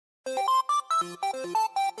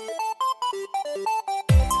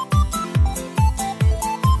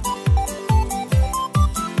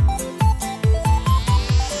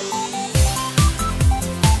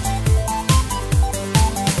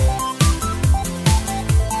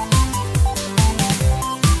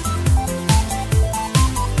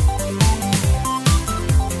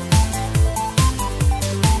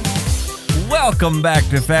Welcome back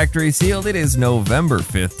to Factory Sealed. It is November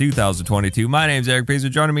 5th, 2022. My name's Eric Paisley.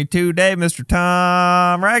 Joining me today, Mr.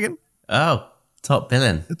 Tom Ragan. Oh, top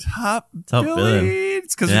billing. Top billing.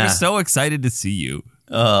 It's because we're so excited to see you.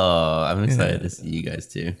 Oh, I'm excited to see you guys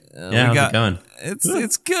too. How's it going?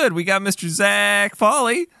 It's good. We got Mr. Zach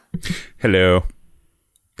Foley. Hello.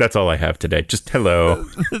 That's all I have today. Just hello.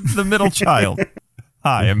 The middle child.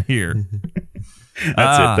 Hi, I'm here.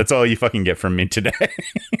 That's it. That's all you fucking get from me today.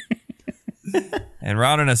 And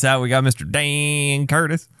rounding us out, we got Mr. Dan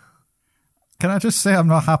Curtis. Can I just say I'm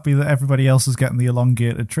not happy that everybody else is getting the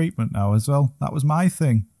elongated treatment now as well? That was my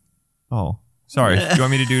thing. Oh, sorry. Do you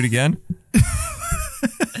want me to do it again?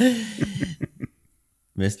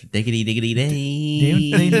 Mr. Diggity Diggity Dan.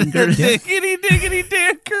 Diggity diggity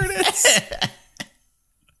Dan Curtis.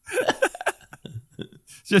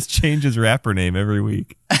 Just change his rapper name every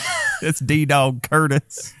week. It's D-Dog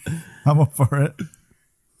Curtis. I'm up for it.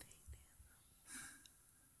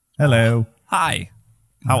 Hello. Hi.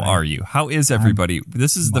 How are you? How is everybody?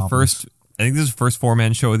 This is the first, I think this is the first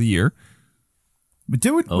four-man show of the year. We're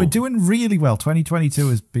doing really well. 2022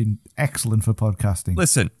 has been excellent for podcasting.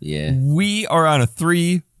 Listen, we are on a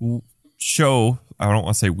 3-show, I don't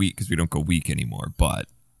want to say week because we don't go week anymore, but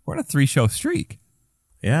we're on a 3-show streak.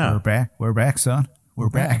 Yeah. We're back. We're back, son. We're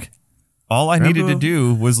back. All I needed to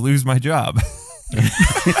do was lose my job.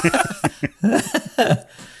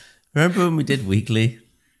 Remember when we did weekly?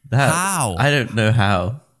 How? I don't know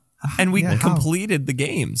how. And we completed the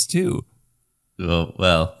games, too. Oh,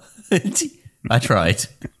 well, I tried.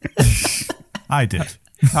 I did.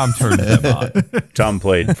 Tom turned them on. Tom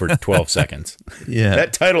played for 12 seconds. Yeah.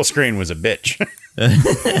 That title screen was a bitch.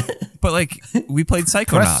 But, like, we played Psychonauts.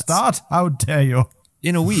 Press start. How dare you?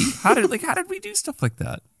 In a week. How did we do stuff like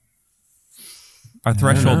that? Our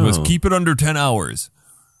threshold was keep it under 10 hours.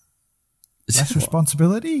 Less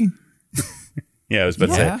responsibility. Yeah, I was about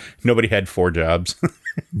to say, nobody had 4 jobs.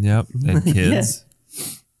 Yep, and kids.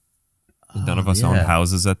 None of us owned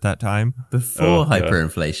houses at that time. Before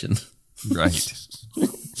hyperinflation. Right.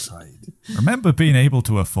 Remember being able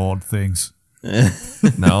to afford things.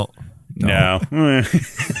 No.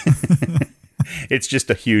 It's just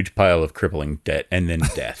a huge pile of crippling debt and then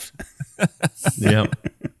death. Yep.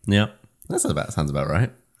 That sounds about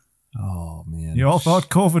right. Oh, man. You all thought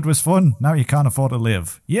COVID was fun. Now you can't afford to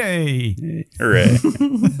live. Yay. Hooray.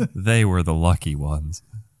 They were the lucky ones.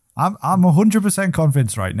 I'm 100%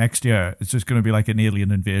 convinced, right, next year it's just going to be like an alien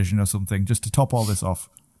invasion or something just to top all this off.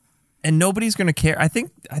 And nobody's going to care. I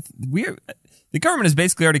think the government has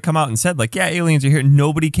basically already come out and said, like, yeah, aliens are here.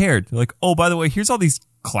 Nobody cared. They're like, oh, by the way, here's all these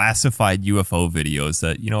classified UFO videos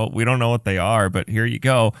that, we don't know what they are, but here you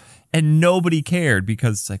go. And nobody cared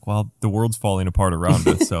because it's like, well, the world's falling apart around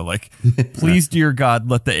us. So, like, please, dear God,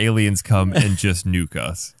 let the aliens come and just nuke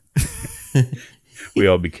us. We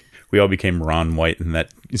all became Ron White in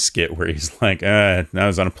that skit where he's like, I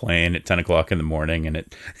was on a plane at 10 o'clock in the morning and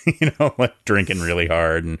it, like drinking really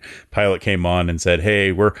hard. And pilot came on and said,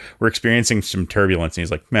 hey, we're experiencing some turbulence. And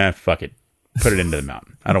he's like, man, fuck it. Put it into the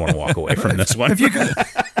mountain. I don't want to walk away from this one. Have you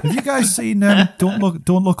guys seen Don't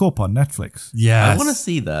Look Up on Netflix? Yeah, I want to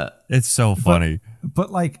see that. It's so funny.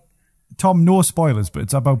 But like, Tom, no spoilers, but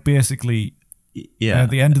it's about basically the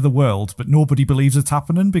end of the world, but nobody believes it's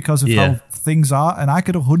happening because of how things are. And I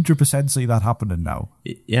could 100% see that happening now.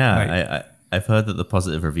 Yeah, I've heard that the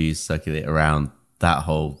positive reviews circulate around that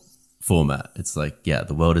whole format. It's like,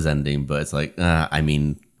 the world is ending, but it's like, all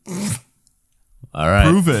right.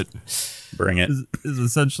 Prove it. Bring it. Is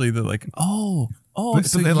essentially they're like, so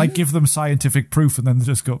they like give them scientific proof and then they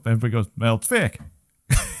just go, everybody goes, well, it's fake.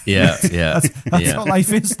 Yeah. That's what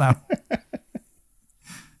life is now.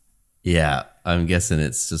 Yeah, I'm guessing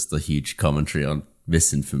it's just a huge commentary on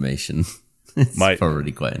misinformation. It's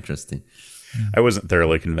probably quite interesting. I wasn't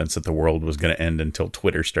thoroughly convinced that the world was going to end until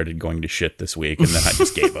Twitter started going to shit this week, and then I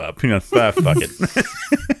just gave up. Fuck it.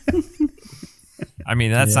 I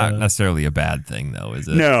mean, that's not necessarily a bad thing, though, is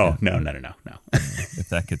it? No. If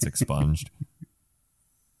that gets expunged.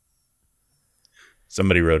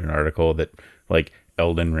 Somebody wrote an article that, like,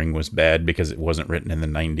 Elden Ring was bad because it wasn't written in the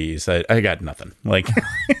 90s. I got nothing. Like,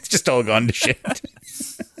 it's just all gone to shit.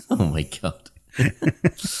 Oh, my God.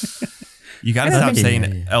 You got to stop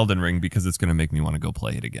saying Elden Ring because it's going to make me want to go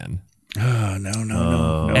play it again. Oh,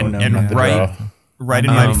 no. And right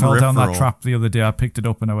in my I fell down that peripheral. trap the other day. I picked it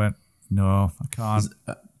up and I went, no, I can't.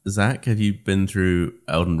 Zach, have you been through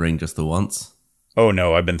Elden Ring just the once? Oh,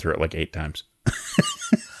 no, I've been through it like 8 times.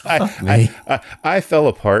 I fell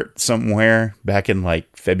apart somewhere back in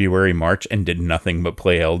like February, March, and did nothing but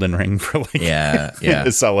play Elden Ring for like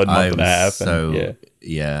a solid month and a half.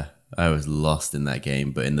 I was lost in that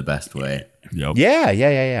game, but in the best way. Yep.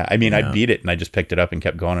 Yeah. I mean, I beat it and I just picked it up and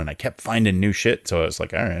kept going and I kept finding new shit. So I was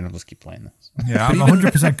like, all right, I'll just keep playing this. Yeah, I'm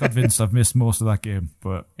 100% convinced I've missed most of that game,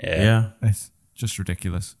 but Yeah. it's just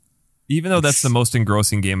ridiculous. Even though that's the most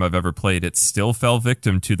engrossing game I've ever played, it still fell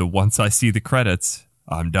victim to the once I see the credits,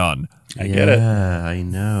 I'm done. I get it. Yeah, I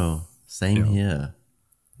know. Same here.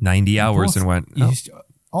 90 hours and went, You just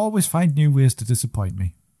always find new ways to disappoint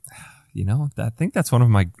me. I think that's one of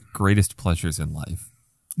my greatest pleasures in life.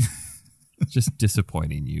 Just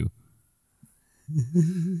disappointing you.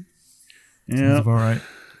 Yeah. All right.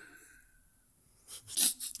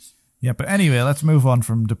 Yeah, but anyway, let's move on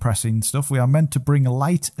from depressing stuff. We are meant to bring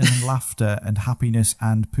light and laughter and happiness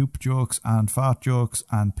and poop jokes and fart jokes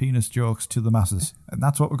and penis jokes to the masses. And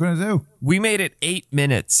that's what we're going to do. We made it 8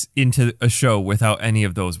 minutes into a show without any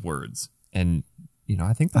of those words. And,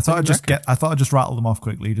 I think that's I thought I'd just rattle them off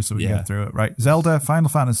quickly just so we can get through it. Right. Zelda, Final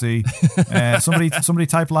Fantasy. Somebody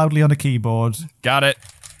type loudly on a keyboard. Got it.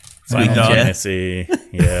 Squeaky chair. Fantasy.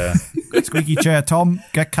 Yeah. Squeaky chair. Tom,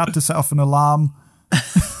 get Kat to set off an alarm.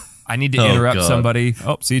 I need to interrupt somebody.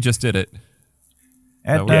 Oh, see, just did it.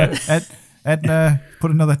 Edna, put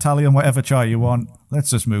another tally on whatever chart you want. Let's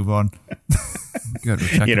just move on. Good, we're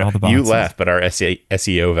checking all the boxes. You laugh, but our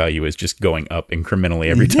SEO value is just going up incrementally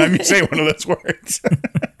every time you say one of those words.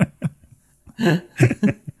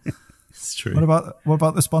 It's true. What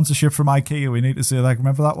about the sponsorship from IKEA? We need to say that.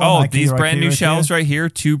 Remember that one? Oh, IKEA, these brand new IKEA? shelves right here.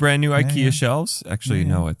 2 brand new IKEA shelves. Actually,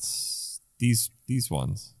 no, it's these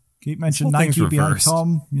ones. Keep mentioning This whole thing's Nike behind reversed.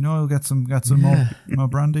 Tom. We'll get some more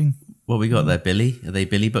branding. What we got there, Billy? Are they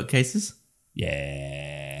Billy bookcases?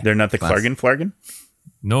 Yeah. They're not the Class. Flargen?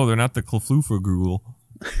 No, they're not the Klaflufa Google.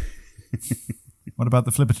 What about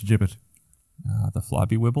the flipper to gibbet? The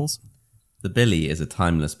Floppy Wibbles. The Billy is a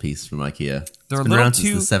timeless piece from IKEA. They're It's a been little around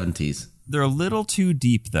too- since the 70s. They're a little too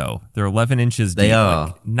deep, though. They're 11 inches deep. They are.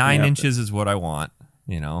 Like 9 Yeah. inches is what I want,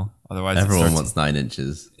 Otherwise, Everyone wants 9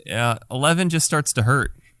 inches. Yeah, 11 just starts to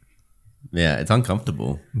hurt. Yeah, it's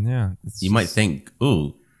uncomfortable. Yeah. You might think,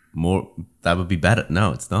 ooh, more, that would be better.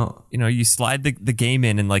 No, it's not. You slide the game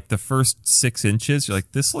in like the first 6 inches. You're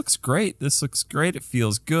like, this looks great. This looks great. It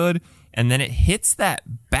feels good. And then it hits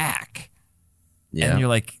that back. Yeah, And you're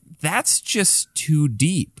like, that's just too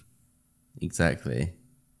deep. exactly.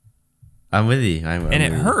 I'm with you. I'm And it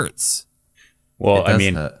with you. hurts. Well, It does I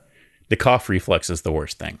mean, hurt. the cough reflex is the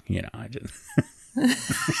worst thing. I just...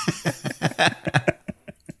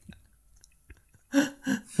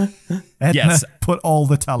 Edna, Yes. put all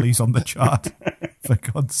the tallies on the chart. For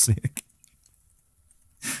God's sake.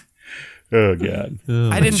 Oh, God.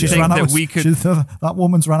 I didn't She's think run out that of- we could. that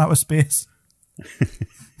woman's run out of space.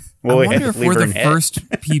 Well, I we had wonder to if leave we're her the in head.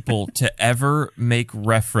 first people to ever make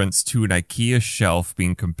reference to an IKEA shelf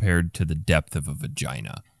being compared to the depth of a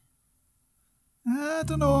vagina. I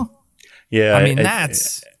don't know. Yeah, I mean,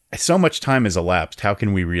 that's... so much time has elapsed. How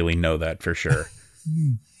can we really know that for sure?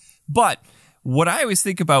 But what I always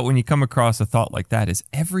think about when you come across a thought like that is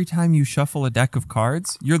every time you shuffle a deck of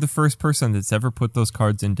cards, you're the first person that's ever put those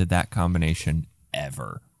cards into that combination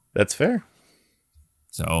ever. That's fair.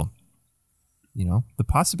 So, the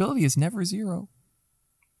possibility is never zero.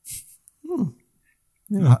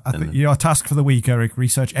 I think your task for the week, Eric,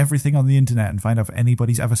 research everything on the internet and find out if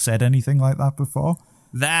anybody's ever said anything like that before.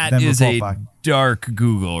 That Then is report a back. dark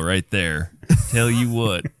Google right there. Tell you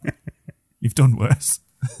what. You've done worse.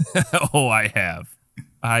 Oh, I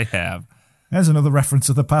have. There's another reference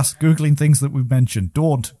to the past, Googling things that we've mentioned.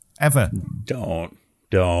 Don't. Ever. Don't.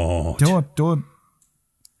 Don't.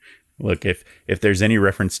 Look, if there's any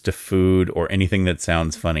reference to food or anything that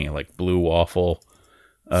sounds funny, like blue waffle,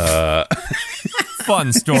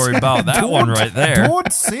 Fun story about that one right there.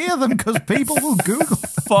 Don't say them because people will Google.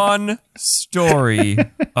 Fun story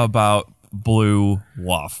about blue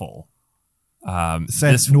waffle.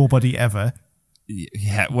 Says nobody ever.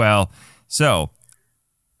 Yeah, well, so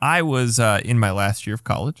I was in my last year of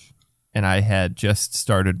college, and I had just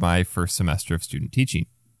started my first semester of student teaching.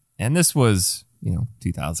 And this was,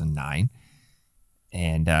 2009.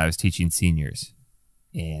 And I was teaching seniors.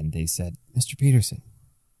 And they said, Mr. Peterson,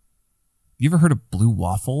 you ever heard of blue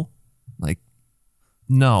waffle? Like,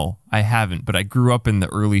 no, I haven't, but I grew up in the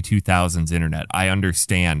early 2000s internet. I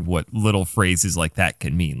understand what little phrases like that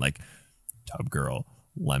can mean, like tub girl,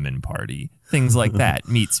 lemon party, things like that,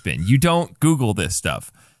 meat spin. You don't Google this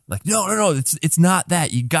stuff. Like, no, it's not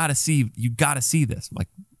that. You gotta see this. I'm like,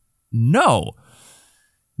 no.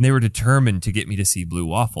 And they were determined to get me to see blue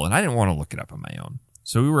waffle, and I didn't want to look it up on my own.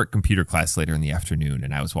 So we were at computer class later in the afternoon,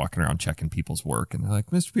 and I was walking around checking people's work, and they're like,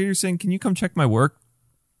 Mr. Peterson, can you come check my work?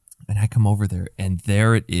 And I come over there, and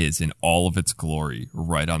there it is in all of its glory,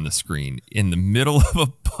 right on the screen. In the middle of a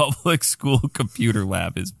public school computer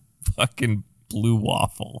lab is fucking Blue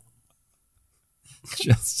Waffle.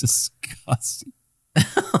 Just disgusting.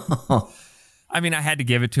 I mean, I had to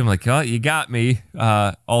give it to him, like, oh, you got me.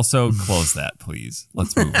 Also, close that, please.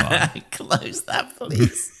 Let's move on. Close that,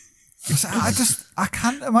 please. I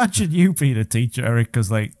can't imagine you being a teacher, Eric, because,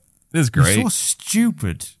 like, this is great. You're so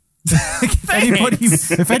stupid.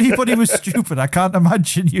 If anybody was stupid, I can't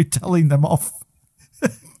imagine you telling them off.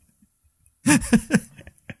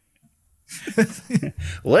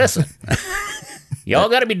 Listen, y'all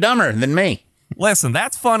got to be dumber than me. Listen,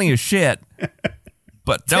 that's funny as shit,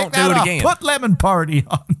 but don't do it again. Put Lemon Party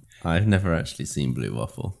on. I've never actually seen Blue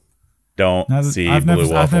Waffle. Don't see I've Blue never,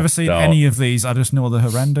 Waffle. I've never seen any of these. I just know they're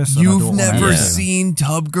horrendous. You've never seen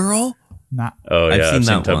Tub Girl? Nah. Oh yeah, I've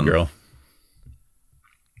seen Tub one. Girl.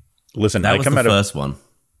 Listen, That was the first one.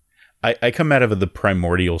 I come out of the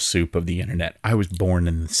primordial soup of the internet. I was born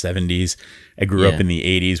in the 70s. I grew up in the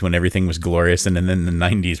 80s when everything was glorious. And then in the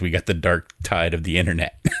 90s, we got the dark tide of the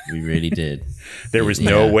internet. We really did. There was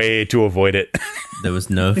no way to avoid it. There was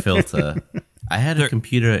no filter. I had a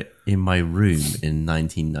computer in my room in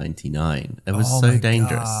 1999. It was so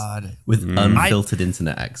dangerous. God. With unfiltered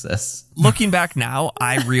internet access. Looking back now,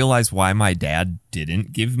 I realize why my dad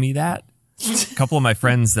didn't give me that. A couple of my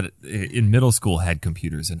friends that in middle school had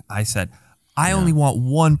computers, and I said, I only want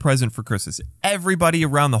one present for Christmas. Everybody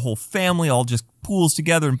around the whole family all just pools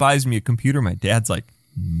together and buys me a computer. My dad's like,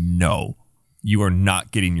 no, you are not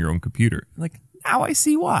getting your own computer. I'm like, now I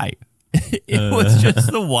see why. It was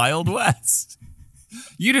just the Wild West.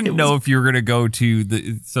 You didn't know if you were going to go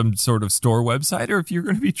to some sort of store website or if you're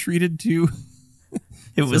going to be treated to.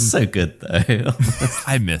 It was so good, though.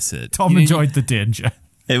 I miss it. Tom enjoyed the danger.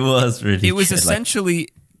 It was really It was good. essentially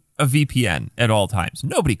a VPN at all times.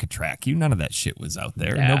 Nobody could track you. None of that shit was out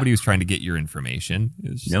there. Yeah. Nobody was trying to get your information.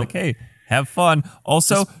 It was just like, hey, have fun.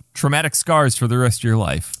 Also, traumatic scars for the rest of your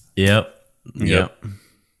life. Yep.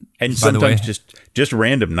 And By the way, sometimes just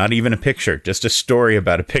random, not even a picture, just a story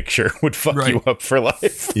about a picture would fuck you up for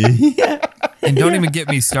life. And don't even get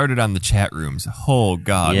me started on the chat rooms. Oh,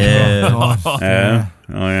 God. Yeah. Oh,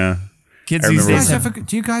 yeah. Kids these days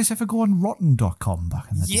Do you guys ever go on rotten.com back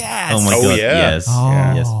in the day? Yes. Oh my god. yeah. Yes. Oh,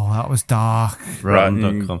 Yes. that was dark.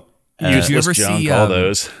 Rotten.com. Useless you ever junk, see all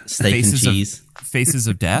those. Steak and Faces cheese. Faces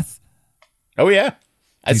of Death? Oh, yeah.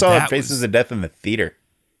 I Dude, saw that Faces was- of Death in the theater.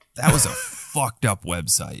 That was a fucked up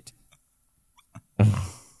website.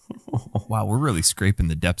 Wow, we're really scraping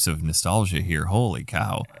the depths of nostalgia here. Holy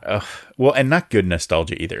cow. Well, and not good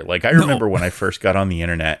nostalgia either. Like, I remember when I first got on the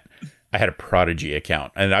internet, I had a Prodigy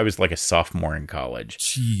account, and I was like a sophomore in college.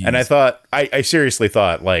 Jeez. And I thought, I seriously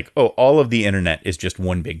thought, like, oh, all of the internet is just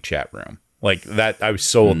one big chat room. Like, that, I was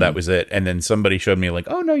sold that was it. And then somebody showed me, like,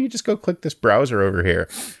 oh, no, you just go click this browser over here.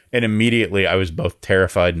 And immediately I was both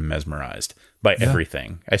terrified and mesmerized by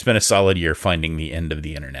everything. I spent a solid year finding the end of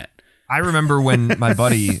the internet. I remember when my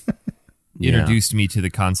buddy introduced me to the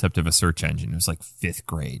concept of a search engine. It was like 5th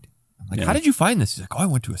grade. I'm like, how did you find this? He's like, oh, I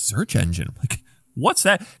went to a search engine. I'm like, what's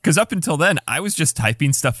that? Because up until then, I was just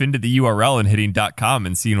typing stuff into the URL and hitting .com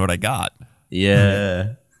and seeing what I got.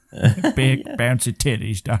 Yeah. Big bouncy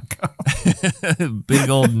titties.com. Big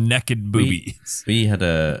old naked boobies. We had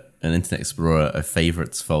an Internet Explorer, a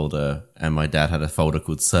favorites folder, and my dad had a folder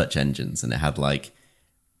called search engines, and it had like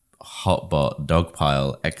Hotbot,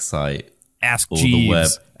 Dogpile, Excite, Ask all Jeeves. the web,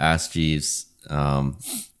 Ask Jeeves,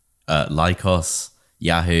 Lycos,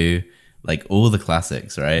 Yahoo, like all the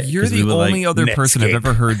classics, right? You're 'Cause the we were only other person I've Netscape.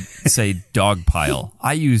 ever heard say Dogpile.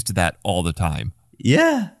 I used that all the time.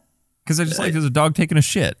 Yeah. Because I just like, there's a dog taking a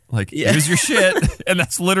shit. Like, here's your shit. And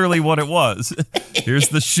that's literally what it was. Here's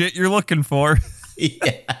the shit you're looking for.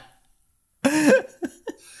 Yeah.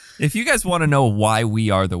 If you guys want to know why we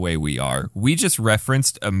are the way we are, we just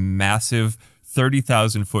referenced a massive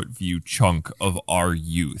 30,000 foot view chunk of our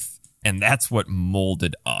youth. And that's what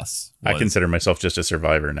molded us. I consider myself just a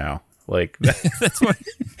survivor now. Like, That's what.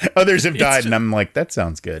 others have died, and I'm like, that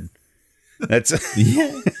sounds good. That's I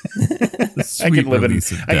can live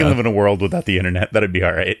in a world without the internet. That'd be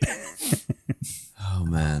all right. Oh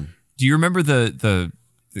man. Do you remember the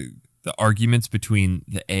arguments between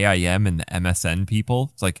the AIM and the MSN people?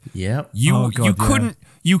 It's like, Yep. you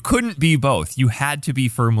couldn't be both. You had to be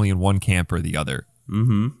firmly in one camp or the other.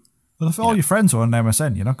 Mm-hmm. Well, if all your friends are on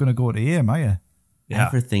MSN, you're not going to go to AIM, are you? Yeah.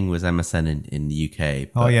 Everything was MSN in the UK.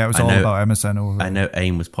 Oh, yeah, it was all about MSN over. I know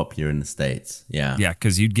AIM was popular in the States. Yeah. Yeah,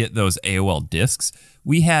 because you'd get those AOL discs.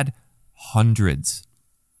 We had hundreds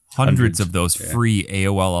hundreds of those free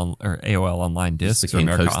AOL online discs or became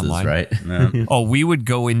America coasters, Online. right? Yeah. Oh, we would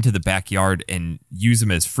go into the backyard and use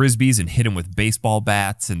them as frisbees and hit them with baseball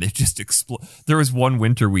bats, and they just explode. There was one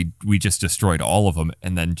winter we just destroyed all of them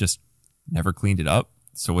and then just never cleaned it up.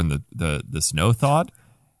 So when the snow thawed,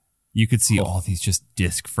 you could see all these just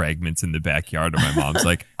disc fragments in the backyard. And my mom's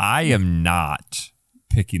like, I am not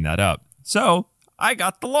picking that up. So I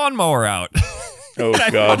got the lawnmower out. Oh,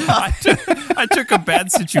 God. I took a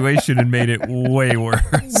bad situation and made it way worse.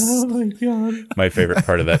 Oh my god! My favorite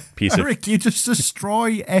part of that piece of... Eric, you just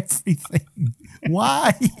destroy everything.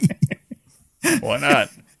 Why? Why not?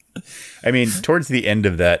 I mean, towards the end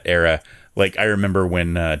of that era, like I remember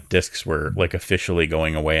when discs were like officially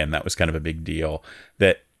going away, and that was kind of a big deal.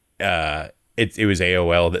 That it was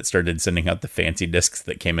AOL that started sending out the fancy discs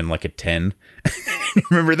that came in like a 10.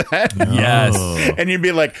 Remember that? Yes. And you'd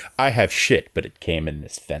be like, I have shit, but it came in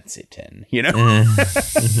this fancy 10, you know?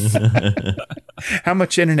 How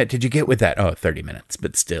much internet did you get with that? Oh, 30 minutes,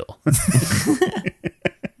 but still.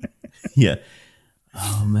 Yeah.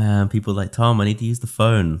 Oh man, people like, Tom, I need to use the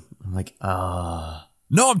phone. I'm like, ah.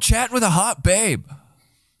 No, I'm chatting with a hot babe.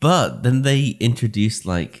 But then they introduced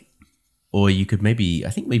like, or you could maybe, I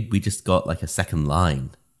think maybe we just got like a second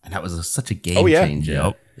line. And that was such a game changer.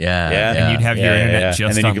 Yep. Yeah. And you'd have your internet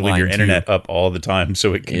just and then you could leave your online, internet up all the time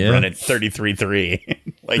so it can run at 33.3.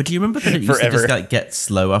 Like, But do you remember that it used forever. to just like get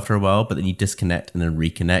slow after a while, but then you disconnect and then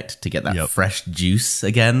reconnect to get that fresh juice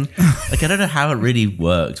again? Like I don't know how it really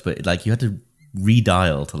worked, but like you had to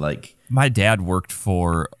redial to like. My dad worked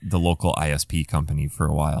for the local ISP company for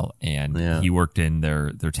a while, and he worked in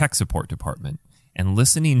their tech support department. And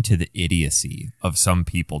listening to the idiocy of some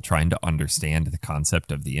people trying to understand the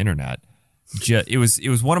concept of the internet, it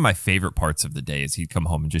was one of my favorite parts of the day. Is he'd come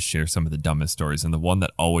home and just share some of the dumbest stories. And the one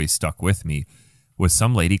that always stuck with me was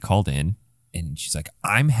some lady called in, and she's like,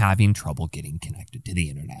 "I'm having trouble getting connected to the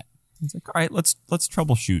internet." He's like, "All right, let's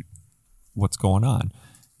troubleshoot what's going on."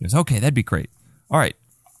 He goes, "Okay, that'd be great. All right,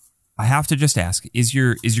 I have to just ask, is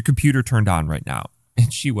your computer turned on right now?"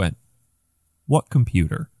 And she went, "What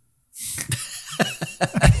computer?"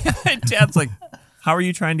 My dad's like, how are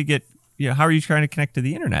you trying to connect to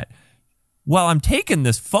the internet? Well, I'm taking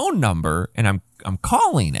this phone number and I'm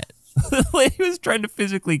calling it. The lady was trying to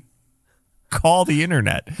physically call the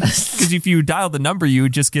internet, because if you dial the number, you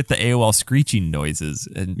would just get the AOL screeching noises.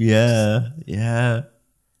 And Yeah.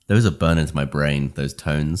 Those are burned into my brain, those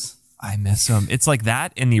tones. I miss them. It's like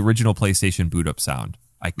that and the original PlayStation boot up sound.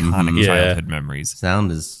 Iconic childhood memories.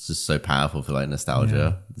 Sound is just so powerful for like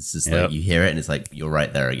nostalgia. It's just like you hear it and it's like you're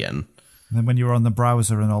right there again. And then when you were on the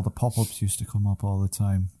browser and all the pop-ups used to come up all the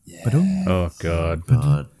time. Yeah. Oh, God.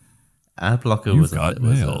 God. Ad blocker was a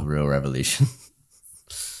mail. real revolution.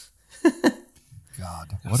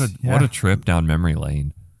 God, what a trip down memory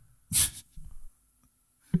lane.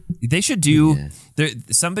 They should do.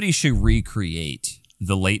 Somebody should recreate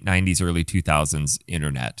the late 90s, early 2000s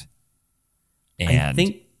internet. And I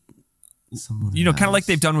think kind of like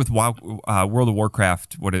they've done with WoW, World of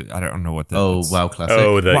Warcraft. I don't know what the WoW Classic.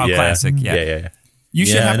 WoW Classic. Yeah. You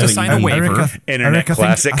should have to sign a waiver. Internet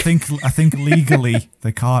Classic. I think legally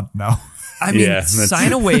they can't now. I mean,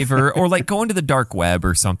 sign a waiver or like go into the dark web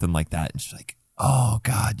or something like that. And she's like, "Oh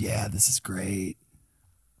God, yeah, this is great."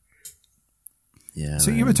 Yeah.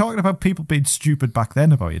 So you were talking about people being stupid back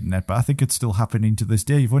then about internet, but I think it's still happening to this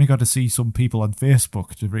day. You've only got to see some people on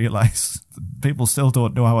Facebook to realise people still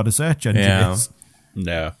don't know how to search engine is.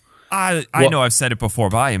 No. I know I've said it before,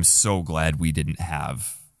 but I am so glad we didn't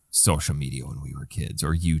have social media when we were kids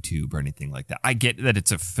or YouTube or anything like that. I get that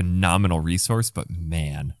it's a phenomenal resource, but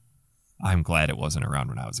man, I'm glad it wasn't around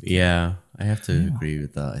when I was a kid. Yeah, I have to agree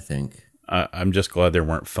with that, I think. I'm just glad there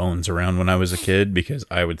weren't phones around when I was a kid, because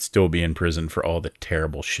I would still be in prison for all the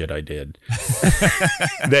terrible shit I did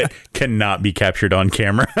that cannot be captured on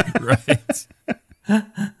camera. Right.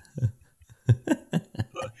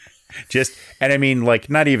 And I mean, like,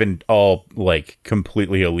 not even all like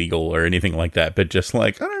completely illegal or anything like that, but just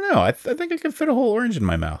like, I don't know. I think I can fit a whole orange in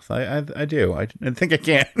my mouth. I do. I think I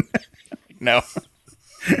can. No.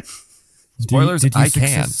 Spoilers, Did you I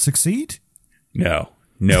can. succeed? No,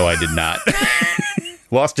 I did not.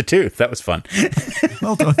 Lost a tooth. That was fun.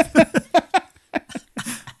 Well done.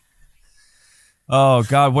 Oh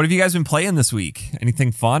God, what have you guys been playing this week?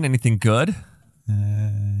 Anything fun? Anything good?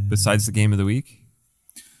 Besides the game of the week?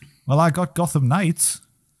 Well, I got Gotham Knights.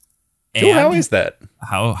 And how is that?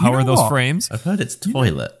 How You know are those what? frames? I've heard it's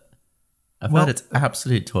toilet. I've Well- heard it's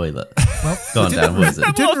absolute toilet. Well, Go on, Dan, what is It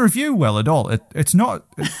it? didn't review well at all. It's not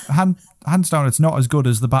hands down. It's not as good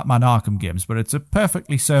as the Batman Arkham games, but it's a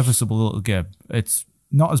perfectly serviceable little game. It's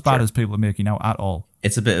not as bad as people are making out at all.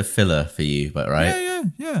 It's a bit of filler for you, but right?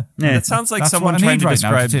 Yeah. It sounds like That's someone what I trying need to right now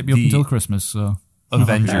describe to take me up until the Christmas. So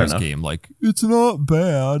Avengers enough. game. Like, it's not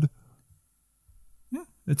bad.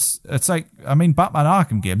 it's like, I mean, Batman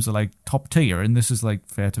Arkham games are like top tier, and this is like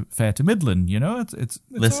fair to middling. You know, it's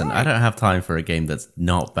Listen, all right. I don't have time for a game that's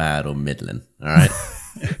not bad or middling. All right,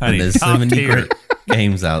 Honey, and there's so top many tier. great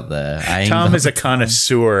games out there. I ain't Tom got is a the time.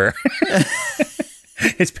 connoisseur.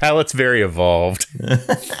 His palate's very evolved.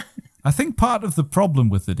 I think part of the problem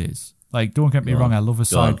with it is, like, don't get me wrong, I love a on.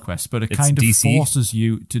 side quest, but it It's kind of DC. forces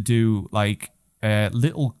you to do like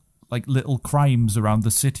little crimes around the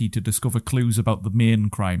city to discover clues about the main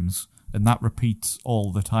crimes, and that repeats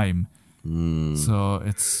all the time. So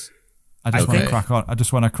it's I just want to Okay. crack on. I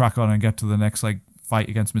just want to crack on and get to the next like fight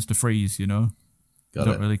against Mr. Freeze. You know, Got I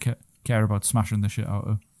don't it. really care about smashing the shit out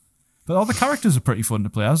of. But all the characters are pretty fun to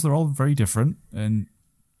play as. They're all very different, and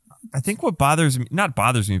I think what bothers me, not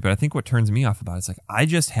bothers me, but I think what turns me off about it is like, I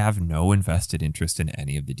just have no invested interest in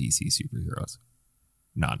any of the DC superheroes.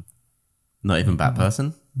 None. Not even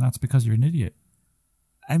Batperson. that's because you're an idiot.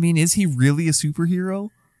 I mean, is he really a superhero?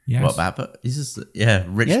 Yes. What Batper? He's just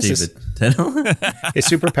rich Yes, dude. His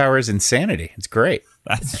superpower is insanity. It's great.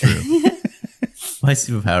 That's true. My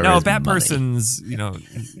superpower No, is money. Batperson's,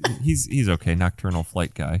 he's okay. Nocturnal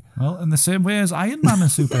flight guy. Well, in the same way as Iron Man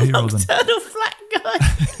is superhero, then. Turtle flat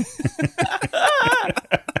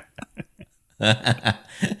guy.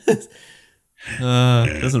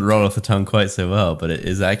 It doesn't roll off the tongue quite so well, but it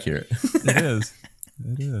is accurate. It is.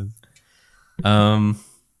 It is.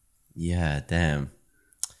 Yeah, damn.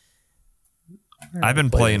 I've been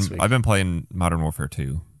play playing. this week. I've been playing Modern Warfare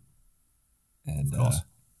 2, and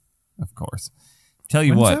Of course. Tell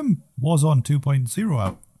you When's, what, Warzone 2.0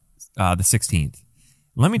 out? the 16th.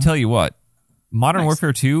 Let me tell you what, Modern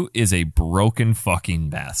Warfare 2 is a broken fucking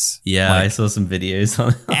mess. Yeah, I saw some videos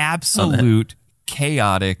on it. Absolute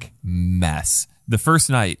chaotic mess. The first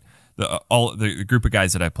night, the group of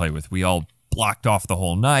guys that I play with, we all blocked off the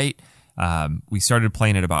whole night. We started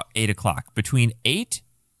playing at about 8 o'clock. Between 8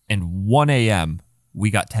 and 1 a.m., we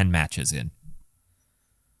got 10 matches in.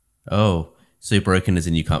 Oh, so broken as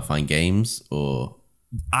in you can't find games, or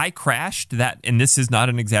I crashed that, and this is not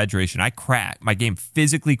an exaggeration. My game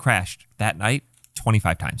physically crashed that night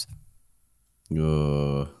 25 times.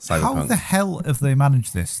 Cyberpunk? How the hell have they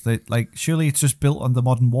managed this? Surely it's just built on the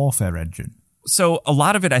Modern Warfare engine. So a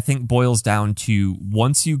lot of it, I think, boils down to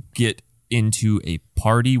once you get into a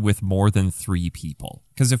party with more than 3 people.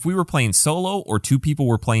 Because if we were playing solo or 2 people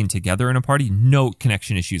were playing together in a party, no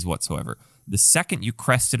connection issues whatsoever. The second you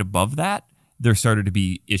crested above that, there started to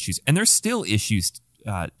be issues. And there's still issues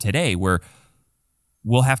today where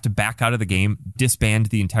we'll have to back out of the game, disband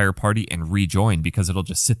the entire party, and rejoin because it'll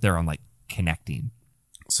just sit there on like connecting.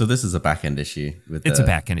 So this is a back-end issue. It's a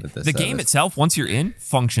back end. with The game service. itself, once you're in,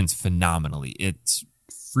 functions phenomenally. It's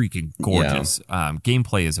freaking gorgeous.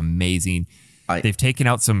 Gameplay is amazing. They've taken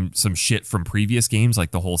out some shit from previous games,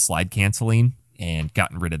 like the whole slide canceling, and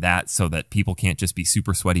gotten rid of that so that people can't just be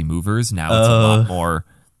super sweaty movers. Now it's a lot more.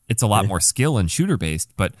 It's a lot more skill and shooter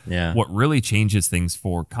based. But what really changes things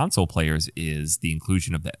for console players is the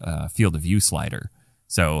inclusion of the field of view slider.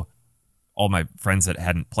 So all my friends that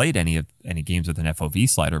hadn't played any games with an FOV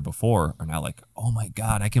slider before are now like, oh my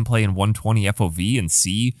God, I can play in 120 FOV and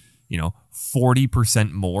see,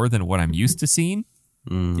 40% more than what I'm used to seeing.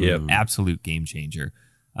 Yep. Absolute game changer.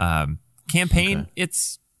 Campaign,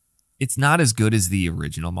 it's not as good as the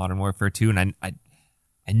original Modern Warfare 2. And I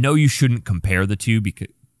know you shouldn't compare the two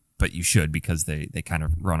but you should, because they kind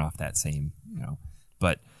of run off that same,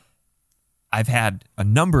 but I've had a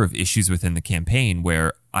number of issues within the campaign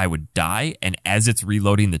where I would die, and as it's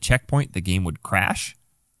reloading the checkpoint, the game would crash.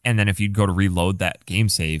 And then if you'd go to reload that game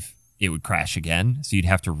save, it would crash again. So you'd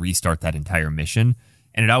have to restart that entire mission.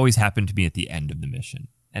 And it always happened to me at the end of the mission.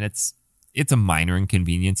 And it's a minor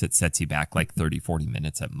inconvenience. It sets you back like 30, 40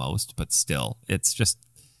 minutes at most, but still, it's just,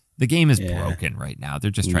 the game is broken right now.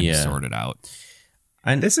 They're just trying to sort it out.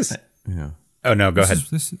 And This is. yeah. Oh no, go ahead.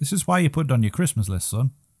 This is why you put it on your Christmas list,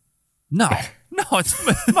 son. No,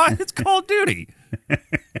 it's Call of Duty.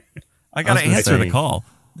 I got to gonna answer say- the call.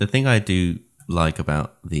 The thing I do like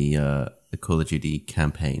about the Call of Duty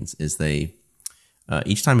campaigns is they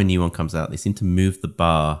each time a new one comes out, they seem to move the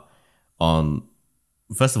bar on.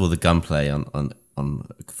 First of all, the gunplay on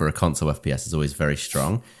for a console FPS is always very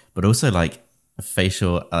strong, but also like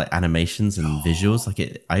facial animations and visuals.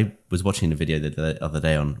 I was watching a video the other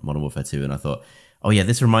day on Modern Warfare 2, and I thought, oh yeah,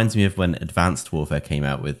 this reminds me of when Advanced Warfare came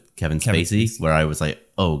out with Kevin Spacey, where I was like,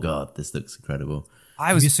 oh god, this looks incredible.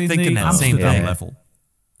 I was Have you seen thinking the that same Amsterdam thing. level?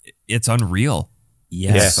 It's unreal.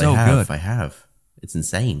 Yes, so I have. good. I have. It's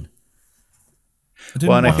insane. I didn't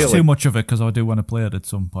Well, and I watch feel too like- much of it because I do want to play it at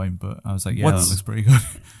some point, but I was like, yeah, What's- that looks pretty good.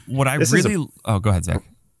 What I This is really oh, go ahead, Zach.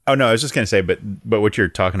 Oh no, I was just gonna say, but what you're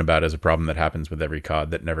talking about is a problem that happens with every COD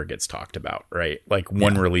that never gets talked about, right? Like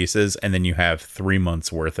one releases, and then you have 3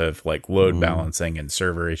 months worth of like load balancing and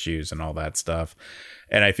server issues and all that stuff.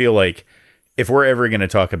 And I feel like if we're ever going to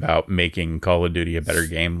talk about making Call of Duty a better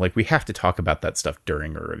game, like we have to talk about that stuff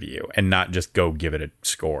during a review and not just go give it a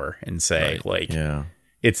score and say like Yeah.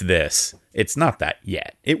 it's this. It's not that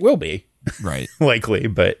yet. It will be. Right. Likely,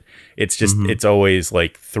 but it's just it's always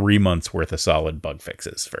like 3 months worth of solid bug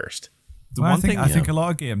fixes first. The Well, one I thing, think a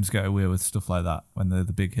lot of games get away with stuff like that when they're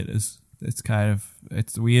the big hitters. It's kind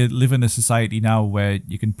of we live in a society now where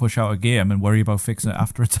you can push out a game and worry about fixing it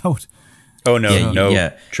after it's out. Oh no,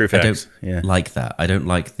 true I facts. don't like that. I don't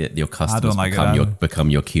like that your customers like it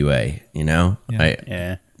become your QA. You know, Yeah.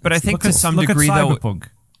 Yeah. but I think to some look degree at though, Cyberpunk.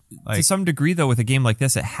 to some degree though, with a game like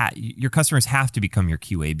this, your customers have to become your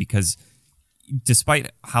QA because despite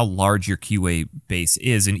how large your QA base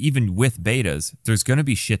is, and even with betas, there's going to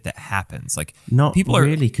be shit that happens. Like not people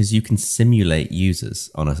really, because you can simulate users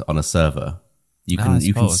on a server. You I can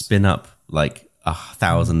suppose. spin up like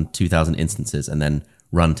 1,000, 2,000 instances and then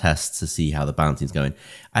run tests to see how the balancing's going.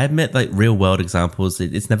 I admit, like real world examples,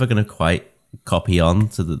 it's never going to quite copy on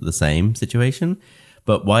to the same situation.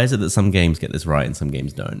 But why is it that some games get this right and some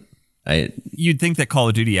games don't? You'd think that Call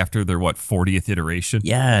of Duty, after their 40th iteration,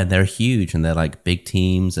 Yeah, they're huge and they're like big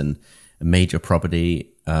teams and a major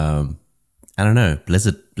property. I don't know,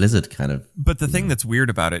 Blizzard kind of. But the thing that's weird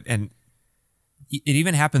about it, and it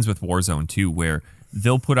even happens with Warzone too, where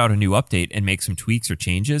they'll put out a new update and make some tweaks or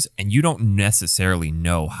changes, and you don't necessarily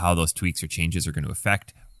know how those tweaks or changes are going to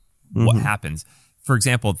affect what happens. For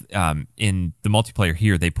example, in the multiplayer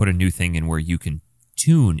here, they put a new thing in where you can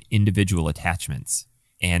tune individual attachments.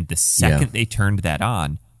 And the second they turned that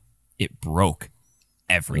on, it broke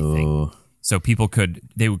everything. Oh. So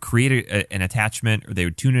they would create an attachment, or they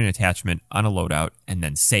would tune an attachment on a loadout and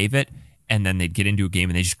then save it. And then they'd get into a game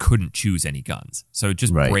and they just couldn't choose any guns. So it'd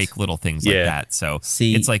just break little things like that. So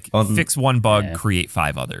See, it's like fix one bug, create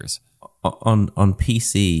 5 others. On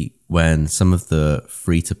PC, when some of the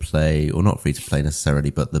free to play, or not free to play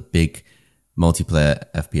necessarily, but the big multiplayer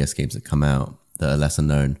FPS games that come out that are lesser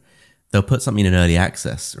known, they'll put something in early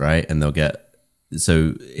access, right? And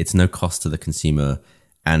so it's no cost to the consumer.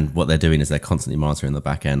 And what they're doing is they're constantly monitoring the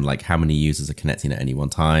back end, like how many users are connecting at any one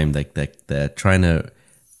time. They're trying to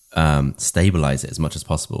stabilize it as much as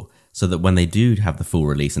possible so that when they do have the full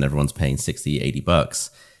release and everyone's paying $60-$80,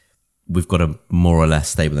 we've got a more or less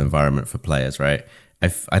stable environment for players, right?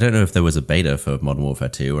 I don't know if there was a beta for Modern Warfare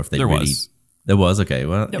 2 or if there was. Okay,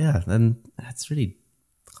 well, yeah, then that's really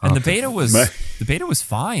And the beta was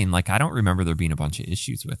fine. Like I don't remember there being a bunch of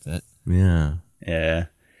issues with it. yeah. Yeah.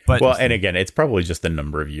 But Well, and again, it's probably just the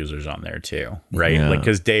number of users on there too, right? Yeah. Like,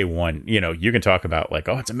 because day one, you can talk about like,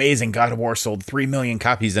 oh, it's amazing. God of War sold 3 million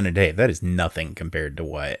copies in a day. That is nothing compared to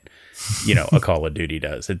what, a Call of Duty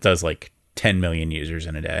does. It does like 10 million users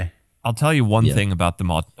in a day. I'll tell you one thing about the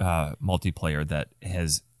multiplayer that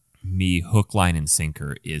has me hook, line, and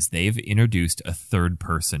sinker is they've introduced a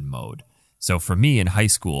third-person mode. So for me in high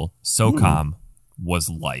school, SOCOM was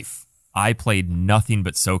life. I played nothing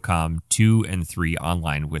but SOCOM 2 and 3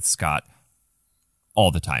 online with Scott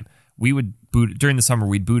all the time. We would during the summer,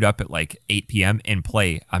 we'd boot up at like 8 p.m. and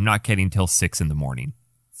play, I'm not kidding, till 6 in the morning,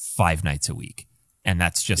 5 nights a week. And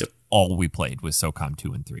that's just all we played was SOCOM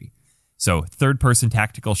 2 and 3. So third-person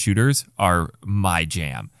tactical shooters are my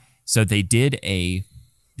jam. So they did a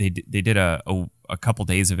couple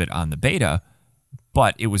days of it on the beta,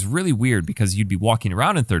 but it was really weird because you'd be walking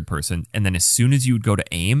around in third person, and then as soon as you would go to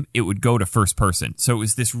aim, it would go to first person. So it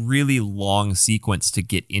was this really long sequence to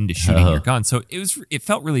get into shooting your gun. So it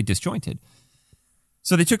felt really disjointed.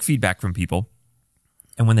 So they took feedback from people,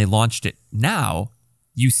 and when they launched it now,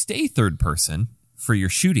 you stay third person for your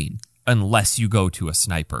shooting unless you go to a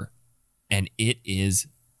sniper. And it is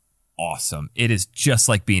awesome. It is just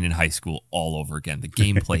like being in high school all over again. The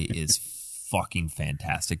gameplay is fucking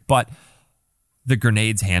fantastic. But the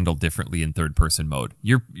grenades handle differently in third-person mode.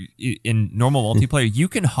 You're in normal multiplayer, you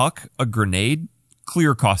can huck a grenade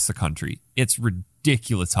clear across the country. It's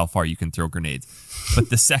ridiculous how far you can throw grenades. But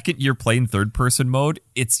the second you're playing third-person mode,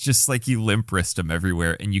 it's just like you limp wrist them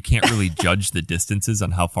everywhere, and you can't really judge the distances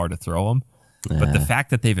on how far to throw them. But the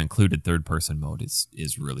fact that they've included third-person mode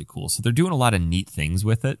is really cool. So they're doing a lot of neat things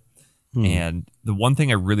with it. And the one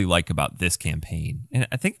thing I really like about this campaign, and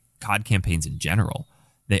I think COD campaigns in general,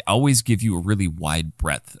 they always give you a really wide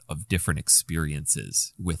breadth of different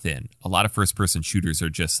experiences within. A lot of first-person shooters are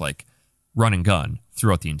just like run and gun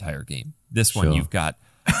throughout the entire game. This one Sure. you've got.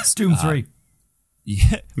 Doom 3.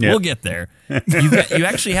 Yeah, Yeah. we'll get there. You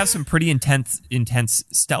actually have some pretty intense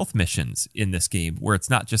stealth missions in this game where it's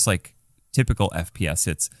not just like typical FPS.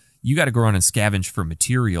 It's you got to go around and scavenge for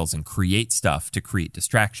materials and create stuff to create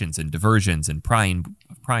distractions and diversions and prying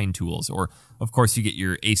tools. Or of course you get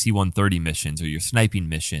your AC-130 missions or your sniping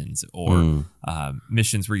missions or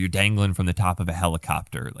missions where you're dangling from the top of a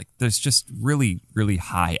helicopter. Like there's just really, really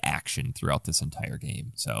high action throughout this entire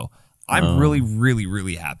game. So I'm really, really,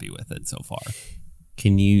 really happy with it so far.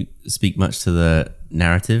 Can you speak much to the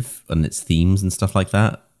narrative and its themes and stuff like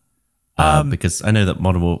that? Because I know that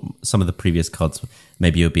some of the previous CODs,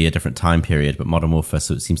 maybe it'll be a different time period, but Modern Warfare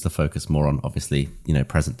so it seems to focus more on obviously,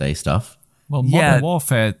 present day stuff. Well, Modern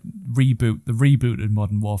Warfare the rebooted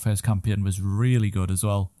Modern Warfare's campaign was really good as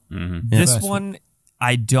well. Mm-hmm. This one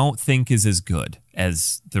I don't think is as good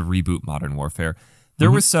as the reboot Modern Warfare.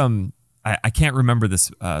 There was some, I can't remember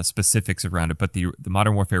the specifics around it, but the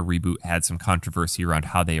Modern Warfare reboot had some controversy around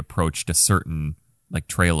how they approached a certain like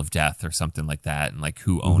trail of death or something like that, and like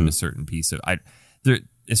who owned a certain piece of.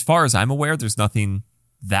 As far as I'm aware, there's nothing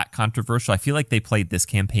that controversial. I feel like they played this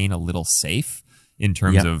campaign a little safe in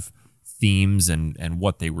terms of themes and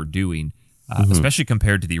what they were doing, especially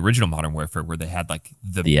compared to the original Modern Warfare, where they had like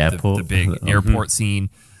the airport, the big airport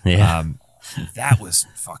scene. Yeah. That was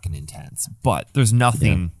fucking intense. But there's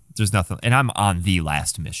nothing. There's nothing, and I'm on the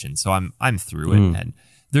last mission, so I'm through it. And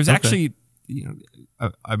there's actually,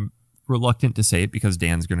 I'm reluctant to say it because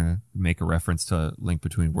Dan's going to make a reference to Link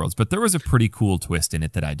Between Worlds, but there was a pretty cool twist in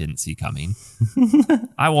it that I didn't see coming.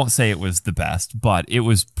 I won't say it was the best, but it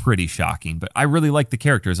was pretty shocking. But I really like the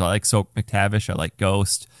characters. I like Soap McTavish. I like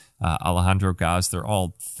Ghost, Alejandro Gaz. They're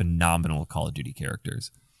all phenomenal Call of Duty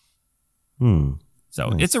characters. So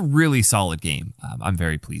it's a really solid game. I'm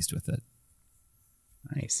very pleased with it.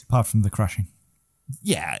 Nice. Apart from the crashing.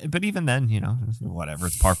 Yeah, but even then, whatever,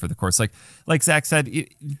 it's par for the course. Like Zach said,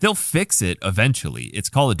 they'll fix it eventually. It's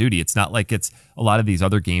Call of Duty. It's not like it's a lot of these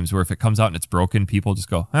other games where if it comes out and it's broken, people just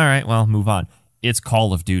go, all right, well, move on. It's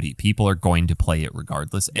Call of Duty. People are going to play it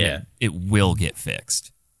regardless, and it will get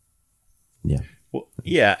fixed. Yeah. Well,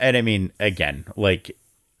 yeah, and I mean, again, like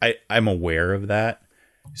I'm aware of that,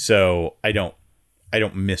 so I don't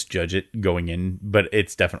misjudge it going in, but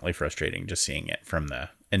it's definitely frustrating just seeing it from the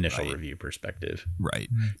initial review perspective. Right.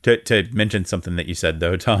 To mention something that you said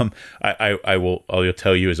though, Tom, I'll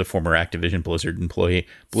tell you as a former Activision Blizzard employee,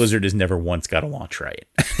 Blizzard has never once got a launch right.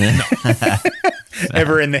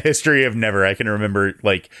 Ever in the history of never. I can remember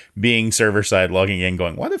like being server side logging in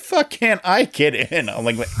going, why the fuck can't I get in? I'm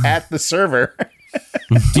like at the server.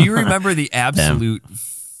 Do you remember the absolute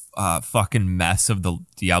fucking mess of the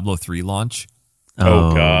Diablo 3 launch?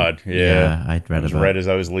 Oh God. Yeah. I'd read about it. Right as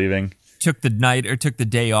I was leaving. Took the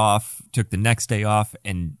day off, took the next day off,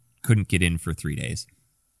 and couldn't get in for 3 days.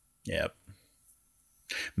 Yep.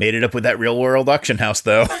 Made it up with that real world auction house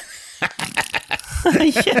though.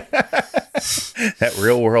 That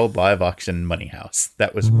real world live auction money house.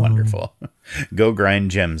 That was wonderful. Go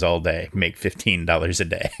grind gems all day. Make $15 a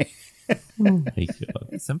day. My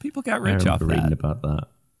God. Some people got I rich off remember reading that. about that.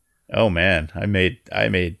 Oh man, I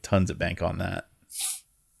made tons of bank on that.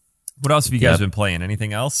 What else have you guys been playing?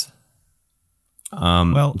 Anything else?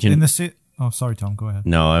 Well, in the oh, sorry, Tom, go ahead.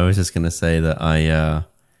 No, I was just going to say that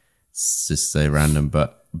it's just so random,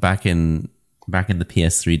 but back in the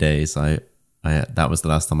PS3 days, I that was the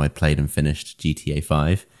last time I played and finished GTA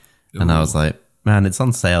 5, and I was like, man, it's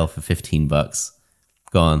on sale for $15.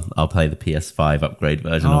 Go on, I'll play the PS5 upgrade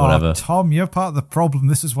version or whatever. Tom, you're part of the problem.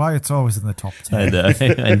 This is why it's always in the top 10.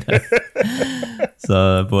 I know.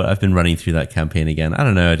 So, but I've been running through that campaign again. I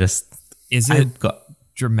don't know. Is it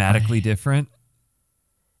dramatically different?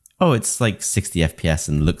 Oh, it's like 60 FPS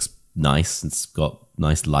and looks nice. It's got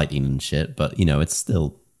nice lighting and shit, but it's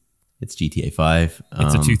GTA 5.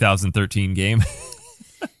 It's a 2013 game.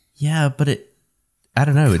 Yeah, but I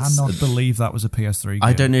don't know. I cannot believe that was a PS3 game.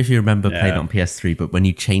 I don't know if you remember playing it on PS3, but when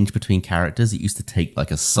you change between characters, it used to take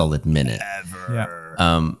like a solid minute.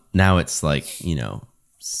 Yeah. Now it's like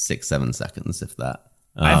 6-7 seconds, if that.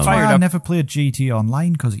 I never played GT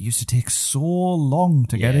Online because it used to take so long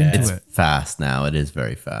to get into it's it. fast now. It is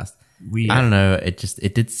very fast. I don't know.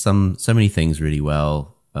 It did so many things really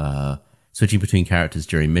well. Switching between characters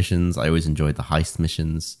during missions. I always enjoyed the heist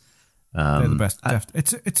missions. They're the best.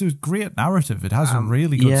 It's a great narrative. It has a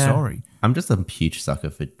really good story. I'm just a huge sucker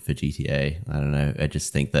for GTA. I don't know. I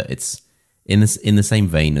just think that it's in the same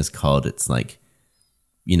vein as COD. It's like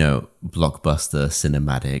blockbuster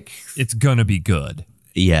cinematic. It's gonna be good.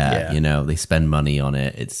 Yeah, they spend money on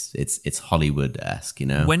it. It's Hollywood-esque,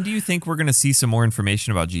 When do you think we're going to see some more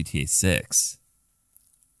information about GTA 6?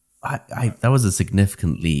 that was a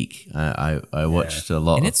significant leak. I watched a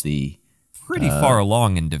lot And of it's the. Pretty far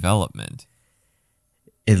along in development.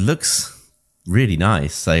 It looks really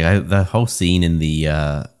nice. Like the whole scene in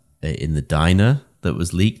the diner that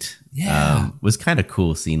was leaked, was kind of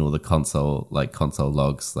cool. Seeing all the console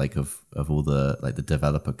logs, like of all the like the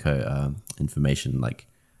developer information, like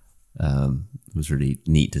it was really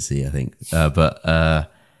neat to see. I think, but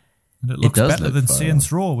And it looks does better look than far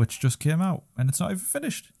Saints Row, which just came out, and it's not even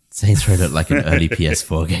finished. Saints Row looked like an early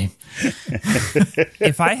PS4 game.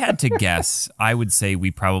 If I had to guess, I would say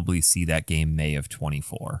we probably see that game May of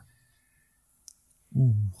 24.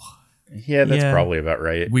 Yeah, that's Yeah. probably about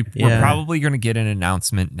right. We're Yeah. probably going to get an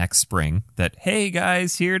announcement next spring that, hey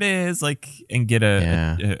guys, here it is, like, and get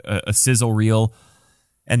a sizzle reel,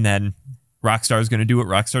 and then Rockstar is going to do what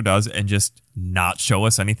Rockstar does and just not show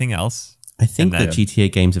us anything else. I think And that then-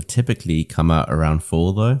 GTA games have typically come out around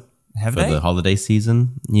fall though. Have For they? the holiday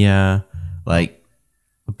season. Yeah. Like,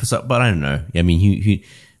 but I don't know. I mean,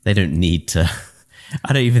 they don't need to.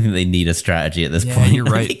 I don't even think they need a strategy at this Yeah, point. you're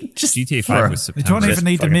right. Like, just GTA for- 5 was They September. don't even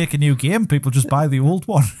need to make a new game. People just buy the old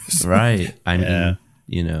one. Right. I mean, Yeah.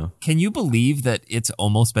 you know, Can you believe that it's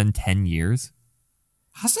almost been 10 years?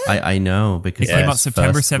 Has it? I know because It came I out was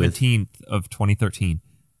September first with 17th of 2013.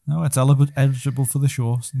 No, it's eligible for the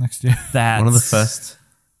shows next year. That's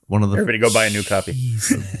one of the Everybody go buy a new copy.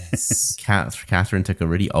 Jesus. Catherine took a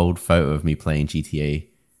really old photo of me playing GTA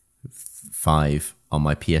 5 on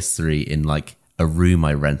my PS3 in like a room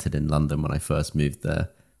I rented in London when I first moved there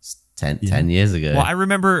 10 years ago. Well, I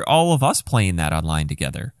remember all of us playing that online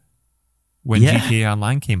together when Yeah. GTA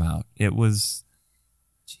Online came out. It was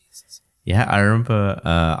Yeah, I remember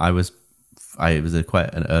I was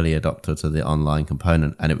quite an early adopter to the online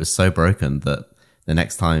component, and it was so broken that the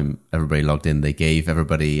next time everybody logged in, they gave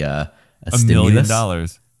everybody a $1 million.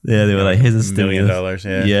 stimulus. Yeah, they were like, "Here's a $1 million, stimulus."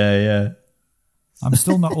 yeah. Yeah. I'm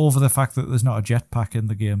still not over the fact that there's not a jetpack in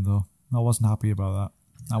the game, though. I wasn't happy about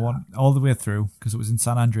that. I want all the way through because it was in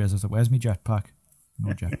San Andreas. I was like, "Where's my jetpack?"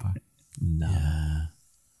 No jetpack.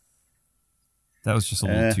 That was just a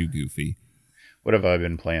little too goofy. What have I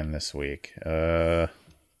been playing this week? I've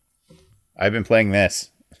been playing this.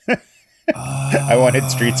 I wanted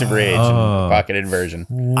Streets of Rage and pocketed version.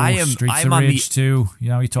 I am- Streets I'm of on the- Rage 2. You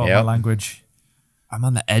know, you talk Yep. my language. I'm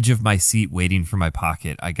on the edge of my seat waiting for my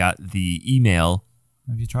pocket. I got the email.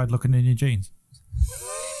 Have you tried looking in your jeans?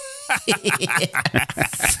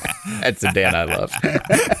 That's the Dan I love.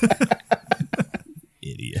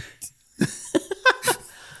 Idiot.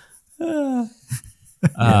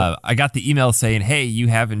 I got the email saying, hey, you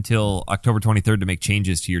have until October 23rd to make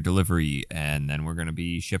changes to your delivery, and then we're going to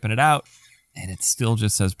be shipping it out. And it still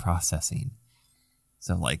just says processing.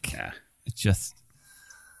 So, like, it just...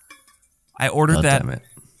 I ordered God that damn it.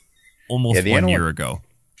 almost Yeah, the 1 analog- year ago.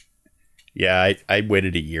 Yeah, I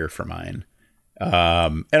waited a year for mine.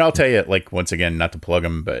 And I'll tell you, like, once again, not to plug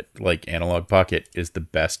them, but like Analog Pocket is the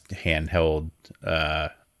best handheld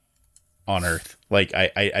on earth. Like,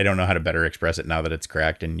 I don't know how to better express it now that it's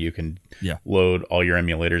cracked and you can Yeah. load all your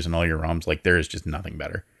emulators and all your ROMs. Like, there is just nothing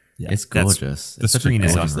better. Yeah, It's that's- gorgeous. The It's such a screen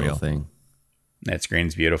is gorgeous little unreal. thing. That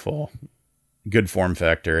screen's beautiful. Good form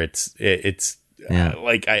factor. It's Yeah.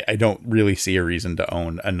 like I don't really see a reason to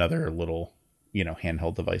own another little,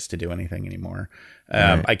 handheld device to do anything anymore.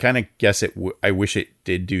 Right. I kind of guess I wish it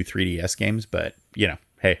did do 3DS games, but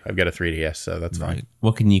hey, I've got a 3DS, so that's fine. Right.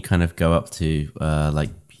 What can you kind of go up to? Like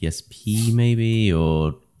PSP maybe,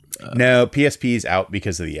 or No, PSP's out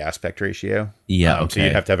because of the aspect ratio. Yeah, So okay.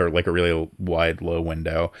 you'd have to have a really wide, low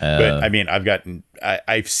window. But I mean,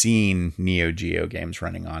 I've seen Neo Geo games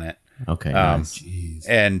running on it. okay, nice.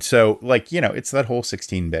 And so, like, it's that whole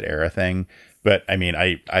 16-bit era thing. But I mean,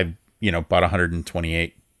 I bought a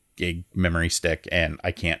 128 gig memory stick, and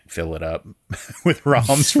I can't fill it up with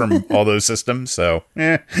ROMs from all those systems. So,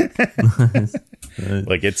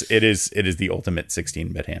 like, it is the ultimate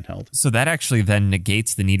 16-bit handheld. So that actually then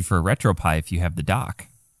negates the need for a RetroPie if you have the dock.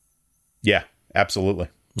 Yeah, absolutely.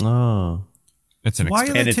 Oh, It's an Why are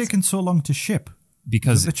extra- they and it's- taking so long to ship? Is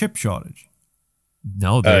because it the chip shortage?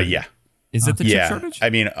 no, they're- Yeah. Is it the chip Yeah. shortage? I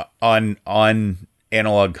mean, on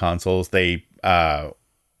analog consoles, they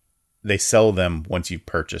sell them once you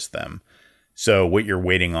purchase them. So what you're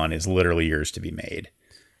waiting on is literally yours to be made.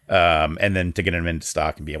 And then to get them into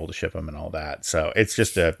stock and be able to ship them and all that. So it's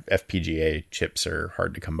just FPGA chips are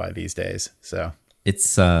hard to come by these days. So it's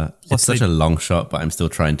such they- a long shot, but I'm still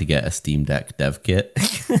trying to get a Steam Deck dev kit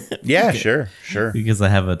yeah, sure. because I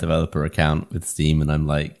have a developer account with Steam, and I'm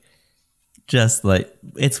like, just like,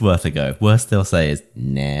 it's worth a go. Worst they'll say is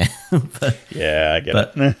nah, but Yeah, I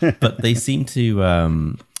get it. but they seem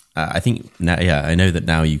to I think now, yeah, I know that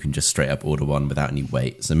now you can just straight up order one without any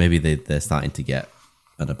wait. So maybe they're starting to get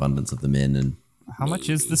an abundance of them in. And How much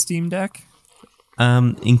is the Steam Deck?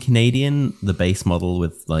 in Canadian, the base model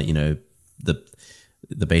with like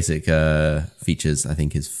the basic features, I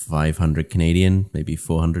think is 500 Canadian, maybe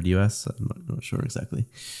 400 US. I'm not sure exactly.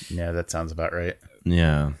 Yeah, that sounds about right.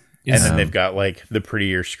 Yeah. And then they've got like the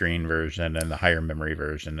prettier screen version and the higher memory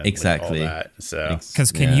version. And Exactly. Like all that. So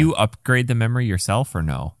Because can you upgrade the memory yourself or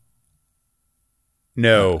no?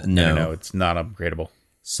 no, no. it's not upgradable.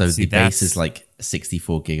 So See, the base that's- is like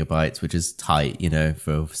 64 gigabytes, which is tight,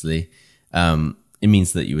 for obviously. It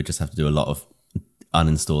means that you would just have to do a lot of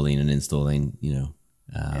uninstalling and installing,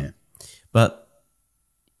 But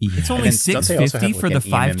yeah, It's only And then don't they also $650 have, for like,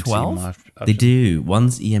 the an EMMC 512. option? they do.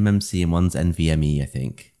 One's eMMC and one's NVMe, I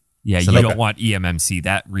think. Yeah, So you like- don't want eMMC.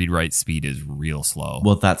 That read-write speed is real slow.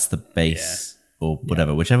 Well, that's the base or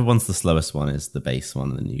whatever. Whichever one's the slowest one is the base one,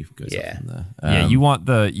 and then you go Yeah. from there. Yeah, you want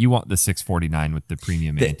the 649 with the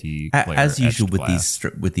premium anti-glare As usual etched with glass.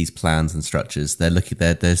 with these plans and structures, they're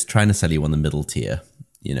trying to sell you on the middle tier.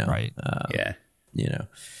 Right. Yeah.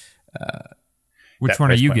 Which that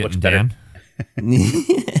one are price you point looks getting, better.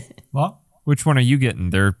 Dan? What? Which one are you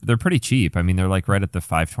getting? They're pretty cheap. I mean, they're like right at the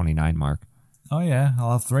 529 mark. Oh yeah,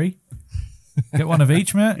 I'll have 3. Get one of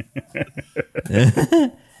each, mate.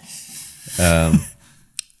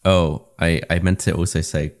 Oh, I meant to also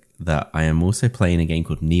say that I am also playing a game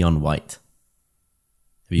called Neon White.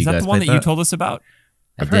 Have Is that the one that played you told us about?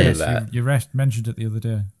 I I've heard did. of that. You mentioned it the other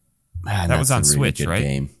day. Man, That was that's on a really Switch, good right?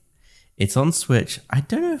 Game. It's on Switch. I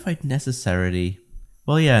don't know if I'd necessarily.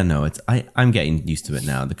 Well, yeah, no. I'm getting used to it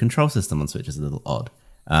now. The control system on Switch is a little odd,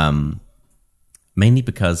 mainly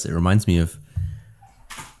because it reminds me of.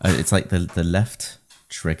 It's like the left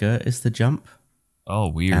trigger is the jump, Oh,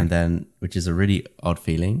 weird. and then which is a really odd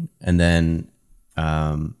feeling, and then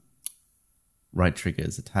right trigger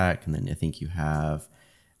is attack, and then I think you have.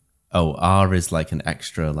 Oh, R is like an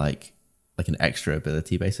extra like an extra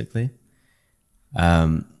ability basically.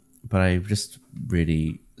 But I just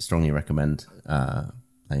really strongly recommend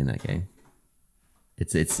playing that game.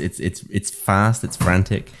 It's fast, it's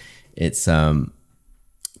frantic, it's kind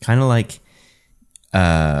of like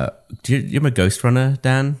do you remember Ghost Runner,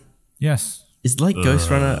 Dan? Yes. It's like Ghost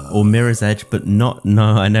Runner or Mirror's Edge, but not. No,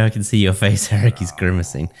 I know I can see your face, Eric. He's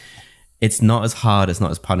grimacing. It's not as hard. It's not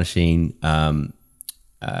as punishing.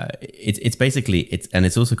 It's basically and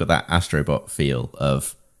it's also got that Astrobot feel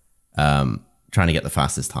of trying to get the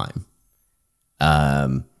fastest time,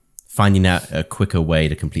 finding out a quicker way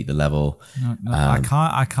to complete the level. No,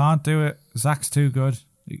 I can't do it. Zach's too good.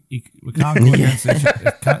 We can't go against it.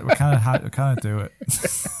 We can't do it.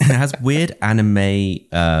 It has weird anime,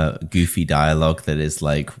 goofy dialogue that is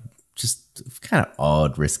like just kind of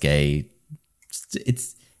odd, risque.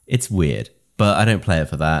 It's weird, but I don't play it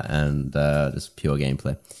for that, and just pure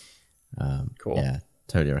gameplay. Cool. Yeah,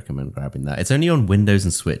 totally recommend grabbing that. It's only on Windows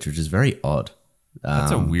and Switch, which is very odd.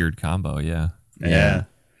 That's a weird combo, yeah. Yeah.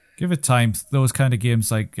 Give it time. Those kind of games,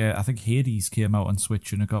 like I think Hades came out on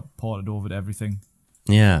Switch and it got ported over to everything.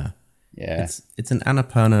 Yeah. Yeah. It's an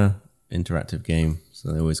Annapurna interactive game,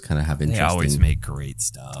 so they always kind of have They interesting always make great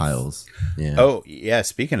stuff. tiles. Yeah. Oh, yeah.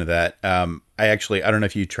 Speaking of that, I don't know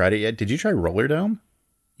if you tried it yet. Did you try Roller Dome?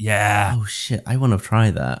 Yeah. Oh shit! I want to try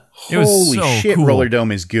that. It was Holy so shit, cool. Roller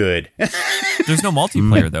Dome is good. There's no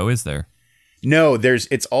multiplayer, though, is there? No,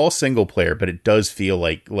 it's all single player, but it does feel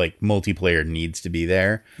like multiplayer needs to be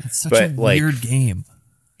there. It's such But, a like, weird game.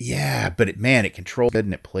 Yeah, but it controls good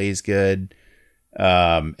and it plays good.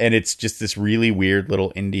 And it's just this really weird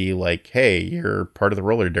little indie, like, hey, you're part of the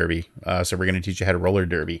roller derby. So we're going to teach you how to roller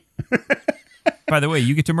derby. By the way,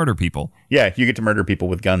 you get to murder people. Yeah, you get to murder people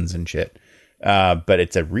with guns and shit. But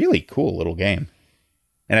it's a really cool little game.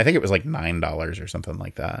 And I think it was like $9 or something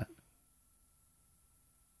like that.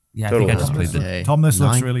 Yeah, I Totally think I just played the. Okay. Tom, this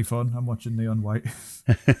looks Nine- really fun. I'm watching Neon White.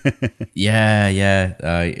 Yeah.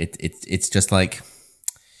 It's just like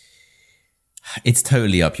it's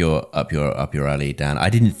totally up your alley, Dan. I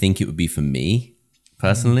didn't think it would be for me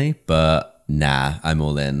personally, but nah, I'm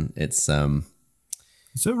all in. It's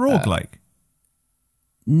Is it roguelike?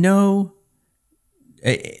 no.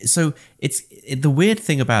 So the weird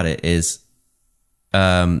thing about it is,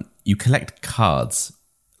 you collect cards.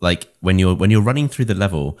 Like when you're running through the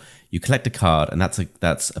level, you collect a card, and that's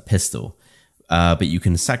a pistol. But you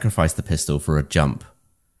can sacrifice the pistol for a jump,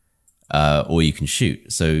 or you can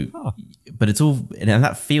shoot. So, but it's all, and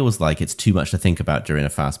that feels like it's too much to think about during a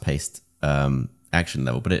fast-paced action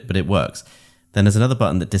level. But it works. Then there's another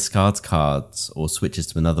button that discards cards or switches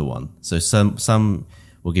to another one. So some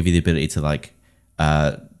will give you the ability to like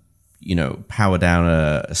power down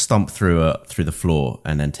a stomp through the floor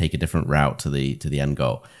and then take a different route to the end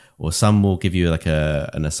goal. Or some will give you like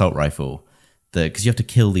an assault rifle, because you have to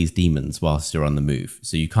kill these demons whilst you're on the move.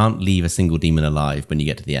 So you can't leave a single demon alive when you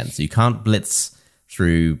get to the end. So you can't blitz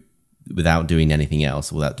through without doing anything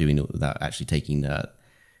else, without actually taking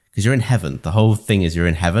because you're in heaven. The whole thing is you're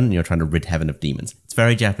in heaven and you're trying to rid heaven of demons. It's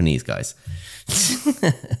very Japanese, guys.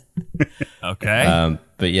 Okay.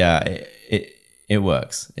 But yeah, it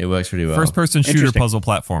works. It works really well. First person shooter Interesting. puzzle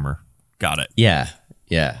platformer. Got it. Yeah.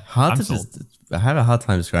 Hard I'm to sold. I have a hard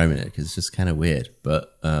time describing it because it's just kind of weird.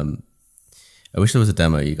 But I wish there was a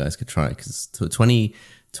demo you guys could try, because $20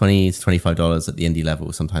 to $25 at the indie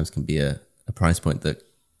level sometimes can be a price point that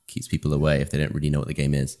keeps people away if they don't really know what the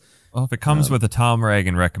game is. Well, if it comes with a Tom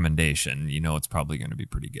Reagan recommendation, it's probably going to be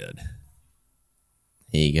pretty good.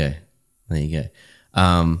 There you go.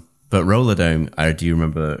 But Roller Dome, I do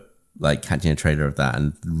remember like catching a trailer of that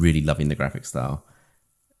and really loving the graphic style.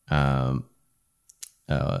 The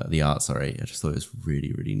art, sorry. I just thought it was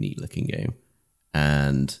really, really neat looking game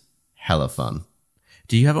and hella fun.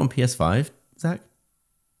 Do you have it on PS5, Zach?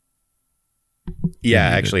 Yeah,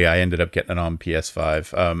 actually, I ended up getting it on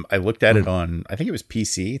PS5. I looked at it on, I think it was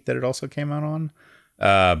PC that it also came out on.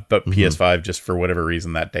 But PS5, just for whatever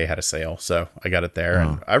reason, that day had a sale. So I got it there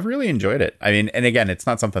and I really enjoyed it. I mean, and again, it's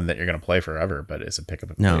not something that you're going to play forever, but as a pick up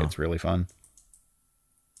and play, it's really fun.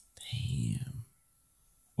 Damn.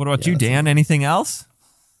 What about you, Dan? Anything else?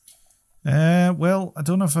 Well, I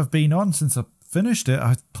don't know if I've been on since I finished it.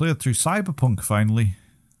 I played through Cyberpunk finally.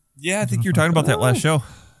 Yeah, I think you were talking about that last show.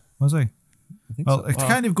 Was I? Well, it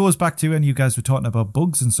kind of goes back to when you guys were talking about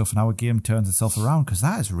bugs and stuff and how a game turns itself around, because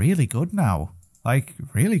that is really good now. Like,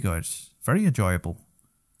 really good. Very enjoyable.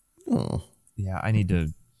 Oh. Yeah, I need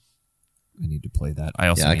to play that. I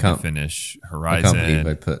also need to finish I Horizon. can't believe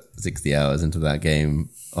I put 60 hours into that game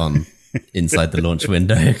on inside the launch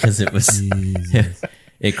window, because it was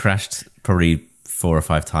it crashed probably 4 or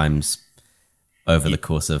 5 times over the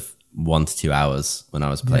course of 1 to 2 hours when I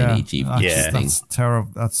was playing EG. That's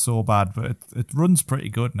terrible. That's so bad, but it runs pretty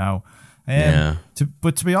good now. Yeah.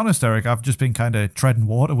 But to be honest, Eric, I've just been kind of treading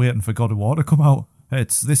water, waiting for God of War to come out.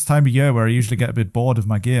 It's this time of year where I usually get a bit bored of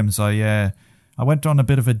my games. I went on a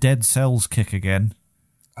bit of a Dead Cells kick again.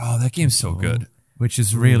 Oh, that game's so good. Which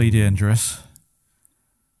is really dangerous.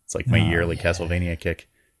 It's like my yearly Castlevania kick.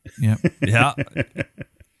 Yeah. Yeah.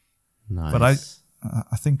 Nice. But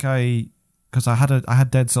I think because I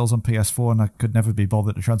had Dead Cells on PS4 and I could never be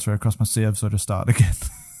bothered to transfer across my save, so I just started again.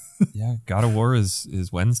 Yeah, God of War is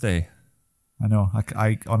Wednesday. I know.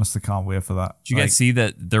 I honestly can't wait for that. Did you guys see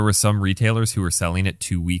that there were some retailers who were selling it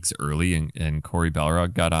 2 weeks early, and Corey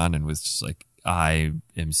Balrog got on and was just like, I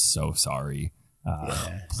am so sorry.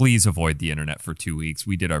 Please avoid the internet for 2 weeks.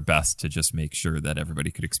 We did our best to just make sure that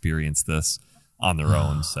everybody could experience this on their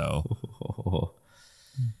own. So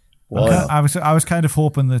Well, I was kind of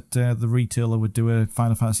hoping that the retailer would do a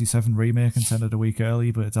Final Fantasy VII remake and send it a week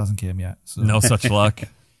early, but it hasn't came yet. So. no such luck.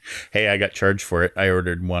 hey, I got charged for it. I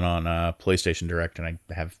ordered one on PlayStation Direct, and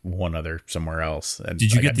I have one other somewhere else. And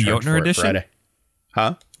Did you I get got the charged Jotner for it edition? Friday.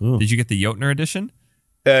 Huh? Did you get the Jotner edition?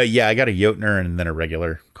 Yeah, I got a Jotner and then a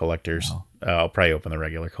regular collector's. I'll probably open the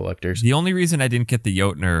regular collector's. The only reason I didn't get the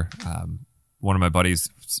Jotner, one of my buddies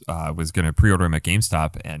was going to pre-order him at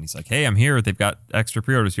GameStop, and he's like, "Hey, I'm here. They've got extra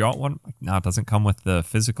pre-orders. You want one?" I'm like, no, it doesn't come with the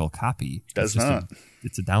physical copy. Does it's just not.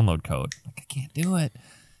 It's a download code. Like, I can't do it.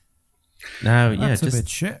 No, yeah, That's a just bit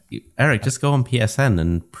shit. Eric, just go on PSN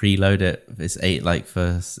and preload it. It's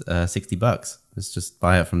for $60. Let's just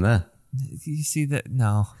buy it from there. You see that?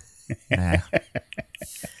 No. Nah.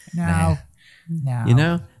 No. You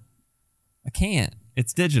know, I can't.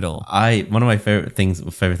 It's digital. one of my favorite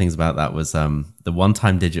things about that was the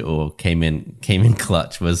one-time digital came in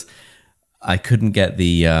clutch. Was I couldn't get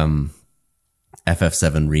the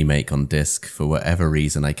FF7 remake on disc for whatever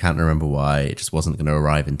reason. I can't remember why. It just wasn't going to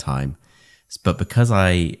arrive in time. But because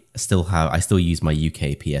I still use my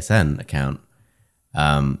UK PSN account,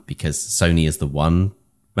 because Sony is the one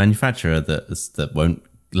manufacturer that won't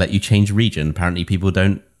let you change region. Apparently, people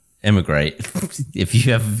don't immigrate if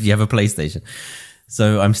you have a PlayStation.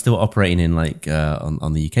 So I'm still operating in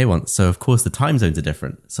on the UK one. So of course the time zones are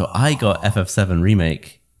different. So I got FF7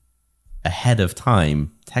 remake ahead of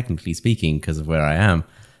time, technically speaking, because of where I am.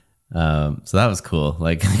 So that was cool.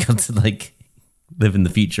 Like I got to live in the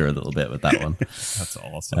future a little bit with that one. That's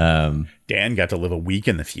awesome. Dan got to live a week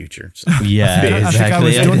in the future. So. Yeah,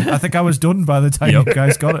 exactly. I think I was done by the time you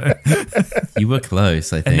guys got it. You were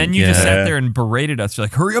close, I think. And then you just sat there and berated us. You're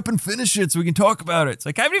like, hurry up and finish it so we can talk about it. It's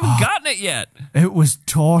like, I haven't even gotten it yet. It was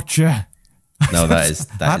torture. No, that is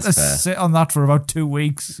I had to fair. sit on that for about 2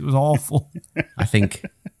 weeks. It was awful. I think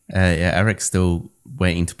Eric's still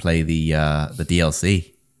waiting to play the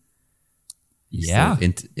DLC. He's Yeah. still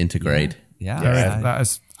Intergrade. Yeah. Eric, that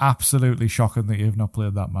is absolutely shocking that you've not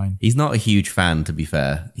played that mine. He's not a huge fan, to be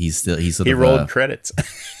fair. He's sort He of rolled credits.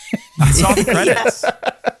 I saw the credits.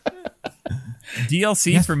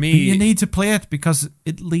 DLC for But me. you need to play it because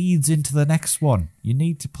it leads into the next one. You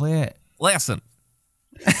need to play it. Listen.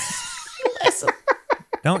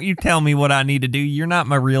 Don't you tell me what I need to do. You're not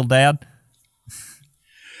my real dad.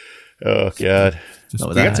 Oh God! Just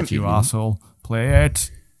Not play without it, you achievement. asshole. Play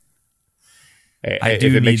it. I If do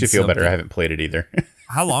it makes need you feel better, I something. haven't played it either.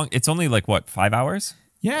 How long? It's only like, what, 5 hours?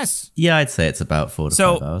 Yes. Yeah, I'd say it's about 4 to 5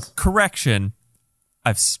 So, hours. correction,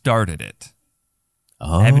 I've started it.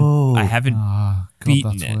 Oh, I haven't Ah, God,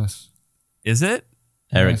 beaten that's it. worse. Is it?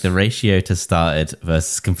 Eric, Yes. the ratio to started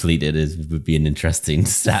versus completed would be an interesting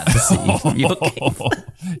stat to see. from your game.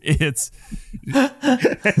 It's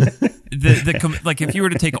like if you were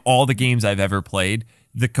to take all the games I've ever played,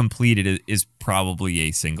 the completed is probably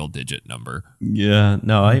a single digit number. Yeah,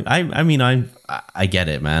 no, I mean, I get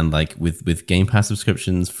it, man. Like with Game Pass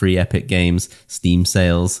subscriptions, free Epic games, Steam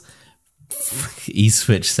sales,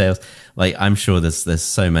 eSwitch sales. Like, I'm sure there's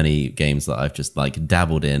so many games that I've just like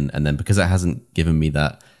dabbled in, and then because it hasn't given me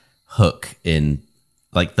that hook in,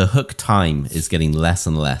 like the hook time is getting less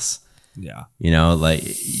and less. Yeah. You know, like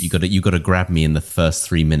you got to grab me in the first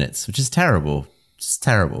 3 minutes, which is terrible, just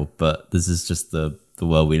terrible. But this is just the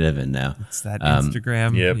world we live in now. It's that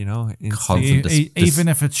Instagram, Yep. you know. Constant Even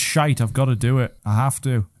if it's shite, I've got to do it. I have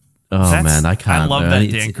to. Oh That's- man, I can't. I love No, that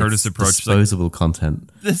it's- Dan Curtis it's approach. Like, Disposable content.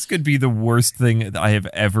 this could be the worst thing that I have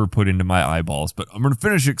ever put into my eyeballs, but I'm going to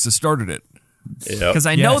finish it because I started it. Yep. Because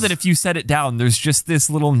I know Yes. that if you set it down, there's just this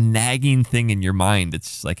little nagging thing in your mind. It's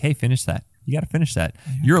just like, hey, finish that. You got to finish that.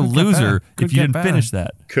 You're a could get loser better. Could if you get didn't better. finish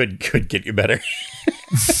that. Could get you better.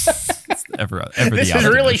 Ever This the is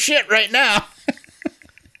optimist. really shit right now.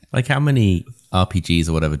 Like, how many RPGs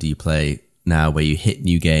or whatever do you play now where you hit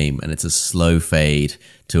new game and it's a slow fade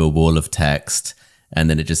to a wall of text, and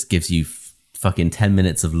then it just gives you fucking 10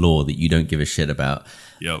 minutes of lore that you don't give a shit about?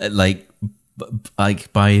 Yep.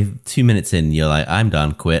 Like by 2 minutes in, you're like, I'm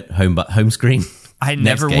done, quit, home screen. I Next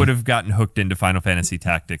never game. would have gotten hooked into Final Fantasy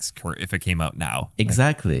Tactics if it came out now.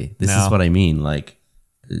 Exactly. This No. is what I mean. Like,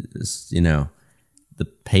 it's, you know, the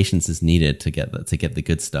patience is needed to get the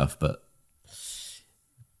good stuff, but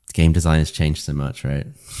game design has changed so much, right?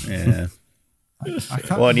 Yeah. I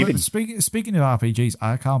can't, Well, and even- speaking of RPGs,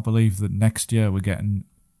 I can't believe that next year we're getting,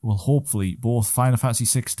 well, hopefully, both Final Fantasy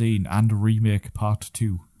 16 and Remake Part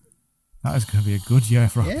 2. That is going to be a good year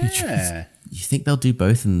for RPGs. Yeah. You think they'll do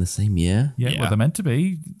both in the same year? Yeah, Yeah. well, they're meant to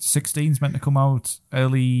be. 16's meant to come out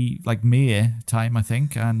early, like May time, I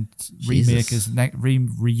think, and Remake Jesus.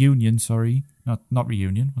 is Reunion. Sorry, not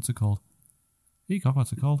Reunion. What's it called?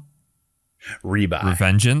 What's it called? Rebuy.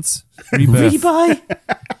 Revengeance. Rebirth. Rebuy?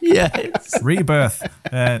 Yes. Rebirth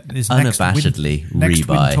is next Unabashedly next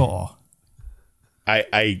rebuy. winter.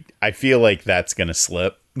 I feel like that's gonna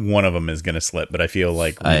slip. One of them is gonna slip, but I feel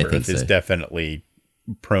like I think Rebirth is so. definitely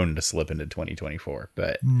prone to slip into 2024.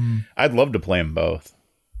 But I'd love to play them both.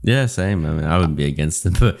 Yeah, same. I mean, I wouldn't be against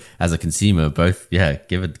them, but as a consumer, both, yeah,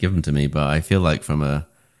 give them to me. But I feel like from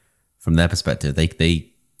their perspective, they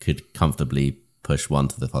could comfortably push one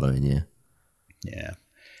to the following year. Yeah.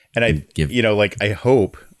 And I, give- I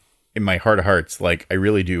hope in my heart of hearts, like, I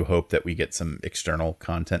really do hope that we get some external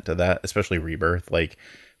content to that, especially Rebirth. Like,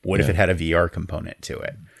 what if it had a VR component to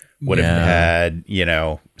it? What if it had,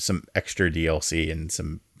 some extra DLC and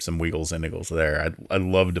some wiggles and niggles there? I'd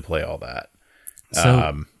love to play all that.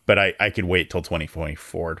 So, But I could wait till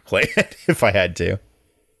 2024 to play it if I had to.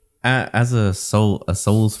 as a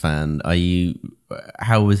Souls fan, are you?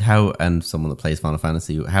 And someone that plays Final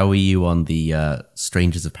Fantasy, how are you on the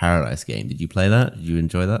Strangers of Paradise game? Did you play that? Did you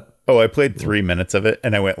enjoy that? Oh, I played 3 minutes of it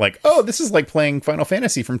and I went like, oh, this is like playing Final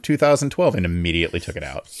Fantasy from 2012, and immediately took it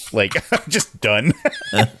out. Like, I'm just done.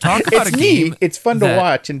 Talk about It's a neat. game. It's fun to that-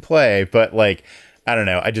 watch and play, but like, I don't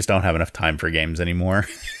know. I just don't have enough time for games anymore.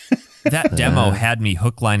 That demo had me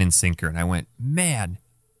hook, line, and sinker, and I went, man,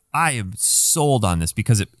 I am sold on this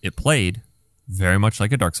because it played very much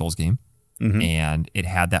like a Dark Souls game, and it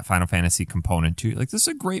had that Final Fantasy component too. Like, this is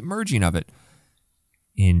a great merging of it.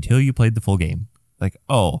 Until you played the full game, like,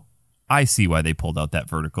 oh, I see why they pulled out that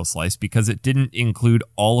vertical slice, because it didn't include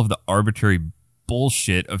all of the arbitrary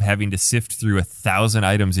bullshit of having to sift through 1,000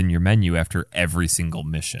 items in your menu after every single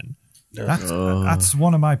mission. That's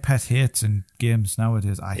one of my pet hates in games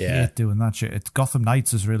nowadays. I hate doing that shit. It's Gotham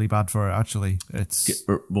Knights is really bad for it. Actually, it's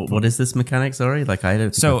What is this mechanic? Sorry, like I don't.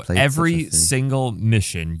 Think So I've played every such a thing. single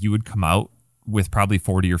mission, you would come out with probably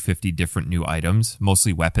 40 or 50 different new items,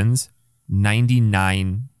 mostly weapons.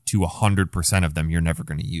 99 to 100% of them you're never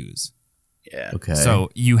going to use. Yeah. Okay. So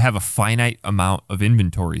you have a finite amount of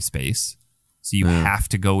inventory space. So you have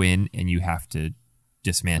to go in and you have to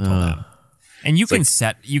dismantle them. And you can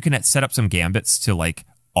set up some gambits to like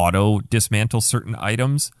auto dismantle certain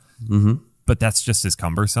items. Mm-hmm. But that's just as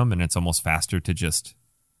cumbersome, and it's almost faster to just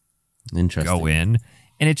Interesting. go in.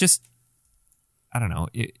 And it just, I don't know,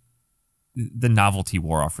 the novelty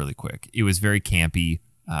wore off really quick. It was very campy,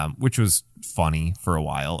 which was funny for a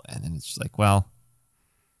while. And then it's just like, well,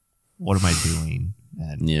 what am I doing?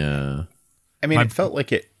 And Yeah. I mean, it felt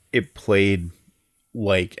like it played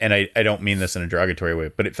like, and I don't mean this in a derogatory way,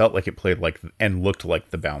 but it felt like it played like and looked like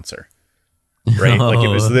the Bouncer. Right? Like it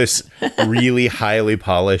was this really highly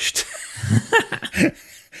polished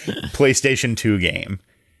PlayStation 2 game.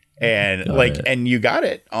 And and you got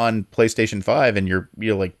it on PlayStation 5 and you're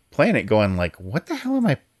like playing it going like, what the hell am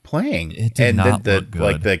I playing? It did and not the look good.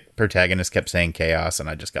 like the protagonist kept saying chaos and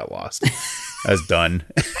I just got lost. I was done.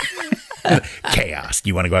 Chaos. Do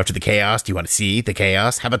you want to go after the chaos? Do you want to see the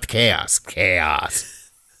chaos? How about the chaos?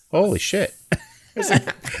 Chaos. Holy shit. It's like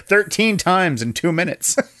 13 times in 2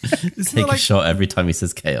 minutes. Take a shot every time he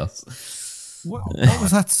says chaos. what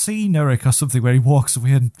was that scene, Eric, or something where he walks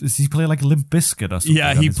away and does he play like Limp Bizkit or something?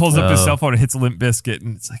 yeah, he pulls up his cell phone and hits a Limp Biscuit,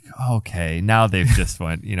 and it's like, okay, now they've just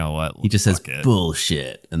went, you know what? He just says fuck it.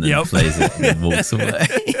 bullshit and then Yep. plays it and then walks away.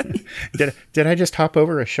 Did I just hop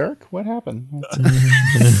over a shark? What happened?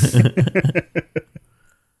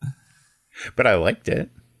 But I liked it.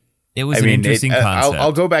 It was an interesting concept.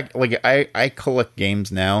 I'll go back. Like I collect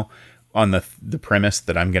games now on the premise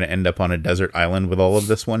that I'm going to end up on a desert island with all of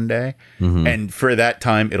this one day, and for that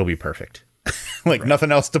time it'll be perfect. Like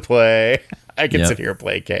nothing else to play. I can Yep. sit here and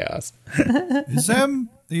play Chaos.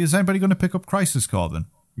 Is anybody going to pick up Crisis Core then?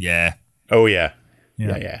 yeah. Oh yeah,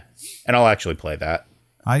 Yeah. yeah. And I'll actually play that.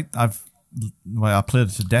 I played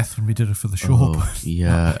it to death when we did it for the show. Oh, But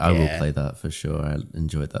yeah, I will Yeah. play that for sure. I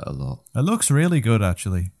enjoyed that a lot. it looks really good,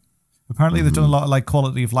 actually. Apparently, they've done a lot of like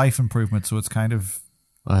quality of life improvements, so it's kind of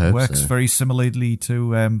I hope works so. very similarly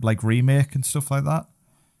to like Remake and stuff like that.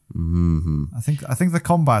 Mm-hmm. I think the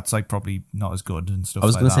combat's like probably not as good and stuff. I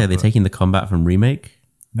was like going to say, that, are they but taking the combat from Remake?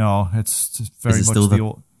 No, it's just very Is it much still the the-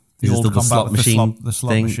 old Is it still combat the slot with machine? the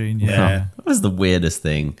slot thing? machine. Yeah. Yeah. That was the weirdest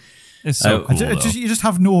thing. It's so Oh, cool. You just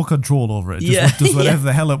have no control over it. It just Yeah, does whatever yeah.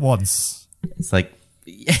 the hell it wants. It's like,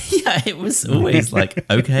 yeah, it was always like,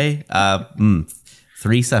 okay,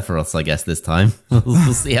 3 Sephiroths, I guess, this time.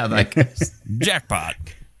 We'll see how that goes. Jackpot.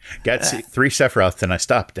 Got 3 Sephiroths and I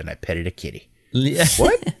stopped and I petted a kitty. Yeah.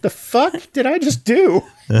 What the fuck did I just do?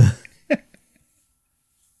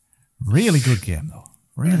 Really good game though.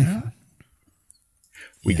 Really good.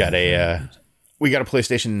 We got a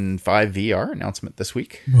PlayStation 5 VR announcement this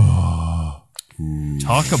week. Talk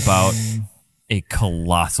about a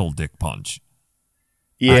colossal dick punch.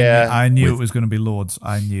 Yeah, I knew it was going to be loads.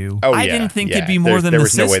 I knew. Oh, I yeah, didn't think yeah. it'd be more than there the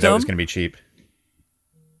was no way that system. was going to be cheap.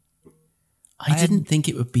 I didn't think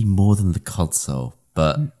it would be more than the console,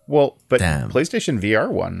 but Well, but Damn. PlayStation VR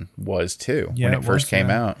one was too Yeah, when it it first was, came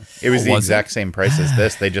yeah. out. It was the was exact same price as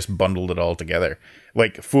this. They just bundled it all together,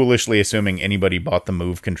 like foolishly assuming anybody bought the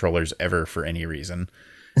Move controllers ever for any reason,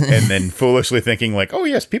 and then foolishly thinking like, oh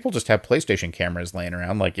yes, people just have PlayStation cameras laying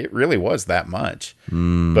around. Like it really was that much.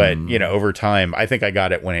 But you know, over time, I think I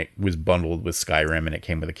got it when it was bundled with Skyrim and it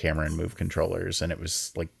came with a camera and Move controllers, and it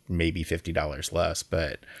was like maybe $50 less.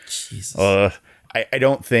 But Jesus. I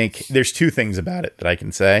don't think there's 2 things about it that I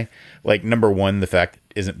can say. Like number one, the fact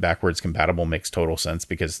it isn't backwards compatible makes total sense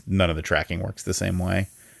because none of the tracking works the same way.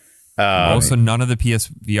 Also, none of the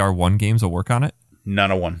PSVR 1 games will work on it.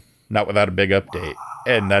 None of one, not without a big update,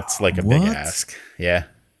 and that's like a big What? ask. Yeah.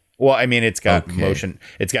 Well, I mean, it's got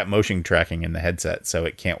Okay. motion tracking in the headset, so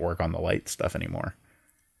it can't work on the light stuff anymore.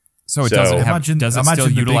 So it So- doesn't have. Imagine, does it imagine still the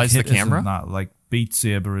big utilize the hitters in camera, That, like Beat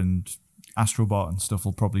Saber and Astrobot and stuff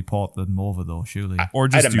will probably port them over though, surely. or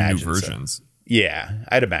just I'd do new imagine so. versions? Yeah,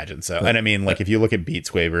 I'd imagine so. And I mean, like if you look at Beat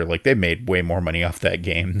Saber, like they made way more money off that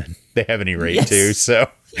game than they have any right to. So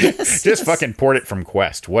just fucking port it from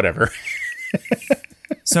Quest, whatever.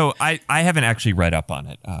 So I haven't actually read up on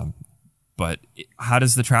it, but how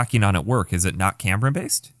does the tracking on it work? Is it not camera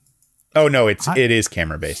based? Oh no, it is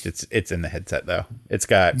camera based. It's in the headset though. It's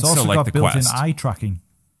got It's also like got the built-in Quest. eye tracking.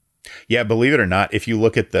 yeah, believe it or not, if you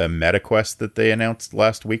look at the MetaQuest that they announced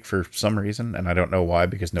last week for some reason, and I don't know why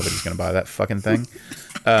because nobody's going to buy that fucking thing.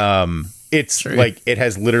 It's like it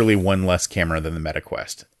has literally one less camera than the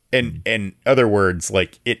MetaQuest. And in other words,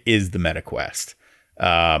 like it is the MetaQuest.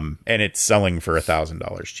 And it's selling for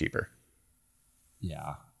 $1,000 cheaper.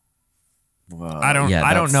 Yeah. Well, I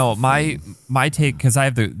don't know. My take, because I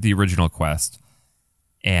have the original Quest,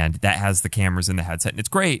 and that has the cameras in the headset, and it's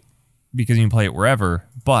great because you can play it wherever.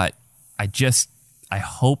 But I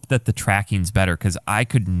hope that the tracking's better, because I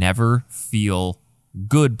could never feel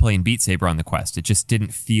good playing Beat Saber on the Quest. It just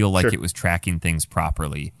didn't feel like it was tracking things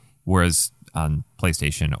properly. Whereas on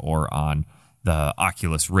PlayStation or on the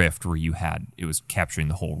Oculus Rift, where it was capturing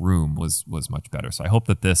the whole room, was much better. So I hope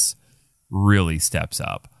that this really steps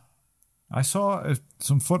up. I saw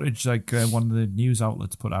some footage, like one of the news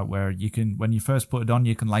outlets put out, where you can, when you first put it on,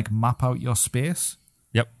 you can like map out your space.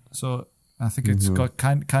 Yep. So I think it's got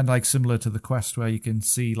kind of like similar to the Quest, where you can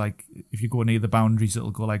see, like, if you go near the boundaries,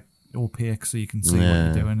 it'll go like opaque, so you can see what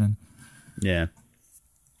you're doing. And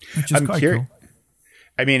which is quite cool.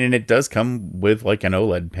 I mean, and it does come with like an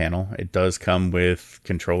OLED panel. It does come with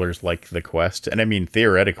controllers like the Quest, and I mean,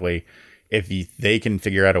 theoretically, if they can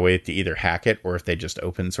figure out a way to either hack it or if they just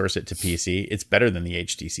open source it to PC, it's better than the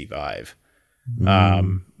HTC Vive,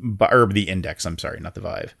 or the Index. I'm sorry, not the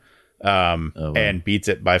Vive, and beats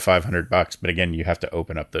it by $500. But again, you have to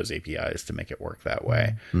open up those APIs to make it work that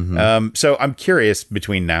way. So I'm curious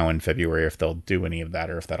between now and February if they'll do any of that,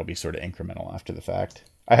 or if that'll be sort of incremental after the fact.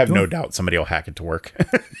 I have no doubt somebody will hack it to work.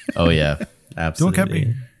 Oh yeah,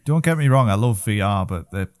 absolutely. Don't get me wrong, I love VR, but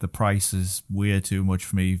the price is way too much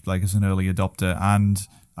for me, like, as an early adopter. And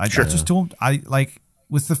I just don't,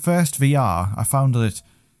 with the first VR, I found that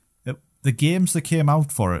the games that came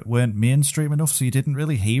out for it weren't mainstream enough, so you didn't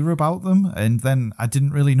really hear about them. And then I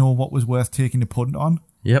didn't really know what was worth taking a punt on.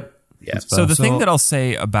 Yep. Yeah. So the thing that I'll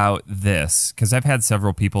say about this, because I've had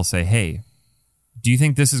several people say, hey, do you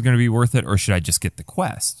think this is going to be worth it, or should I just get the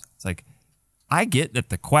Quest? It's like, I get that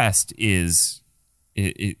the Quest is...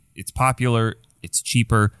 It's popular, it's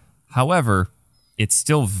cheaper. However, it's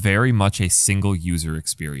still very much a single user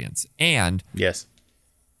experience. And yes,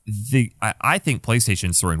 I think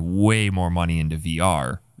PlayStation's throwing way more money into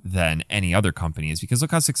VR than any other company is, because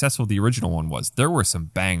look how successful the original one was. There were some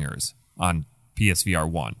bangers on PSVR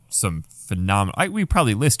 1, some phenomenal. We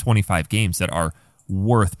probably list 25 games that are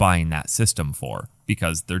worth buying that system for,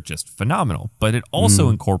 because they're just phenomenal. But it also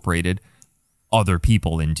incorporated other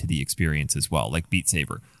people into the experience as well, like Beat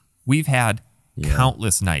Saber. We've had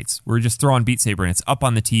countless nights where we're just throwing Beat Saber and it's up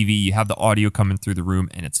on the TV, you have the audio coming through the room,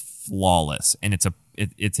 and it's flawless, and it's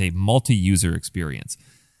a multi-user experience.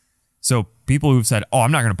 So people who've said, oh,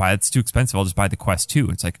 I'm not going to buy it, it's too expensive, I'll just buy the Quest 2.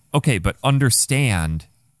 It's like, okay, but understand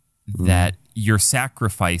that you're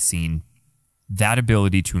sacrificing that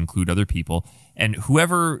ability to include other people, and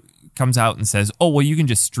whoever comes out and says, oh, well, you can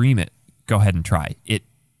just stream it, go ahead and try. It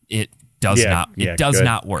does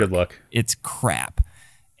not work. Good luck. It's crap.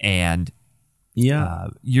 And you're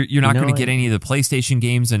not going to get any of the PlayStation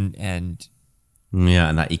games and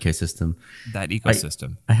that ecosystem.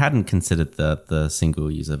 I hadn't considered the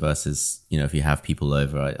single user versus, if you have people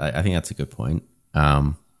over. I think that's a good point.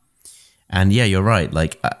 And yeah, you're right.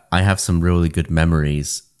 Like, I have some really good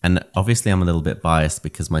memories, and obviously I'm a little bit biased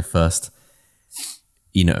because my first,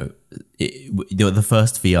 the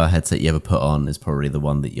first VR headset you ever put on is probably the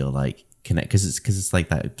one that you're like, connect, because it's like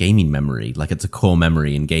that gaming memory, like it's a core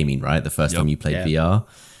memory in gaming, right? The first time you played VR.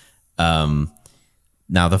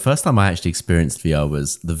 Now the first time I actually experienced VR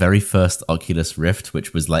was the very first Oculus Rift,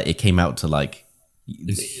 which was like, it came out to like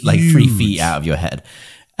 3 feet out of your head,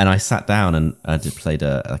 and I sat down and I played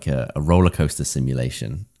a roller coaster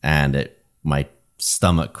simulation, and my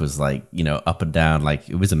stomach was like, up and down, like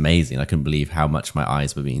it was amazing. I couldn't believe how much my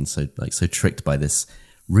eyes were being so tricked by this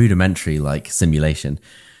rudimentary like simulation.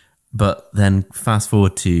 But then fast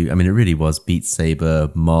forward to, it really was Beat Saber,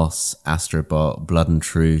 Moss, Astrobot, Blood and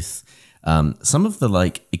Truth. Some of the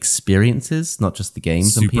like experiences, not just the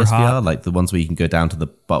games on PSVR, hot. Like the ones where you can go down to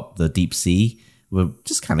the deep sea, were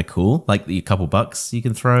just kind of cool. Like a couple bucks you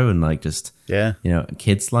can throw, and like just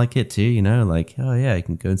kids like it too. Like, oh yeah, you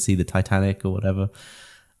can go and see the Titanic or whatever.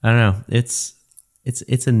 I don't know. It's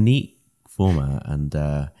a neat format, and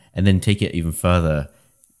then take it even further.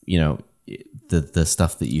 The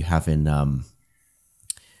stuff that you have in the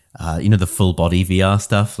full body VR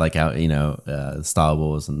stuff, like out Star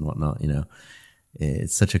Wars and whatnot.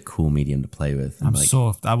 It's such a cool medium to play with.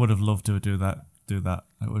 I would have loved to do that. That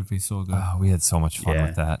would be so good. Oh, we had so much fun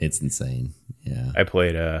with that. It's insane. Yeah, I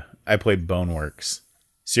played Boneworks.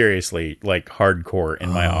 Seriously, like hardcore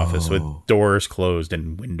in my office with doors closed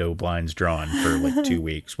and window blinds drawn for like 2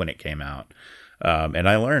 weeks when it came out. And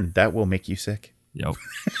I learned that will make you sick. Yep.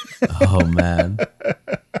 Oh man.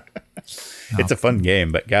 It's a fun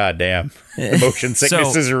game, but goddamn, the motion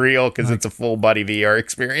sickness So- is real because it's a full body VR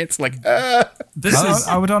experience. Like, This is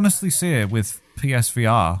I would honestly say with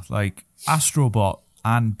PSVR, like Astrobot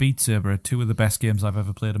and Beat Saber are two of the best games I've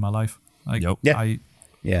ever played in my life. Like, Yep. Yeah.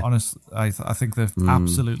 Yeah. Honestly, I think they're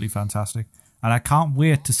absolutely fantastic, and I can't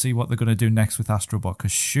wait to see what they're going to do next with Astrobot,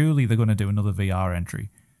 because surely they're going to do another VR entry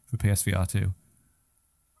for PSVR 2.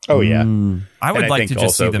 oh yeah. I would And like to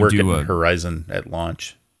just see also them work do in a. Horizon at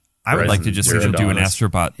launch. I would like to Horizon just see Zero them do an Dawn.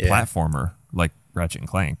 Astrobot Yeah. platformer like Ratchet and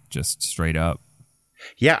Clank, just straight up.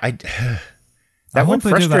 Yeah, I that one hope they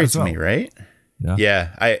do that frustrates as well. me, right? Yeah. Yeah,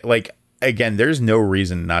 I like again. There's no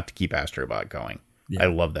reason not to keep Astrobot going. Yeah. I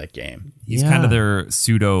love that game. He's kind of their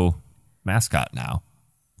pseudo mascot now.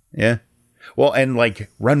 Yeah. Well, and like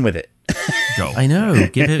run with it. Go. I know.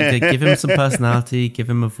 Give him some personality. Give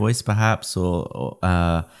him a voice, perhaps,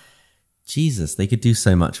 or Jesus, they could do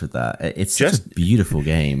so much with that. It's such a beautiful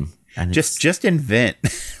game, and Just invent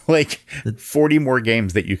like 40 more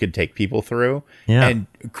games that you could take people through and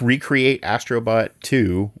recreate Astrobot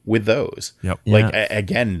 2 with those. Yep. Like Yeah.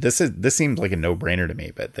 again, this seems like a no-brainer to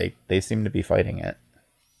me, but they seem to be fighting it.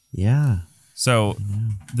 yeah. So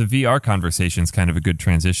the VR conversation is kind of a good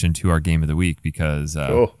transition to our game of the week because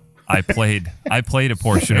I played a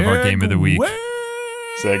portion of our game of the week.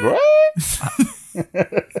 Segue.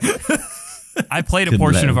 I played a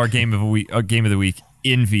portion of our game of the week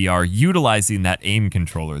in VR, utilizing that aim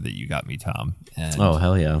controller that you got me, Tom. And Oh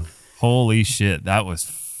hell yeah. holy shit, that was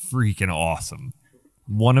freaking awesome!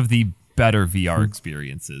 One of the better VR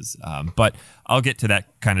experiences. But I'll get to that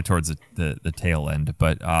kind of towards the tail end.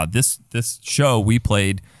 But this show we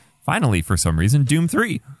played finally for some reason Doom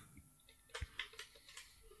 3.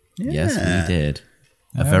 Yes, we did.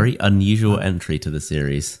 A very unusual entry to the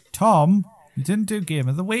series. Tom, you didn't do Game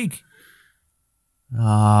of the Week.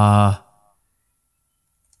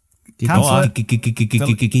 Game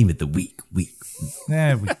of the week.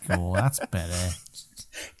 There we go. That's better.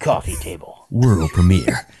 Coffee table. World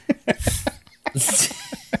premiere.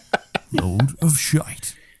 Load of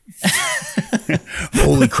shite.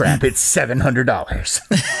 Holy crap! It's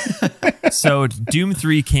 $700. So Doom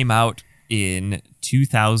 3 came out in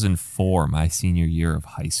 2004, my senior year of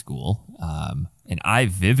high school. And I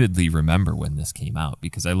vividly remember when this came out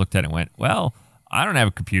because I looked at it and went, well, I don't have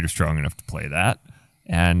a computer strong enough to play that.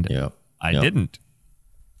 And Yep. I Yep. didn't.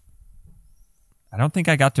 I don't think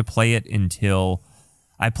I got to play it until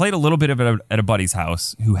I played a little bit of it at a buddy's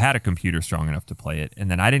house who had a computer strong enough to play it.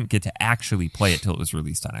 And then I didn't get to actually play it till it was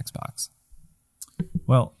released on Xbox.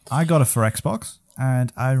 Well, I got it for Xbox,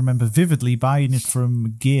 and I remember vividly buying it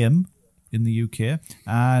from Game in the UK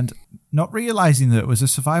and not realizing that it was a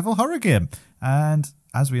survival horror game. And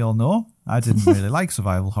as we all know, I didn't really like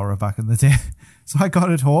survival horror back in the day. So I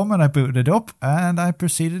got it home and I booted it up and I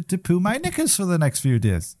proceeded to poo my knickers for the next few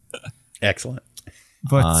days. Excellent.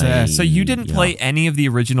 But So you didn't play any of the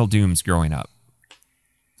original Dooms growing up?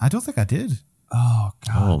 I don't think I did. Oh,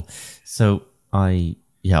 God. Oh, so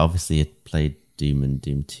obviously had played Doom and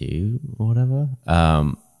Doom 2 or whatever.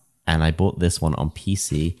 And I bought this one on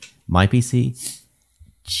PC. My PC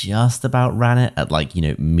just about ran it at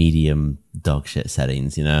medium dog shit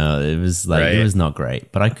settings. It was it was not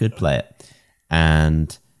great, but I could play it.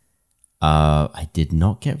 And I did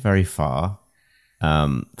not get very far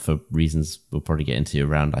for reasons we'll probably get into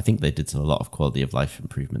around. I think they did a lot of quality of life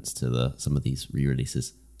improvements to some of these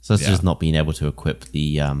re-releases. So it's just not being able to equip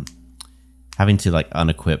the having to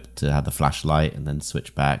unequip to have the flashlight and then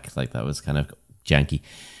switch back. That was kind of janky.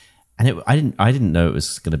 And I didn't know it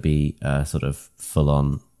was going to be a sort of full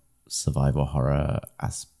on survival horror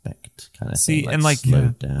aspect kind of See, thing. and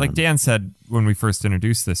slowed down. like Dan said when we first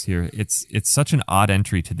introduced this here, it's such an odd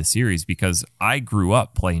entry to the series because I grew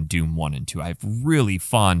up playing Doom 1 and 2. I have really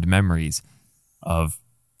fond memories of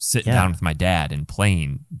sitting down with my dad and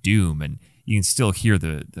playing Doom, and you can still hear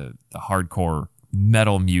the hardcore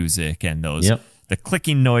metal music and those the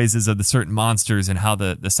clicking noises of the certain monsters and how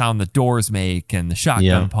the sound the doors make and the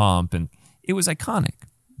shotgun pump, and it was iconic.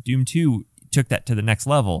 Doom 2 took that to the next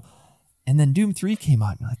level. And then Doom 3 came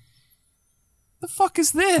out, and you're like, the fuck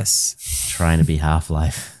is this? Trying to be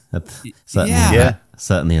Half-Life.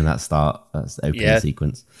 Certainly in that opening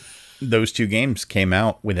sequence. Those two games came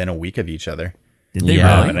out within a week of each other. Did they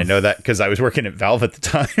Yeah. really? And I know that because I was working at Valve at the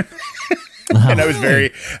time. And I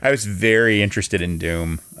was very interested in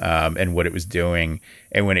Doom and what it was doing.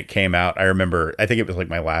 And when it came out, I remember, I think it was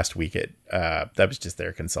my last week at, that was just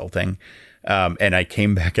there consulting. And I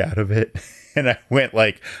came back out of it And I went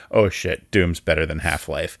like, oh shit, Doom's better than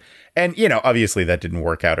Half-Life. And, obviously that didn't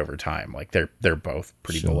work out over time. Like they're both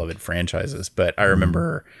pretty beloved franchises. But I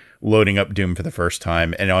remember loading up Doom for the first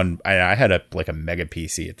time, and I had a Mega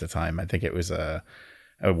PC at the time. I think it was a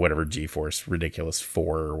whatever GeForce Ridiculous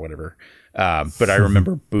 4 or whatever. But I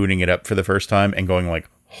remember booting it up for the first time and going like,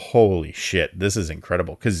 holy shit, this is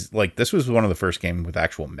incredible. Because like this was one of the first games with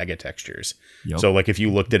actual mega textures. Yep. So like if you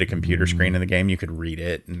looked at a computer screen in the game, you could read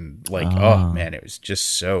it, and like, oh man, it was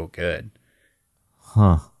just so good.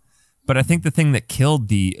 Huh. But I think the thing that killed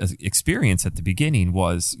the experience at the beginning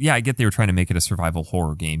was, I get they were trying to make it a survival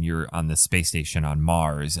horror game. You're on the space station on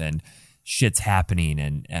Mars and shit's happening.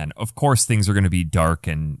 And of course things are going to be dark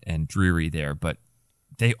and dreary there, but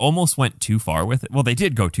they almost went too far with it. Well, they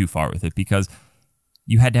did go too far with it because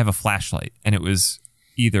you had to have a flashlight, and it was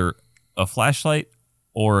either a flashlight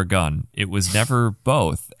or a gun. It was never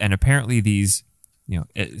both. And apparently these,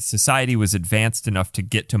 society was advanced enough to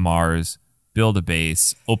get to Mars, build a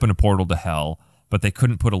base, open a portal to hell, but they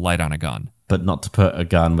couldn't put a light on a gun. But not to put a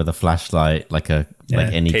gun with a flashlight, like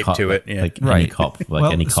any cop, to it, any cop,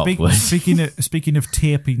 any cop would. Speaking of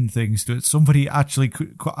taping things to it, somebody actually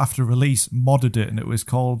after release modded it, and it was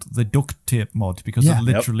called the duct tape mod because it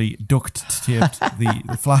literally duct taped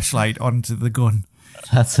the flashlight onto the gun.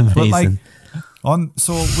 That's amazing. But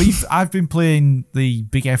I've been playing the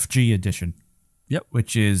Big FG edition. Yep.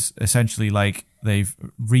 Which is essentially like they've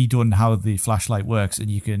redone how the flashlight works,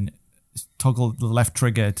 and you can toggle the left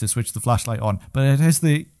trigger to switch the flashlight on, but it has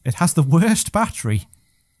the worst battery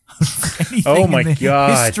of anything in the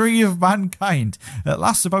history of mankind. It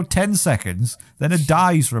lasts about 10 seconds, then it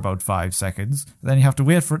dies for about 5 seconds, then you have to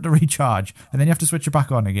wait for it to recharge, and then you have to switch it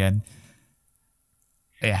back on again.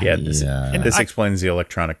 This explains the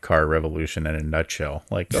electronic car revolution in a nutshell.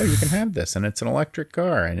 Like, you can have this, and it's an electric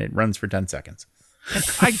car, and it runs for 10 seconds.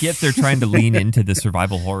 I get they're trying to lean into the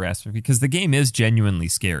survival horror aspect because the game is genuinely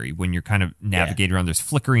scary when you're kind of navigating around. There's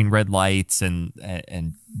flickering red lights and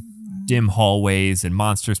dim hallways and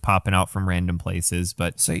monsters popping out from random places.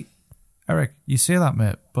 But see, Eric, you say that,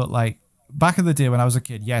 mate, but like back in the day when I was a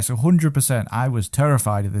kid, yes, 100%, I was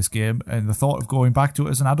terrified of this game, and the thought of going back to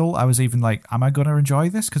it as an adult, I was even like, am I going to enjoy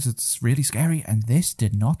this? Because it's really scary, and this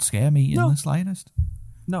did not scare me in the slightest.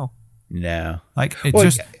 No. Like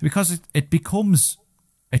because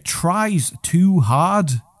it tries too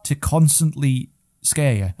hard to constantly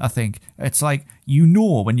scare you. I think it's like,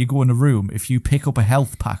 when you go in a room, if you pick up a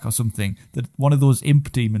health pack or something, that one of those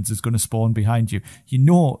imp demons is going to spawn behind you.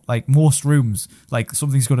 Like most rooms, like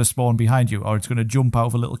something's going to spawn behind you, or it's going to jump out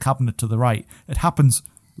of a little cabinet to the right. It happens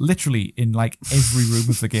literally in like every room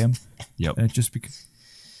of the game. Yep. And it just because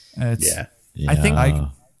I think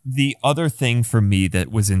the other thing for me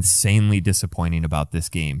that was insanely disappointing about this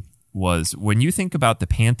game was when you think about the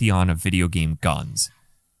pantheon of video game guns,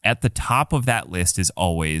 at the top of that list is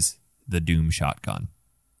always the Doom shotgun.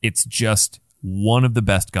 It's just one of the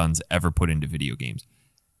best guns ever put into video games.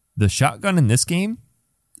 The shotgun in this game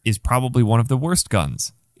is probably one of the worst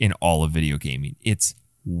guns in all of video gaming. It's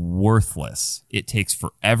worthless. It takes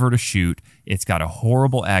forever to shoot. It's got a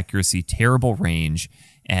horrible accuracy, terrible range,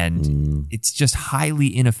 and it's just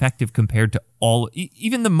highly ineffective compared to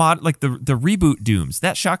even the the reboot Dooms.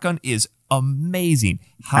 That shotgun is amazing.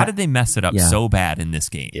 How did they mess it up so bad in this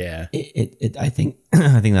game? Yeah, I think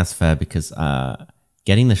that's fair because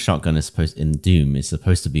getting the shotgun in Doom is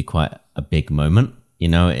supposed to be quite a big moment.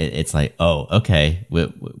 It's like, oh, okay,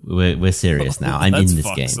 we're serious now. I'm in this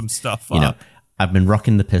game. Some stuff up. I've been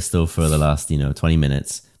rocking the pistol for the last 20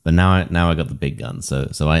 minutes, but now I got the big gun. So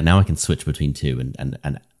now I can switch between two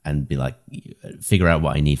and be like, figure out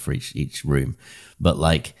what I need for each room. But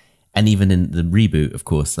like, and even in the reboot, of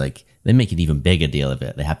course, like they make an even bigger deal of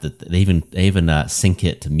it. They even sync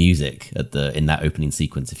it to music in that opening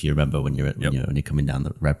sequence. If you remember when you're coming down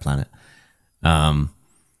the red planet.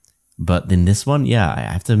 But in this one, I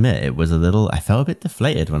have to admit, I felt a bit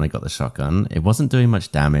deflated when I got the shotgun. It wasn't doing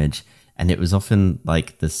much damage. And it was often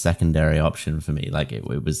like the secondary option for me. Like it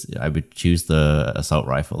was, I would choose the assault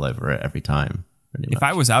rifle over it every time. If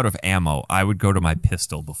I was out of ammo, I would go to my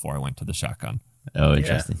pistol before I went to the shotgun. Oh,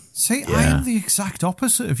 interesting. See, I am the exact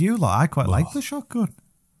opposite of you. Like, I quite like the shotgun.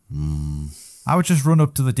 I would just run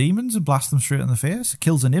up to the demons and blast them straight in the face. It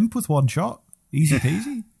kills an imp with one shot. Easy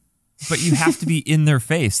peasy. But you have to be in their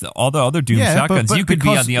face. All the other Doom shotguns, you could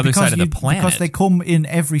be on the other side of the planet. Because they come in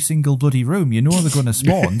every single bloody room. You know they're going to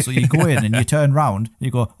spawn, so you go in and you turn around and you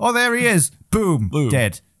go, oh, there he is. Boom.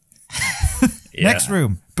 Dead. Next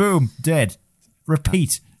room. Boom. Dead.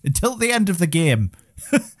 Repeat until the end of the game.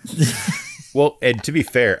 Well, and to be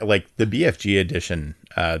fair, like the BFG edition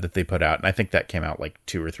that they put out, and I think that came out like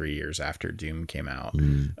 2 or 3 years after Doom came out.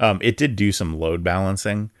 It did do some load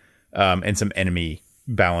balancing and some enemy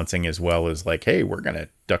balancing, as well as like, hey, we're gonna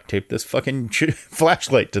duct tape this fucking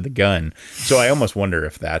flashlight to the gun. So I almost wonder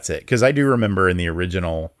if that's it, because I do remember in the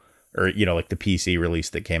original, or like the PC release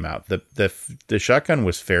that came out, the shotgun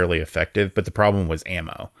was fairly effective, but the problem was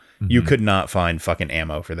ammo. You could not find fucking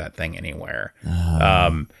ammo for that thing anywhere.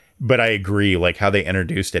 But I agree, like how they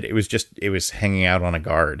introduced it, it was hanging out on a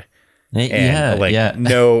guard. And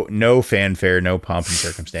no fanfare, no pomp and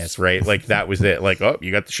circumstance, right? Like that was it. Like, oh,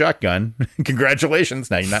 you got the shotgun.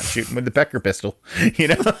 Congratulations. Now you're not shooting with the pecker pistol. See,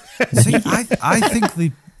 I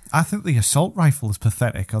think the assault rifle is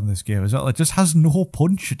pathetic on this game as well. It just has no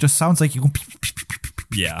punch. It just sounds like you go.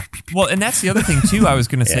 Yeah. Well, and that's the other thing too. I was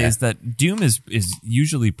going to say is that Doom is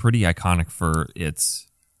usually pretty iconic for its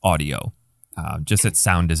audio, just its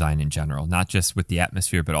sound design in general, not just with the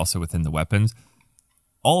atmosphere, but also within the weapons.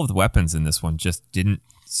 All of the weapons in this one just didn't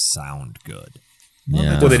sound good.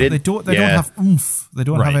 Well, they don't have oomph. They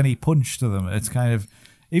don't have any punch to them. It's kind of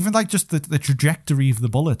even like just the trajectory of the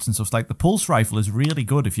bullets and stuff. Like the pulse rifle is really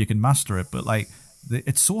good if you can master it, but like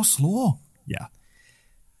it's so slow. Yeah.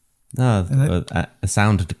 No, the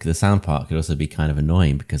sound part could also be kind of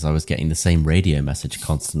annoying, because I was getting the same radio message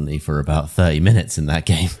constantly for about 30 minutes in that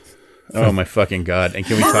game. Oh my fucking God. And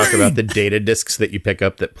can we talk about the data discs that you pick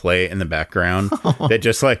up that play in the background? That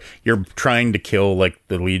just like, you're trying to kill like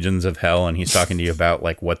the legions of hell, and he's talking to you about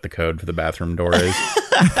like what the code for the bathroom door is.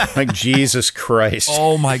 Like, Jesus Christ.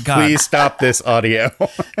 Oh my God. Please stop this audio.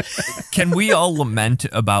 Can we all lament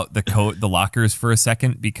about the lockers for a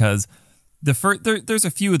second? Because there's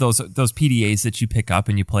a few of those PDAs that you pick up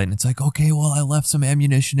and you play, and it's like, okay, well, I left some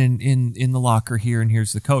ammunition in the locker here, and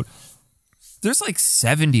here's the code. There's like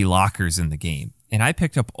 70 lockers in the game, and I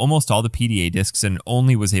picked up almost all the PDA discs and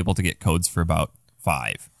only was able to get codes for about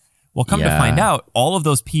 5. Well, come to find out, all of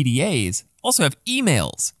those PDAs also have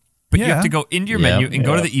emails, but you have to go into your menu and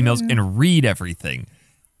go to the emails and read everything.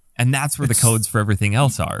 And that's where the codes for everything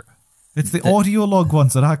else are. It's the audio log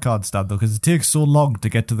ones that I can't stand, though, because it takes so long to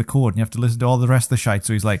get to the code, and you have to listen to all the rest of the shite.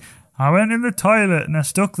 So he's like, I went in the toilet and I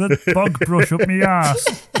stuck the bug brush up my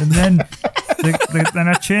ass, and then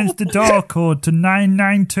I changed the door code to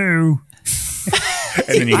 992. And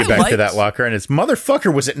then you get back to that locker, and it's,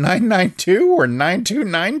 motherfucker, was it 992 or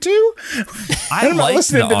 9292? I like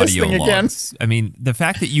the audio logs. I mean, the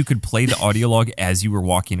fact that you could play the audio log as you were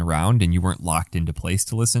walking around and you weren't locked into place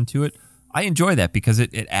to listen to it, I enjoy that because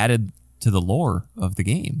it added to the lore of the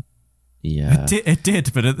game. Yeah, it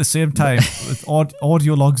did, but at the same time, with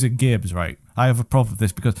audio logs in games, right? I have a problem with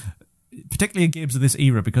this, because particularly in games of this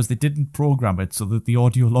era, because they didn't program it so that the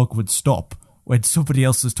audio log would stop when somebody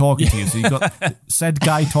else is talking to you. So you got said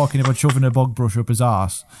guy talking about shoving a bug brush up his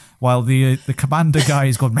ass, while the commander guy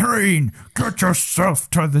is going, Marine, get yourself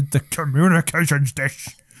to the communications dish.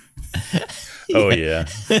 Oh yeah,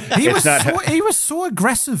 he was so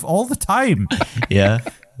aggressive all the time. Yeah.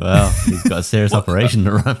 Well, he's got a serious operation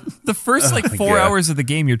to run. The first 4 hours of the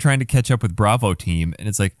game, you're trying to catch up with Bravo team, and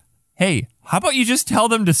it's like, hey, how about you just tell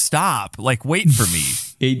them to stop? Like, wait for me.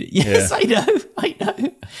 Yes, yeah. I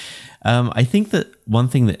know. I think that one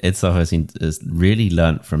thing that id Software has really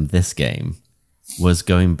learnt from this game was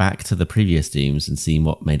going back to the previous Dooms and seeing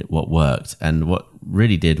what worked. And what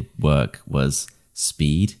really did work was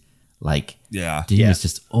speed. Like, Doom is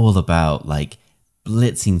just all about, like,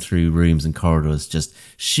 blitzing through rooms and corridors, just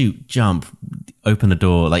shoot, jump, open a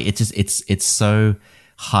door. Like, it's so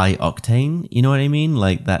high octane, you know what I mean?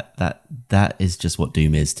 Like that is just what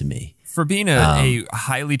Doom is to me. For being a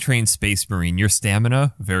highly trained space marine, your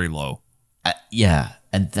stamina very low. Yeah,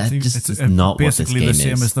 and that is not what this game is. Basically the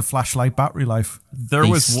same as the flashlight battery life.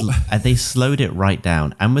 They slowed it right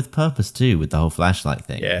down, and with purpose too, with the whole flashlight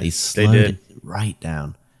thing. Yeah, they slowed it right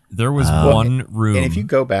down. There was one room. And if you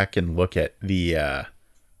go back and look at the,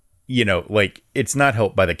 it's not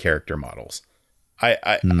helped by the character models.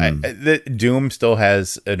 The Doom still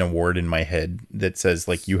has an award in my head that says,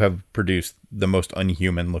 like, you have produced the most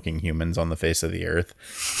unhuman looking humans on the face of the earth.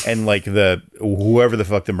 And, like, whoever the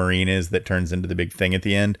fuck the Marine is that turns into the big thing at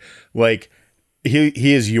the end, like,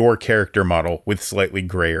 he is your character model with slightly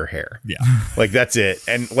grayer hair. Yeah. Like, that's it.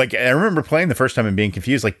 And, like, I remember playing the first time and being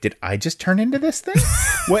confused. Like, did I just turn into this thing?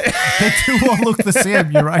 What? They do all look the same,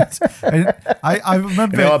 you're right. I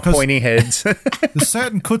remember... They all have pointy heads. There's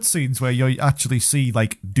certain cutscenes where you actually see,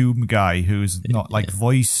 like, Doom Guy, who's not, like,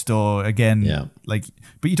 voiced or, again, like...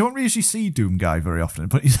 But you don't really see Doom Guy very often.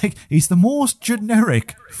 But he's the most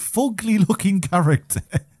generic, fugly-looking character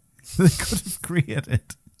they could have created.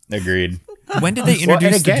 Agreed. When did they Well, and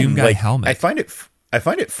introduce the again, Doom Guy like, helmet? I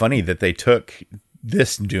find it funny that they took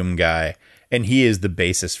this Doom Guy and he is the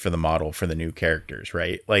basis for the model for the new characters,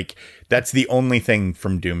 right? Like that's the only thing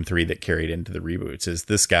from Doom 3 that carried into the reboots is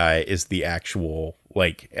this guy is the actual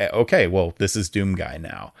like, okay, well, this is Doom Guy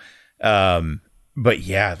now. But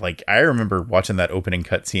yeah, like I remember watching that opening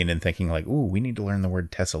cutscene and thinking like, ooh, we need to learn the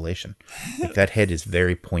word tessellation. Like that head is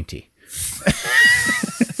very pointy.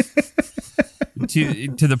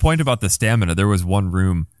 To the point about the stamina, there was one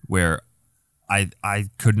room where I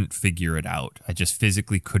couldn't figure it out. I just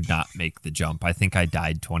physically could not make the jump. I think I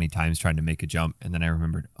died 20 times trying to make a jump, and then I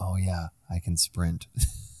remembered, oh yeah, I can sprint.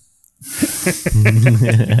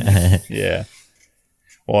 Yeah.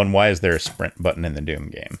 Well, and why is there a sprint button in the Doom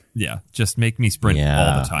game? Yeah, just make me sprint Yeah.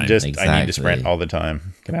 all the time. Just I need Exactly. to sprint all the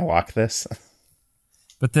time. Can I lock this?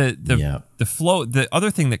 But the Yeah. flow, the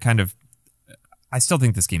other thing that kind of, I still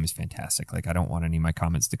think this game is fantastic. Like I don't want any of my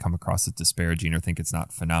comments to come across as disparaging or think it's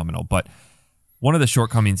not phenomenal. But one of the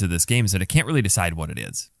shortcomings of this game is that it can't really decide what it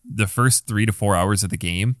is. The first 3 to 4 hours of the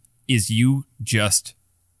game is you just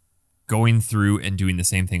going through and doing the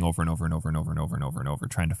same thing over and over and over and over and over and over and over,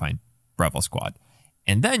 trying to find Bravo Squad.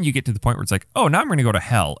 And then you get to the point where it's like, oh, now I'm going to go to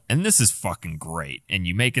hell, and this is fucking great. And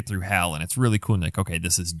you make it through hell, and it's really cool. And like, okay,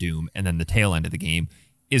 this is Doom. And then the tail end of the game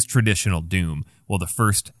is traditional Doom. Well, the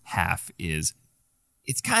first half is,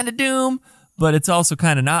 it's kind of Doom, but it's also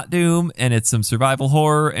kind of not Doom, and it's some survival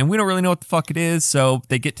horror, and we don't really know what the fuck it is. So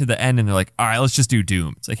they get to the end, and they're like, all right, let's just do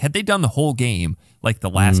Doom. It's like, had they done the whole game like the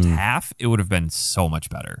last half, it would have been so much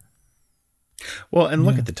better. Well, and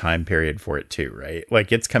look at the time period for it too, right?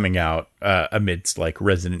 Like it's coming out amidst like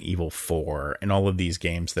Resident Evil 4 and all of these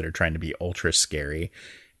games that are trying to be ultra scary.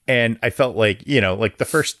 And I felt like, you know, like the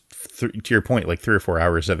first, to your point, like 3 or 4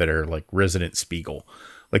 hours of it are like Resident Spiegel.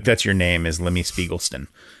 Like that's your name is Lemmy Spiegelston.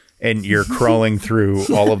 And you're crawling through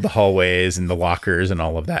all of the hallways and the lockers and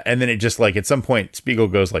all of that. And then it just like at some point, Spiegel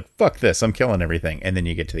goes like, fuck this, I'm killing everything. And then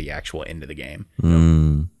you get to the actual end of the game.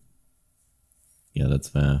 Yeah, that's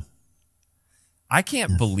fair. I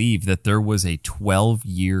can't believe that there was a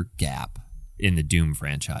 12-year gap in the Doom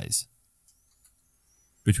franchise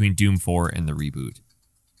between Doom 4 and the reboot.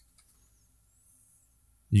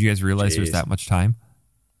 Did you guys realize there's Jeez. that much time?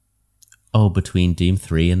 Oh, between Doom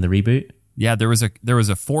 3 and the reboot? Yeah, there was a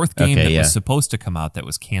fourth game Okay, that yeah. was supposed to come out that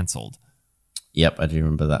was canceled. Yep, I do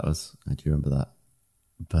remember that.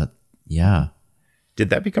 But yeah. Did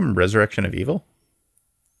that become Resurrection of Evil?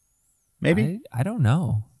 Maybe. I don't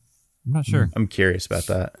know. I'm not sure. I'm curious about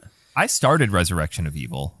that. I started Resurrection of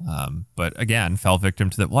Evil, but again, fell victim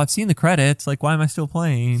to that. Well, I've seen the credits. Like, why am I still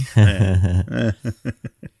playing?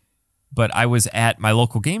 But I was at my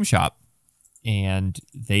local game shop, and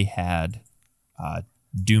they had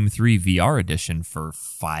Doom 3 VR edition for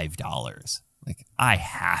 $5. Like, I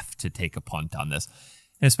have to take a punt on this.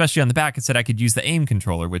 And especially on the back, it said I could use the AIM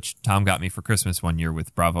controller, which Tom got me for Christmas one year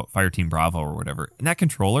with Fireteam Bravo or whatever. And that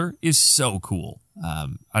controller is so cool.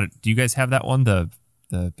 Do you guys have that one, the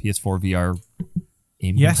PS4 VR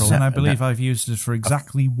AIM Yes, controller? and I believe I've used it for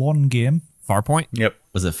exactly one game. Farpoint? Yep.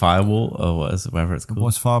 Was it Firewall or whatever it's It called?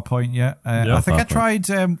 was Farpoint, yeah. I think I Farpoint. tried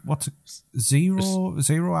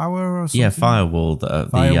Zero Hour or something. Yeah, Firewall. The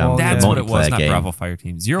Firewall, That's the what it was, multiplayer not game. Bravo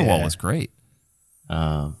Fireteam. Zero Wall was great.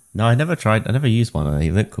 No, I never tried. I never used one.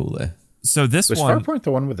 They look cool though. So this Was one, Farpoint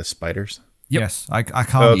the one with the spiders? Yep. Yes, I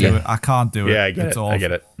can't do it. I can't do it. Yeah, I get It's it. awful. I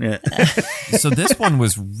get it. Yeah. so this one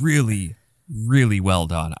was really, really well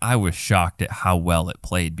done. I was shocked at how well it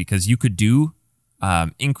played because you could do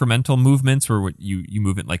incremental movements where you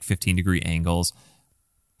move at like 15-degree angles,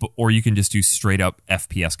 or you can just do straight up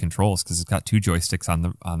FPS controls because it's got 2 joysticks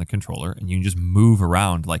on the controller and you can just move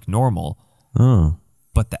around like normal. Oh,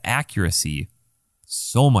 But the accuracy,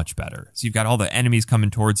 so much better. So you've got all the enemies coming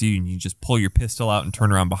towards you and you just pull your pistol out and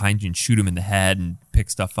turn around behind you and shoot them in the head and pick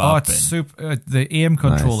stuff up. Oh, it's super. The aim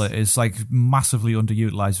controller is like massively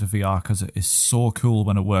underutilized for VR because it is so cool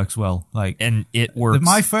when it works well. Like, and it works.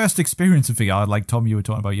 my first experience of VR, like Tom, you were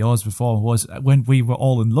talking about yours before, was when we were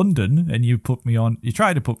all in London and you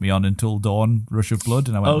tried to put me on Until Dawn, Rush of Blood,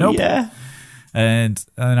 and I went, nope. yeah. And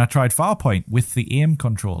I tried Farpoint with the aim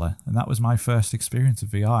controller, and that was my first experience of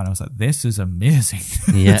VR. And I was like, "This is amazing."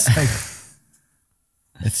 Yeah.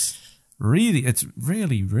 it's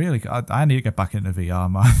really, really. I need to get back into VR,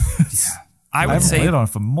 man. I I would haven't say played on it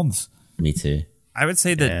for months. Me too. I would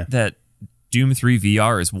say that Yeah. that Doom 3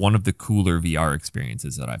 VR is one of the cooler VR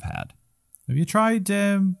experiences that I've had. Have you tried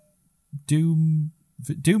Doom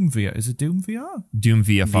VR? Is it Doom VR? Doom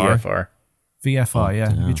VFR. VFR. VFR,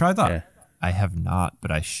 yeah. Have you tried that? Yeah. I have not, but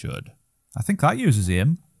I should. I think that uses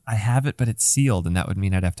aim. I have it, but it's sealed, and that would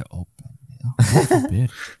mean I'd have to open it. God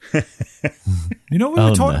forbid. You know, we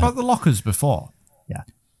were talking about the lockers before. Yeah.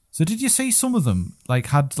 So did you see some of them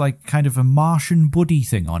had kind of a Martian buddy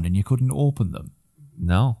thing on and you couldn't open them?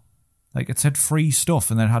 No. Like it said free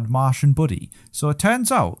stuff and then it had Martian buddy. So it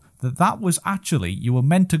turns out that was actually, you were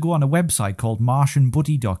meant to go on a website called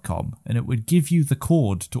martianbuddy.com and it would give you the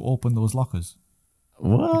code to open those lockers.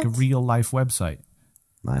 What? Like a real life website.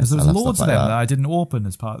 Nice. Because there's I love loads stuff of like them that I didn't open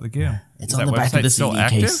as part of the game. It's Is on that the back of website the still CD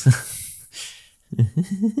active? case.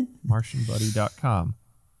 Martianbuddy.com.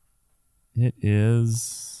 It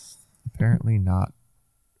is apparently not.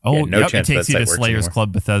 Oh, Yeah, no yep, it chance takes that you to site works Slayer's anymore.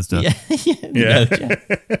 Club Bethesda. Yeah.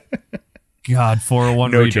 God,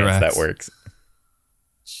 401 No redirects. chance that works.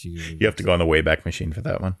 Jeez. You have to go on the Wayback Machine for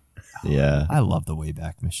that one. Yeah. I love the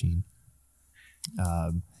Wayback Machine.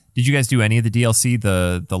 Did you guys do any of the DLC?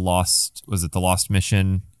 The Lost, was it the Lost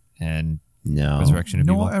Mission and No. Resurrection of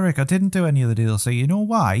No, Evil? Eric, I didn't do any of the DLC. You know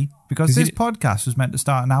why? Because 'Cause this you- podcast was meant to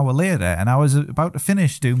start an hour later and I was about to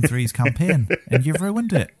finish Doom 3's campaign and you've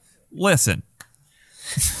ruined it. Listen,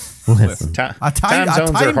 Listen. I timed Time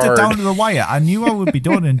zones are it hard. down to the wire. I knew I would be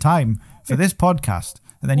done in time for this podcast.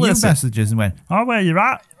 And then Listen. you messages and went, oh, where you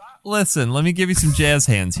at? listen, let me give you some jazz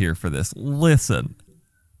hands here for this. Listen.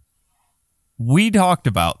 We talked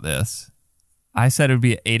about this. I said it would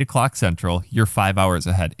be at 8 o'clock Central. You're 5 hours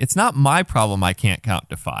ahead. It's not my problem I can't count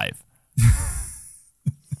to 5.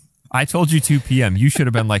 I told you 2 p.m. You should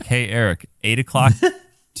have been like, hey, Eric, 8 o'clock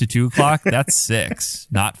to 2 o'clock? That's 6,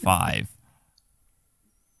 not 5.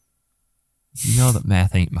 You know that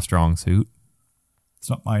math ain't my strong suit. It's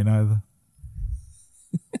not mine either.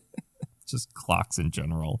 It's just clocks in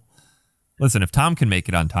general. Listen, if Tom can make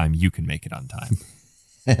it on time, you can make it on time.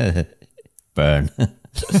 Burn.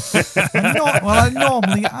 I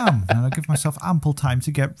normally am. And I give myself ample time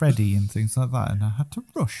to get ready and things like that. And I had to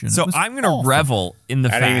rush. And So it was I'm going to awful. revel in the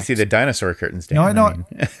I fact. didn't even see the dinosaur curtains, Dan. No, I know. mean-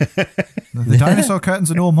 The dinosaur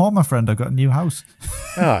curtains are no more, my friend. I got a new house.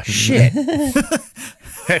 Oh, shit.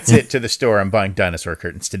 That's it to the store. I'm buying dinosaur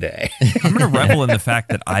curtains today. I'm going to revel in the fact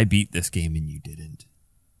that I beat this game and you didn't.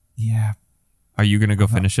 Yeah. Are you going to go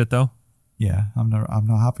finish it though? Yeah. I'm not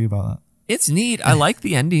happy about that. It's neat. I like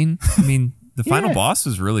the ending. I mean, the final Yeah. boss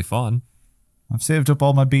was really fun. I've saved up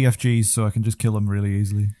all my BFGs so I can just kill them really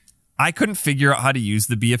easily. I couldn't figure out how to use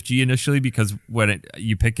the BFG initially because when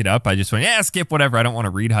you pick it up, I just went, yeah, skip whatever. I don't want to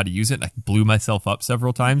read how to use it. And I blew myself up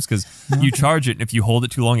several times because you charge it, and if you hold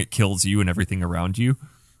it too long, it kills you and everything around you.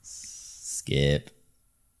 Skip.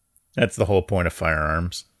 That's the whole point of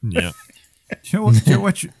firearms. Yeah. Do you know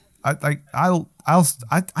what?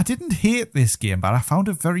 I didn't hate this game, but I found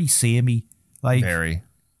it very samey. Like, Very.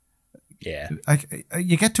 Yeah. like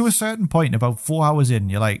you get to a certain point, about 4 hours in,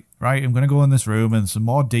 you're like, right, I'm going to go in this room and some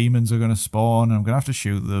more demons are going to spawn and I'm going to have to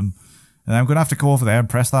shoot them. And I'm going to have to go over there and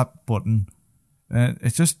press that button. And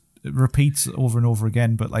it repeats over and over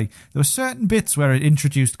again. But like, there were certain bits where it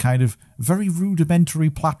introduced kind of very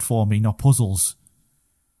rudimentary platforming or puzzles,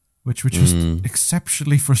 which were just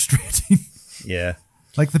exceptionally frustrating. Yeah.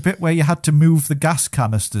 Like the bit where you had to move the gas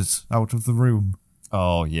canisters out of the room.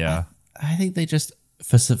 Oh, yeah. I think they just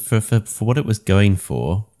for what it was going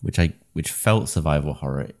for, which felt survival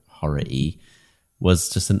horror-y, was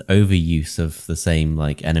just an overuse of the same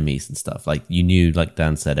like enemies and stuff. Like you knew, like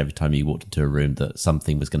Dan said, every time you walked into a room that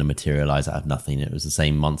something was going to materialize out of nothing. It was the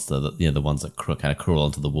same monster that the ones that kind of crawl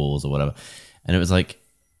onto the walls or whatever. And it was like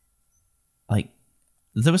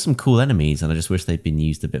there were some cool enemies, and I just wish they'd been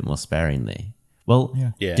used a bit more sparingly. Well,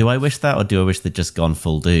 Yeah. do I wish that, or do I wish they'd just gone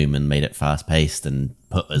full Doom and made it fast paced and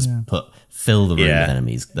fill the room Yeah. with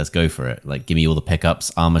enemies? Let's go for it. Like, give me all the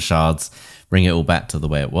pickups, armor shards, bring it all back to the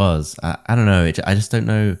way it was. I don't know. I just don't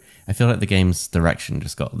know. I feel like the game's direction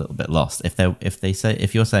just got a little bit lost.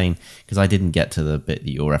 If you're saying, because I didn't get to the bit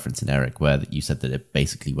that you're referencing, Eric, where you said that it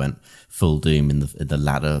basically went full Doom in the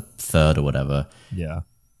latter third or whatever. Yeah.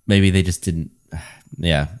 Maybe they just didn't.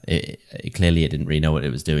 Yeah, it clearly it didn't really know what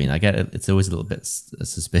it was doing. I get it. It's always a little bit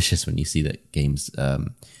suspicious when you see that games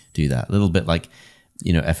do that. A little bit like,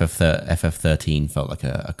 FF13 felt like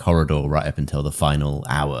a corridor right up until the final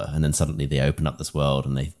hour, and then suddenly they open up this world,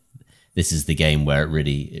 and this is the game where it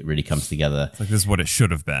really comes together. Like, this is what it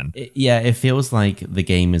should have been. It feels like the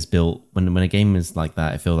game is built when a game is like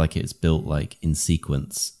that. I feel like it's built like in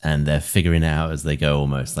sequence, and they're figuring it out as they go.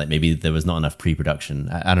 Almost like maybe there was not enough pre-production.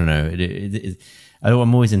 I don't know.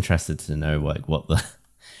 I'm always interested to know like what the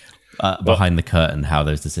behind the curtain, how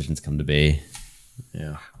those decisions come to be.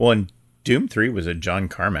 Yeah. Well, and Doom 3 was a John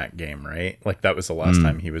Carmack game, right? Like that was the last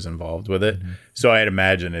time he was involved with it. So I'd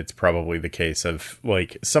imagine it's probably the case of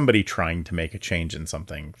like somebody trying to make a change in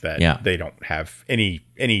something that they don't have any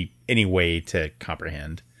way to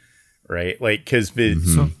comprehend. right? Like, because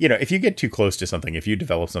if you get too close to something, if you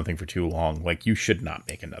develop something for too long, like you should not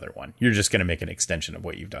make another one. You're just going to make an extension of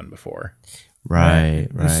what you've done before. Right.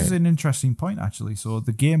 This is an interesting point, actually. So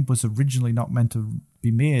the game was originally not meant to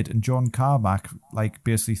be made, and John Carmack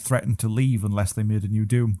basically threatened to leave unless they made a new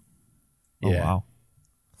Doom. Oh, wow.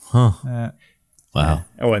 Huh. Wow.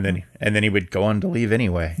 Oh, and then he would go on to leave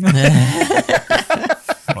anyway.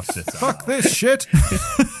 Fuck this shit.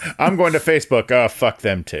 I'm going to Facebook. Oh, fuck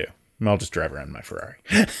them too. I'll just drive around in my Ferrari.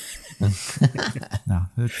 No,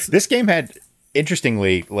 This game had,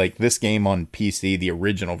 interestingly, like this game on PC, the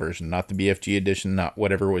original version, not the BFG edition, not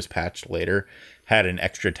whatever was patched later, had an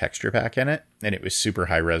extra texture pack in it, and it was super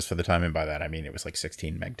high res for the time. And by that, I mean it was like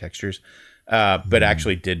 16 meg textures, but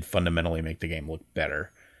actually did fundamentally make the game look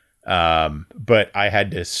better. But I had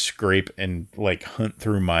to scrape and like hunt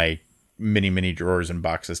through my many drawers and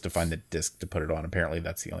boxes to find the disc to put it on. Apparently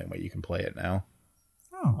that's the only way you can play it now.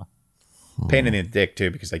 Oh. Pain in the dick too,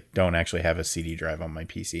 because I don't actually have a CD drive on my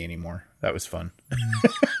PC anymore. That was fun.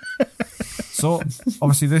 So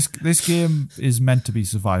obviously this game is meant to be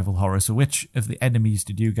survival horror. So which of the enemies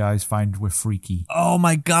did you guys find were freaky? Oh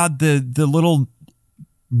my god, the little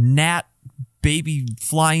gnat baby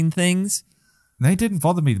flying things. They didn't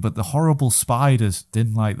bother me, but the horrible spiders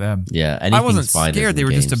didn't like them. Yeah, I wasn't scared. They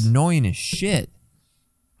were just annoying as shit.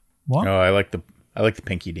 What? Oh, I like the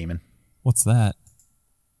Pinky Demon. What's that?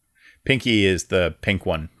 Pinky is the pink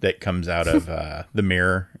one that comes out of the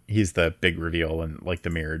mirror. He's the big reveal and like the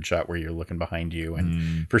mirrored shot where you're looking behind you,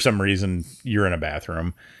 and for some reason you're in a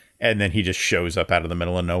bathroom, and then he just shows up out of the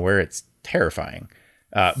middle of nowhere. It's terrifying.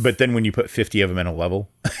 But then when you put 50 of them in a level,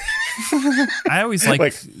 I always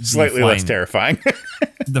like slightly less terrifying.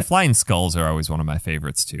 The flying skulls are always one of my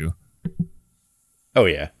favorites too. Oh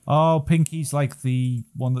yeah. Oh, Pinky's like the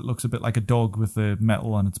one that looks a bit like a dog with the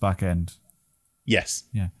metal on its back end. Yes.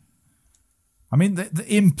 Yeah. I mean, the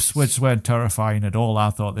imps which weren't terrifying at all. I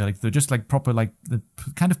thought they're just like proper, like they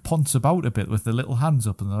kind of ponce about a bit with their little hands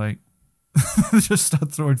up, and they're like they just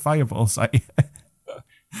start throwing fireballs at you.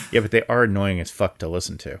 Yeah, but they are annoying as fuck to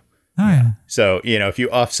listen to. Oh yeah. So if you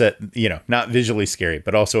offset, not visually scary,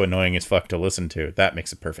 but also annoying as fuck to listen to, that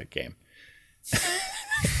makes a perfect game.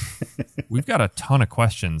 We've got a ton of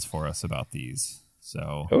questions for us about these.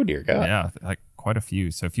 So, oh dear God, yeah, like quite a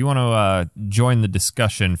few. So if you want to join the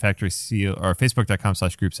discussion, Factory Seal or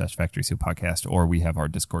Facebook.com/group/Factory Seal Podcast, or we have our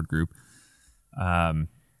Discord group.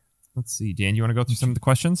 Let's see, Dan, you want to go through some of the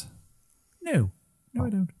questions? No, I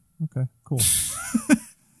don't. Okay, cool.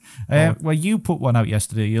 Well, you put one out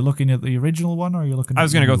yesterday. You're looking at the original one, or are you looking? I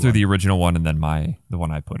was going to go through the original one and then the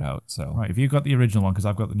one I put out. So right, if you got the original one, because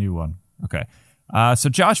I've got the new one. Okay. So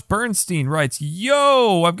Josh Bernstein writes,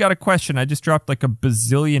 "Yo, I've got a question. I just dropped like a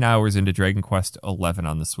bazillion hours into Dragon Quest XI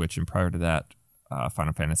on the Switch, and prior to that,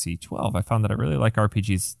 Final Fantasy XII. I found that I really like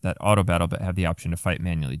RPGs that auto battle but have the option to fight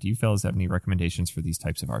manually. Do you fellas have any recommendations for these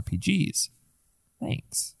types of RPGs?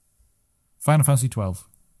 Thanks." Final Fantasy XII.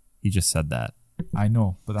 He just said that. I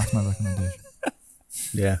know, but that's my recommendation.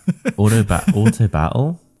 yeah. Auto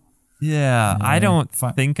battle. Yeah, I don't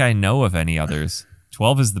think I know of any others.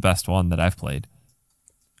 12 is the best one that I've played.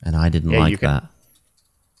 And I didn't like that.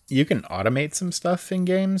 You can automate some stuff in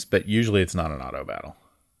games, but usually it's not an auto battle.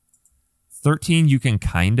 13 you can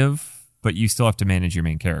kind of, but you still have to manage your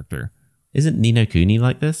main character. Isn't Ni no Kuni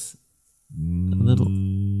like this? A little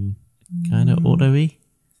kind of auto-y?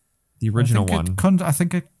 The original one. I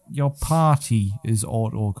think your party is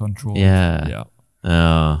auto control. Yeah.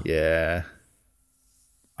 Yeah.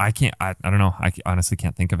 I don't know. I honestly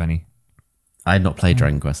can't think of any. I had not played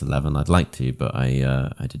Dragon Quest XI. I'd like to, but I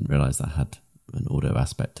didn't realize that had an auto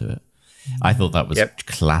aspect to it. I thought that was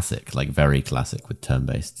classic, like very classic with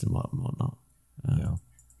turn-based and whatnot. Yeah.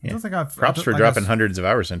 I don't think I've... Props for dropping hundreds of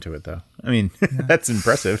hours into it, though. I mean, that's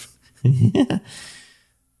impressive.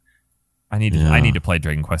 I need to play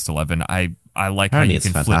Dragon Quest XI. I like how you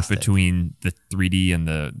can flip between the 3D and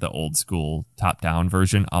the old school top-down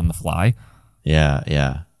version on the fly.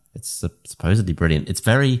 Yeah. It's supposedly brilliant.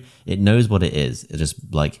 It knows what it is. It's just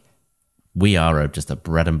like, we are just a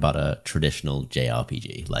bread and butter traditional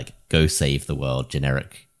JRPG, like go save the world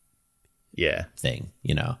generic thing,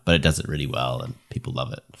 but it does it really well and people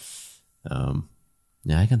love it.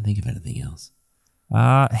 I can't think of anything else.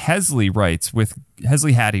 Hesley writes,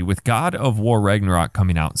 Hesley Hattie, with God of War Ragnarok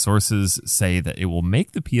coming out, sources say that it will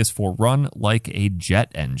make the PS4 run like a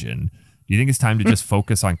jet engine. Do you think it's time to just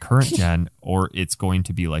focus on current gen, or it's going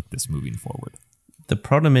to be like this moving forward? The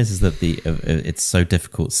problem is that it's so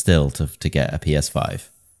difficult still to get a PS5,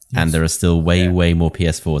 and there are still way more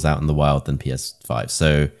PS4s out in the wild than PS5.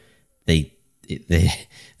 So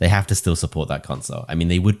they have to still support that console. I mean,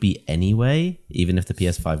 they would be anyway, even if the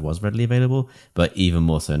PS5 was readily available, but even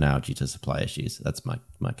more so now due to supply issues. That's my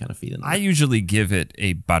kind of feeling. I usually give it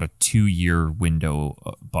about a 2-year window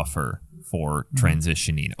buffer for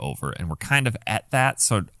transitioning over, and we're kind of at that.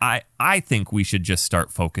 So I think we should just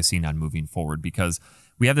start focusing on moving forward, because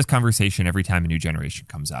we have this conversation every time a new generation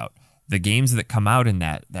comes out. The games that come out in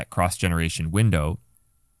that cross-generation window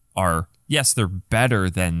are, yes, they're better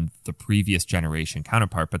than the previous generation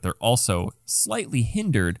counterpart, but they're also slightly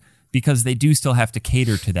hindered because they do still have to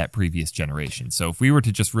cater to that previous generation. So if we were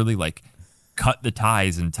to just really like cut the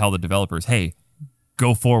ties and tell the developers, hey,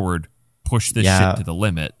 go forward, push this shit to the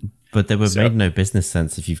limit. But they would make no business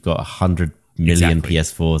sense if you've got 100 million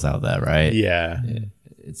PS4s out there, right? Yeah.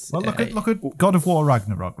 Well, look at God of War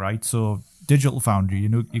Ragnarok, right? So Digital Foundry,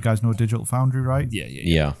 you guys know Digital Foundry, right?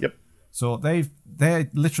 Yeah. Yep. So they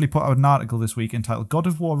literally put out an article this week entitled God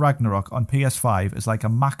of War Ragnarok on PS5 is like a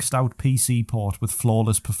maxed out PC port with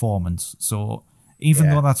flawless performance. So even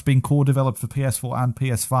though that's been co-developed for PS4 and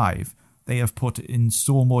PS5, they have put in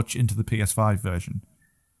so much into the PS5 version.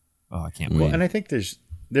 Oh, I can't wait. Well, and I think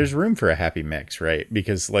there's room for a happy mix, right?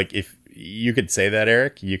 Because like if you could say that,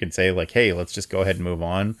 Eric, you could say like, hey, let's just go ahead and move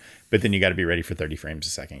on. But then you got to be ready for 30 frames a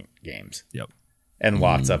second games. Yep. And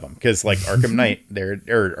lots of them. Because like Arkham Knight,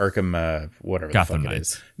 or Arkham, whatever Gotham the fuck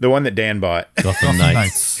Knights. it is. The one that Dan bought. Gotham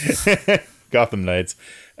Knights. Gotham Knights.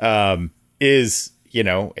 Is,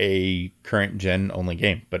 a current gen only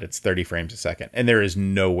game, but it's 30 frames a second. And there is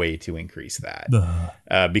no way to increase that.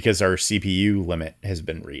 Because our CPU limit has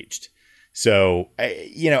been reached. So,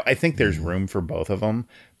 I think there's room for both of them.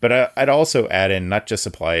 But I'd also add in not just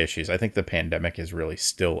supply issues. I think the pandemic is really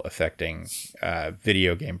still affecting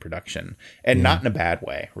video game production, and not in a bad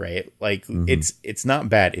way, right? Like it's not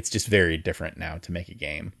bad. It's just very different now to make a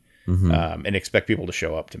game, and expect people to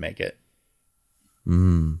show up to make it.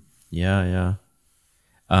 Yeah.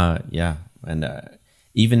 And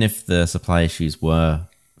even if the supply issues were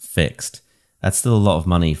fixed, that's still a lot of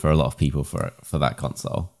money for a lot of people for that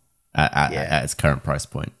console at its current price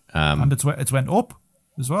point. And it's went up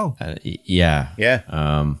as well. Yeah.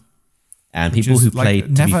 And Which people is, who played, to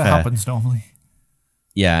be never fair, happens normally.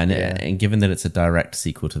 Yeah, and given that it's a direct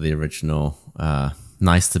sequel to the original,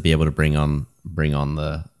 nice to be able to bring on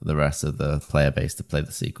the rest of the player base to play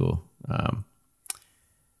the sequel.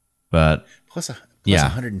 But Plus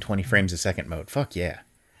 120 frames a second mode. Fuck yeah.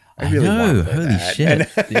 I really know, want holy that. shit.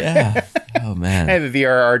 Yeah. Oh man. I have a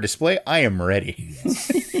VRR display. I am ready.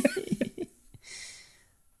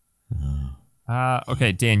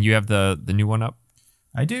 Okay, Dan, you have the new one up?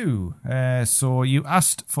 I do. So you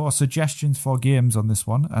asked for suggestions for games on this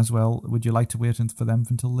one as well. Would you like to wait for them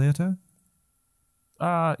until later?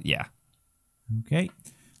 Yeah. Okay.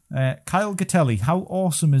 Kyle Gatelli, how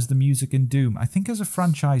awesome is the music in Doom? I think as a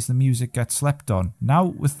franchise, the music gets slept on. Now,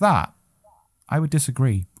 with that, I would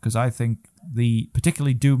disagree, because I think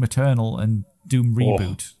particularly Doom Eternal and Doom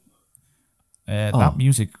Reboot, that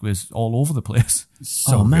music was all over the place.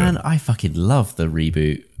 So man, I fucking love the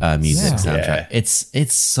Reboot music soundtrack. Yeah.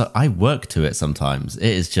 It's so, I work to it sometimes.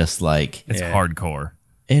 It is just like It's hardcore.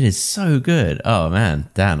 it is so good. Oh man,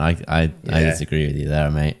 Dan, I disagree with you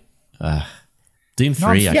there, mate. Doom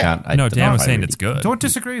 3, I can't. I No, don't Dan know was if I saying really- it's good. Don't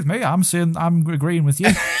disagree with me. I'm saying I'm agreeing with you.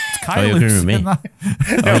 It's Kyle you're agreeing with me. saying that.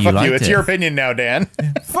 Oh, you Fuck liked you. It's it. your opinion now, Dan.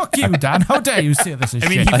 Fuck you, Dan. How dare you say this is I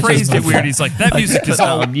mean, shit? he phrased it weird. He's like, that music Put is that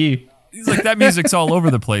all. on you. He's like, that music's all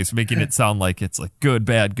over the place, making it sound like it's like good,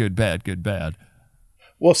 bad, good, bad, good, bad.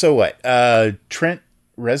 Well, so what? Trent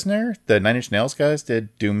Reznor, the Nine Inch Nails guys,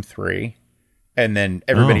 did Doom 3. And then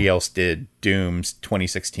everybody else did Doom's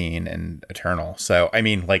 2016 and Eternal. So, I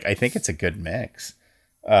mean, like, I think it's a good mix.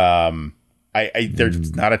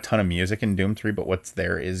 There's not a ton of music in Doom 3, but what's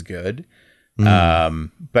there is good.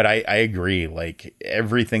 But I agree. Like,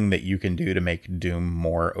 everything that you can do to make Doom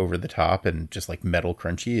more over the top and just like metal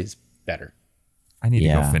crunchy is better. I need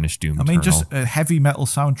to go finish Doom I mean, Eternal. just a heavy metal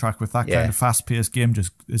soundtrack with that kind of fast-paced game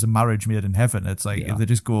just is a marriage made in heaven. It's like they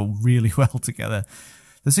just go really well together.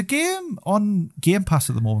 There's a game on Game Pass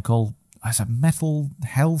at the moment called Metal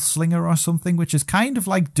Hellslinger or something, which is kind of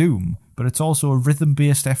like Doom, but it's also a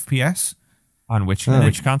rhythm-based FPS. On which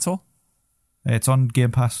console? It's on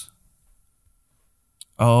Game Pass.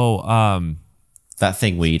 Oh, That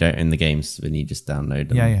thing where you don't own the games when you just download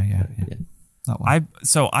them. Yeah. That one.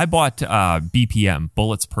 I bought BPM,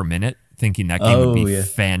 bullets per minute, thinking that game would be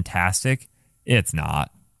fantastic. It's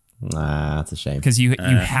not, Nah, that's a shame. because you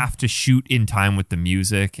have to shoot in time with the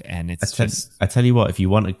music, and it's just I tell you what, if you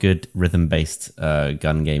want a good rhythm-based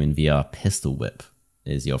gun game in VR, Pistol Whip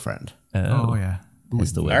is your friend. Oh, yeah.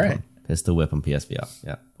 Pistol Whip. All right. Pistol Whip on PSVR.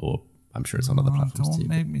 Yeah. Or I'm sure it's on other platforms too.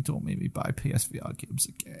 Don't make me buy PSVR games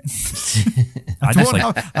again.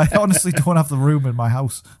 I I honestly don't have the room in my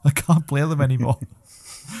house. I can't play them anymore.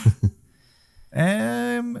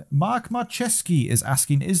 Mark Marcheski is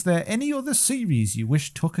asking, is there any other series you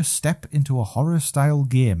wish took a step into a horror-style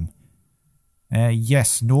game?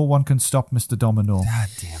 Yes, no one can stop Mr. Domino. God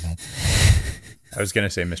damn it. I was going to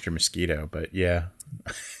say Mr. Mosquito, but yeah.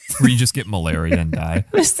 Where you just get malaria and die.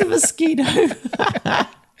 Mr. Mosquito.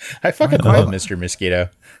 I fucking love Mr. Mosquito.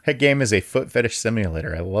 That game is a foot fetish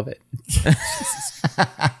simulator. I love it.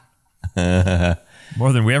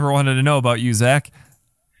 More than we ever wanted to know about you, Zach.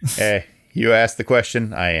 Hey, you asked the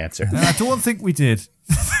question, I answer. And I don't think we did.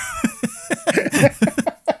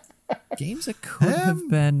 Games that could have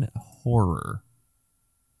been horror.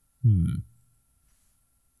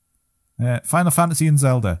 Final Fantasy and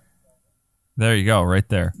Zelda. There you go, right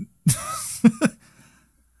there.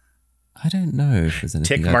 I don't know if there's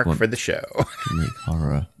anything Tick I'd mark want for the show. to make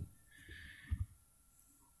horror.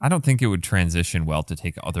 I don't think it would transition well to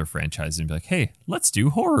take other franchises and be like, hey, let's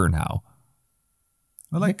do horror now.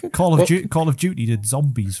 Well, like Call of Duty did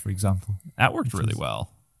zombies, for example. That worked really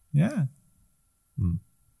well. Yeah.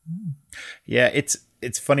 Yeah,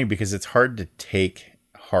 it's funny because it's hard to take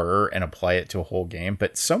horror and apply it to a whole game,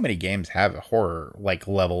 but so many games have a horror like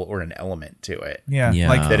level or an element to it. Yeah. Yeah.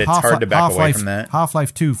 Like That it's hard to back away from that.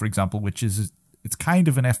 Half-Life 2, for example, which is it's kind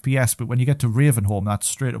of an FPS, but when you get to Ravenholm, that's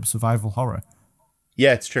straight up survival horror.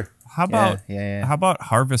 Yeah, it's true. How about Yeah. How about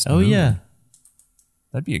Harvest Oh Moon? yeah.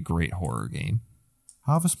 That'd be a great horror game.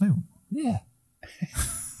 Harvest Moon. Yeah.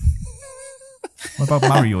 What about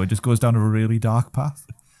Mario? It just goes down a really dark path.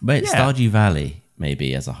 Wait, Yeah. Stardew Valley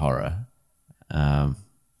maybe as a horror.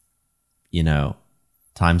 You know,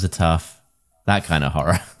 times are tough. That kind of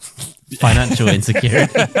horror. Financial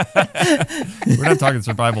insecurity. We're not talking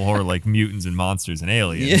survival horror like mutants and monsters and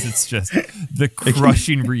aliens. It's just the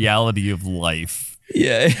crushing reality of life.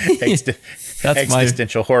 Yeah. That's my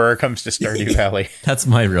Existential horror comes to Stardew Valley. that's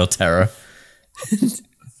my real terror.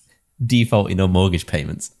 Defaulting on mortgage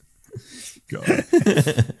payments.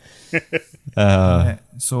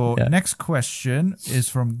 So next question is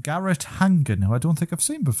from Garrett Hangen, who I don't think I've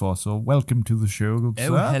seen before. So welcome to the show, good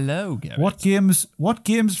sir. hello, Garrett. What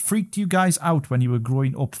games freaked you guys out when you were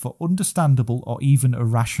growing up for understandable or even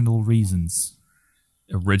irrational reasons?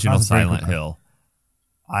 Original That's a very Silent good one. Hill.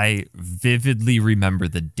 I vividly remember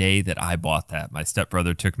the day that I bought that. My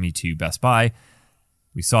stepbrother took me to Best Buy.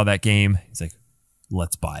 We saw that game. He's like,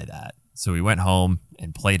 let's buy that. So we went home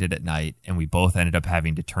and played it at night, and we both ended up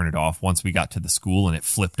having to turn it off once we got to the school, and it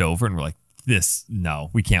flipped over, and we're like, no,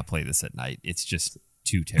 we can't play this at night. It's just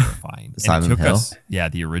too terrifying. Silent and it took Hill? us,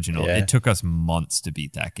 the original. Yeah. It took us months to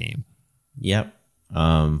beat that game. Yep.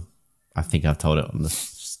 I think I've told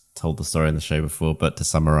the story in the show before, but to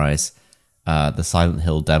summarize, the Silent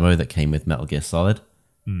Hill demo that came with Metal Gear Solid.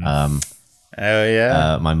 Oh,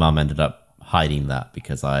 yeah. My mum ended up hiding that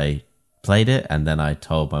because I played it, and then I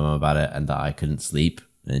told my mum about it and that I couldn't sleep,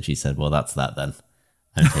 and she said, well, that's that then.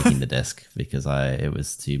 I'm taking the disc because it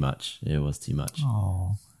was too much. It was too much.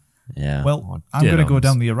 Oh. Yeah. Well, I'm going to go diddums.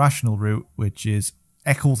 down the irrational route, which is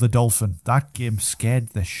Echo the Dolphin. That game scared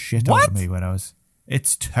the shit out of me when I was...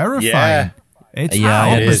 It's terrifying. Yeah. It's yeah, I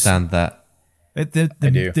horrible. understand that. I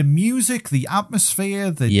do. The music, the atmosphere,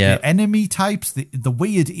 the enemy types, the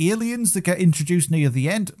weird aliens that get introduced near the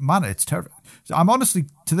end. Man, it's terrible. So I'm honestly,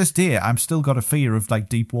 to this day, I'm still got a fear of like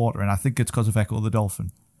deep water, and I think it's because of Echo the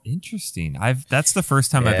Dolphin. Interesting. That's the first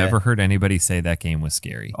time I've Yeah. ever heard anybody say that game was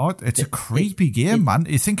scary. Oh, it's a creepy game, man.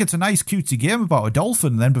 You think it's a nice, cutesy game about a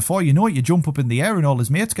dolphin, and then before you know it, you jump up in the air and all his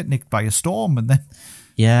mates get nicked by a storm, and then...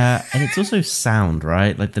 Yeah, and it's also sound,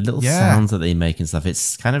 right? Like the little Yeah. sounds that they make and stuff.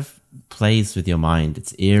 It's kind of plays with your mind.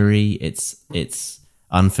 It's eerie. It's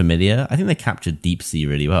unfamiliar. I think they captured deep sea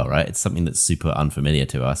really well, right? It's something that's super unfamiliar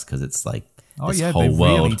to us because it's like this they whole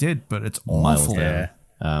world really did, but it's miles awful. down.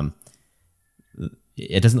 Yeah.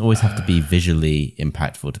 It doesn't always have to be visually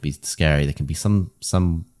impactful to be scary. There can be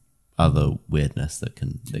some other weirdness that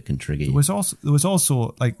can trigger you. There was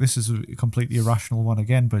also like, this is a completely irrational one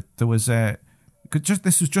again, but there was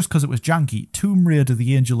this was just because it was janky. Tomb Raider: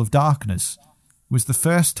 The Angel of Darkness was the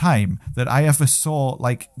first time that I ever saw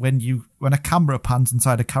like when a camera pans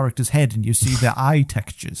inside a character's head and you see their eye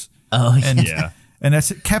textures. Oh And, Yeah. and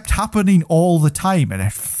it kept happening all the time, and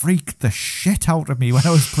it freaked the shit out of me when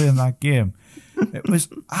I was playing that game. It was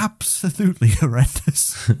absolutely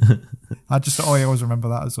horrendous. I always remember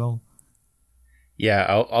that as well. Yeah,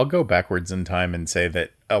 I'll go backwards in time and say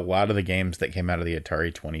that a lot of the games that came out of the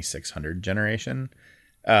Atari 2600 generation,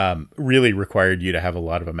 really required you to have a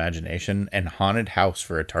lot of imagination. And Haunted House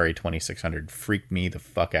for Atari 2600 freaked me the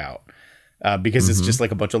fuck out because it's just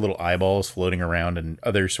like a bunch of little eyeballs floating around and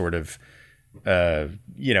other sort of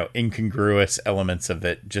incongruous elements of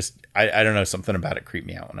it. Just I don't know, something about it creeped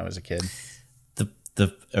me out when I was a kid.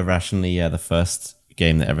 The irrationally, the first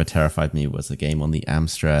game that ever terrified me was a game on the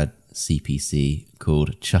Amstrad CPC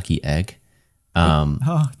called Chucky Egg.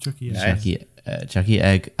 Chucky Egg. Chucky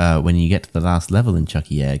Egg. When you get to the last level in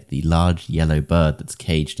Chucky Egg, the large yellow bird that's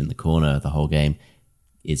caged in the corner the whole game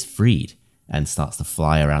is freed and starts to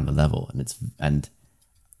fly around the level. And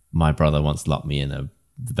my brother once locked me in the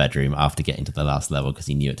bedroom after getting to the last level because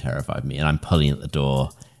he knew it terrified me. And I'm pulling at the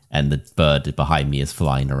door, and the bird behind me is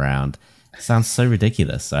flying around. It sounds so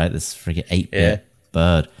ridiculous, right? This freaking 8-bit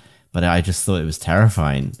bird. But I just thought it was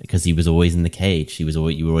terrifying because he was always in the cage. You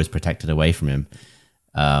were always protected away from him.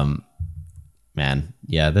 Man,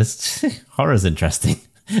 yeah, this horror's interesting.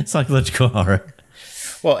 Psychological horror.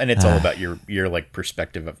 Well, and it's all about your like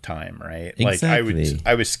perspective of time, right? Exactly. Like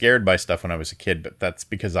I was scared by stuff when I was a kid, but that's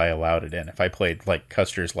because I allowed it in. If I played like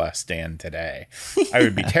Custer's Last Stand today, I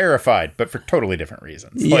would be terrified, but for totally different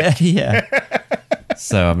reasons. Yeah.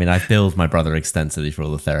 So, I mean, I've billed my brother extensively for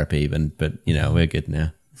all the therapy, but we're good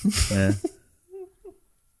now. Yeah.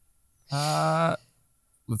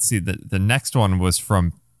 Let's see. The next one was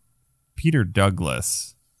from Peter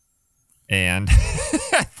Douglas, and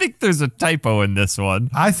I think there's a typo in this one.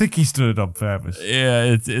 I think he stood it on purpose.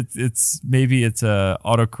 Yeah, it's maybe it's a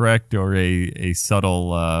autocorrect or a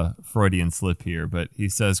subtle Freudian slip here, but he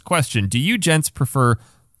says, question, do you gents prefer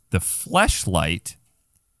the fleshlight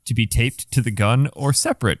to be taped to the gun or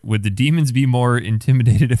separate? Would the demons be more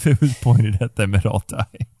intimidated if it was pointed at them at all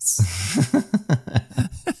times?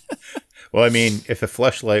 Well, I mean, if the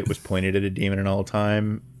fleshlight was pointed at a demon at all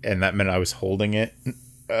time, and that meant I was holding it,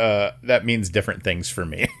 that means different things for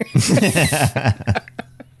me.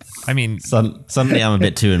 I mean, suddenly I'm a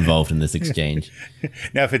bit too involved in this exchange.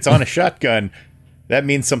 Now, if it's on a shotgun, that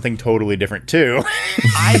means something totally different too.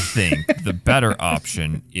 I think the better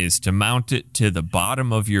option is to mount it to the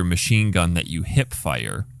bottom of your machine gun that you hip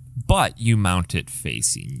fire, but you mount it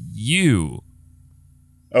facing you.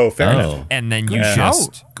 Oh, fair enough. And then you Good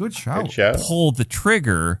just Good shout. pull the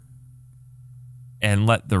trigger and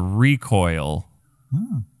let the recoil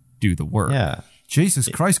do the work. Yeah. Jesus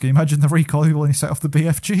Christ, can you imagine the recoil when you set off the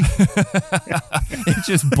BFG? It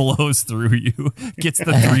just blows through you, gets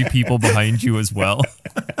the 3 people behind you as well.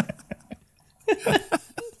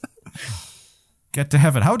 Get to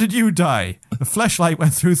heaven. How did you die? The fleshlight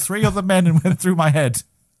went through 3 other men and went through my head.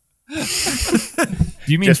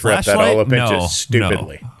 Do you mean Just wrap that all up flashlight? into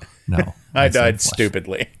stupidly. No. I said died flashlight.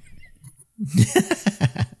 stupidly.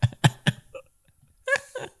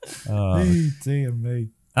 Dear me.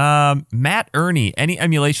 Matt Ernie, any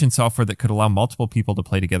emulation software that could allow multiple people to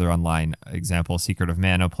play together online. Example, Secret of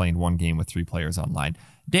Mana, playing one game with 3 players online.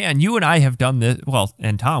 Dan, you and I have done this,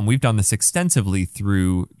 and Tom, we've done this extensively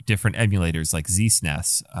through different emulators like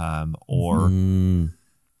ZSNES, or I'm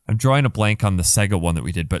drawing a blank on the Sega one that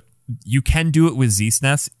we did, but you can do it with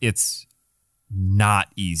ZSNES. It's not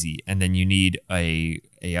easy. And then you need a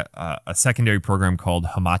secondary program called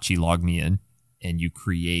Hamachi Log Me In, and you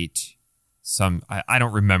create some, I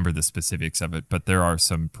don't remember the specifics of it, but there are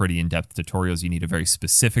some pretty in-depth tutorials. You need a very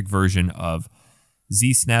specific version of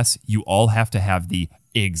ZSNES. You all have to have the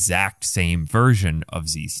exact same version of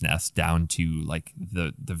ZSNES down to like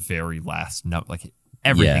the very last note. Like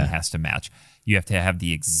everything has to match. You have to have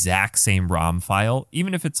the exact same ROM file,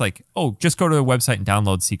 even if it's like, oh, just go to the website and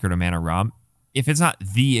download Secret of Mana ROM. If it's not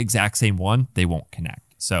the exact same one, they won't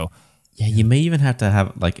connect. So Yeah, you may even have to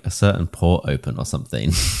have like a certain port open or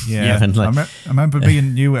something. Yeah, And, like, I remember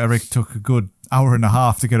being new. Eric took a good hour and a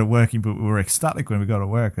half to get it working, but we were ecstatic when we got it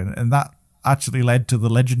working, and that actually led to the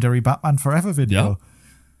legendary Batman Forever video.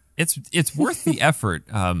 Yeah. It's worth the effort.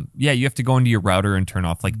 You have to go into your router and turn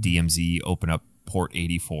off like DMZ, open up port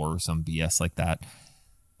 84 or some BS like that.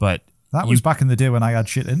 But That was back in the day when I had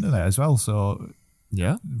shit internet as well, so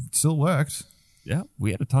yeah, it still worked. yeah,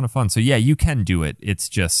 we had a ton of fun. So yeah, you can do it. It's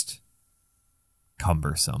just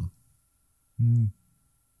cumbersome.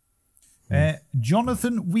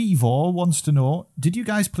 Jonathan Weavor wants to know, did you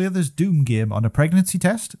guys play this Doom game on a pregnancy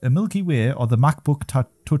test, a Milky Way, or the MacBook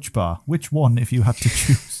Touch Bar? Which one if you had to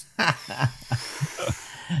choose?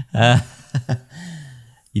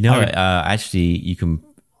 Actually, you can.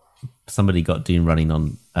 Somebody got Doom running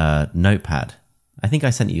on Notepad. I think I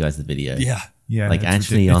sent you guys the video. Yeah, Like, it's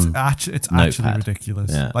actually ridiculous. It's actually Notepad.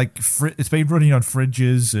 ridiculous. Yeah. Like it's been running on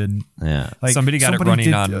fridges and Yeah. like Somebody got it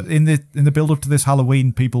running on- in the build up to this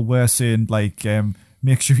Halloween. People were saying like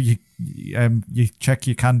make sure you check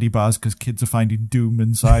your candy bars because kids are finding doom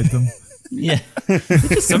inside them. Yeah.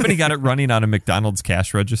 Somebody got it running on a McDonald's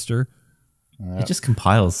cash register. It just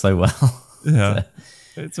compiles so well. Yeah.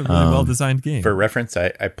 It's a really well-designed game. For reference, I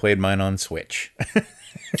played mine on Switch.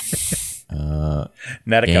 Not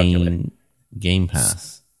a calculator. Game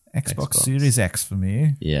Pass. Xbox Series X for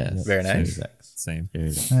me. Yeah. Very nice. Series X. Same.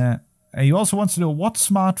 Series X. He also wants to know what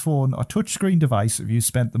smartphone or touchscreen device have you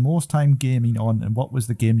spent the most time gaming on, and what was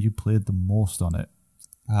the game you played the most on it?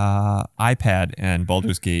 iPad and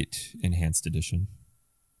Baldur's Gate Enhanced Edition.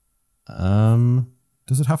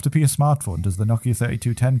 Does it have to be a smartphone? Does the Nokia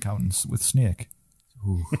 3210 count with Snake?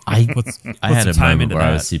 I had a time moment into where I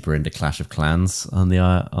that? was super into Clash of Clans on the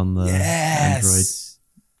Android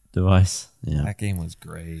device. Yeah. That game was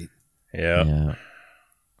great. Yeah. Yeah.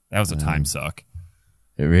 That was a time suck.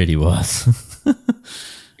 It really was.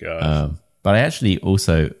 Gosh. But I actually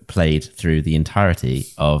also played through the entirety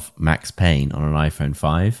of Max Payne on an iPhone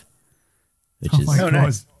 5, which is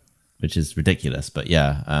nice. which is ridiculous. But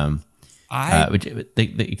yeah, I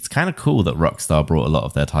it's kind of cool that Rockstar brought a lot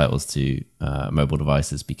of their titles to mobile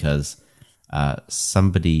devices because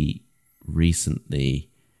somebody recently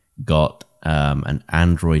got an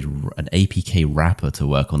APK wrapper to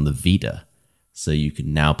work on the Vita. So you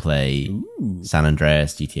can now play San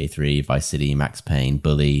Andreas, GTA 3, Vice City, Max Payne,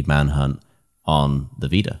 Bully, Manhunt on the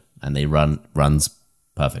Vita, and they runs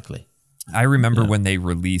perfectly. I remember when they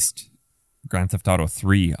released Grand Theft Auto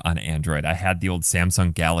 3 on Android. I had the old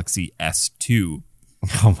Samsung Galaxy S2,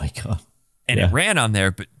 Oh my god! and it ran on there,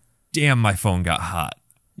 but damn, my phone got hot.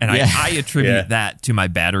 And I attribute that to my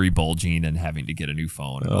battery bulging and having to get a new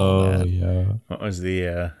phone and all that. yeah, What was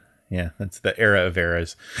the that's the era of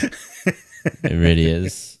eras. it really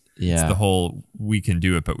is. Yeah, The whole we can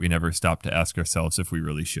do it, but we never stop to ask ourselves if we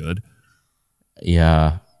really should.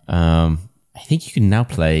 yeah. I think you can now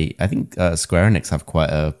play. I think Square Enix have quite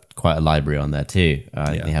a library on there too.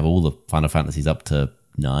 They have all the Final Fantasies up to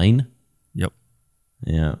 9. Yep.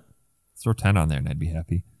 Yeah. Throw 10 on there and I'd be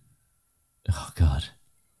happy. Oh god.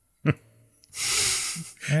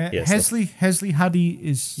 Hesley Haddy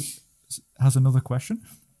has another question.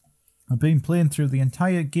 I've been playing through the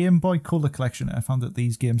entire Game Boy Color collection and I found that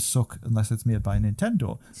these games suck unless it's made by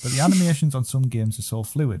Nintendo, but the animations on some games are so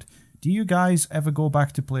fluid. Do you guys ever go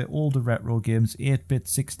back to play older retro games, 8-bit,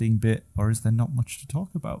 16-bit, or is there not much to talk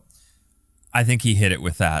about? I think he hit it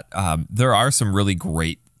with that. There are some really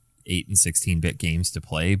great 8 and 16-bit games to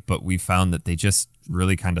play, but we found that they just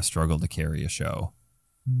really kind of struggle to carry a show.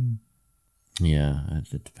 Yeah,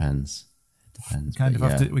 it depends.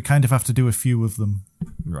 We kind of have to do a few of them.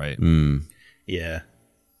 Right. Yeah.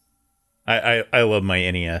 I love my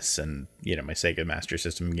NES and my Sega Master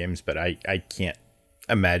System games, but I can't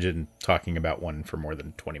imagine talking about one for more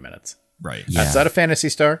than 20 minutes. Right. Yeah. That's not a Phantasy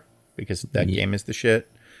Star because that game is the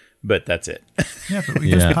shit, but that's it. Yeah, but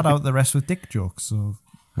we just cut out the rest with dick jokes, so...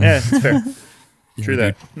 Yeah, it's fair. True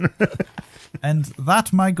that. And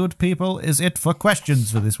that, my good people, is it for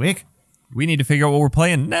questions for this week. We need to figure out what we're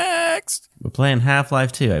playing next. We're playing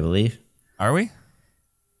Half-Life 2, I believe. Are we?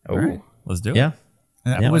 Oh, All right. Let's do it. Yeah.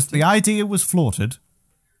 The idea was floated,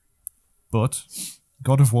 but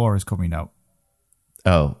God of War is coming out.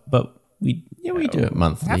 Oh, but we do it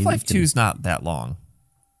monthly. Half-Life 2 is not that long.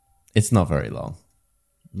 It's not very long.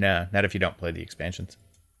 no, not if you don't play the expansions.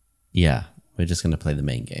 Yeah, we're just going to play the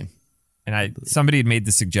main game. And somebody had made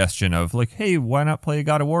the suggestion of like, hey, why not play a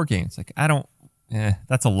God of War game? It's like,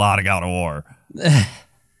 that's a lot of God of War.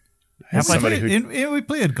 We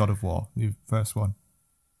played God of War, the first one.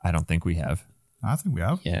 I don't think we have. I think we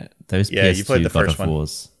have. Yeah, those Yeah, you played PS2 the God first of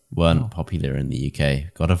Wars weren't popular in the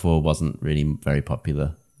UK. God of War wasn't really very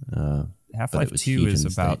popular. But Half-Life it was 2 huge is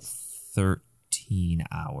in the about States. 13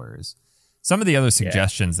 hours. Some of the other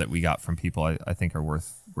suggestions that we got from people I think are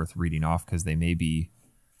worth reading off because they may be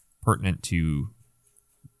pertinent to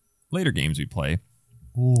later games we play.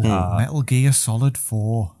 Oh, Metal Gear Solid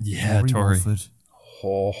 4. Yeah, Rory Tori. Wolford.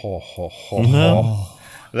 Ho, ho, ho, ho, ho.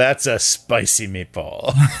 That's a spicy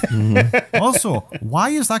meatball. Also, why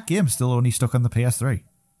is that game still only stuck on the PS3?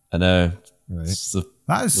 I know. Right.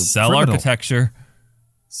 That is Cell criminal. architecture.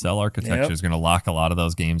 Cell architecture Yep. is going to lock a lot of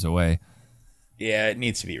those games away. Yeah, it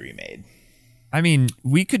needs to be remade. I mean,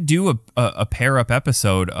 we could do a pair-up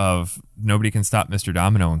episode of Nobody Can Stop Mr.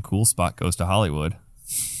 Domino and Cool Spot Goes to Hollywood.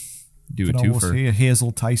 Do a You can almost twofer. hear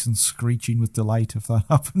Hazel Tyson screeching with delight if that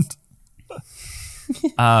happened.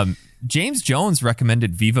 James Jones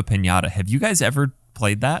recommended Viva Pinata. Have you guys ever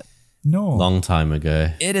played that? No. Long time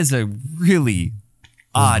ago. It is a really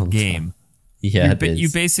odd game. Yeah, it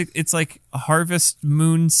is. It's like a Harvest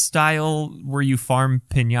Moon style where you farm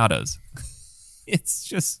pinatas. It's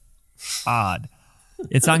just odd.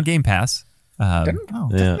 It's on Game Pass. Didn't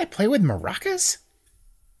I play with maracas?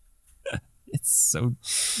 It's so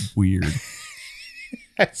weird.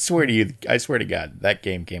 I swear to God, that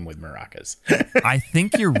game came with maracas. I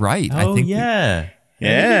think you're right. I Oh think yeah,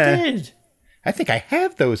 Yeah. you did. I think I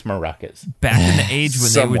have those maracas. back in the age when they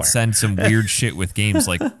Somewhere. would send some weird shit with games,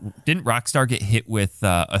 like didn't Rockstar get hit with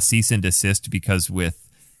a cease and desist because with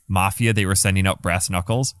Mafia they were sending out brass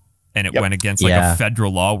knuckles and it Yep. went against like Yeah. a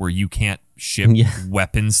federal law where you can't ship Yeah.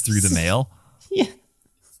 weapons through the mail. Yeah.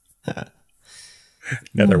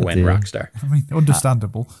 Another win, dear. Rockstar. I mean,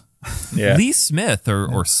 understandable. Yeah. Lee Smith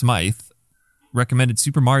or Smythe recommended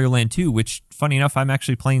Super Mario Land 2, which funny enough I'm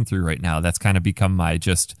actually playing through right now. That's kind of become my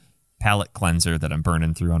just palate cleanser that I'm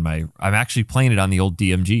burning through on my. I'm actually playing it on the old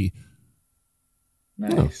DMG.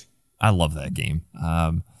 Nice. I love that game.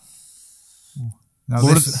 Now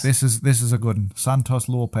Lord this is a good one. Santos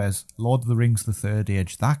Lopez, Lord of the Rings: The Third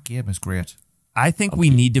Age. That game is great. I think we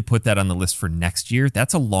need to put that on the list for next year.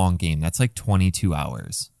 That's a long game. That's like 22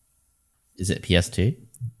 hours. Is it PS2?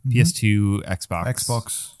 PS2, Xbox.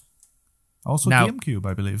 Xbox, also Now- GameCube,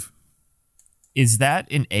 I believe. Is that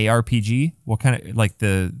an ARPG? What kind of like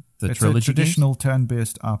the It's trilogy? a traditional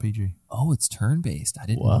turn-based RPG. Games? Oh, it's turn-based. I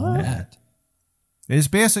didn't know that. It is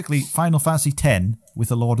basically Final Fantasy X with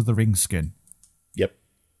a Lord of the Rings skin. Yep.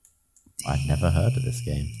 I've never heard of this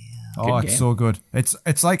game. Oh, it's game. so good.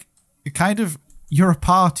 It's like kind of you're a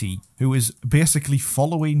party who is basically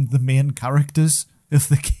following the main characters of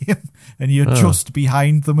the game, and you're just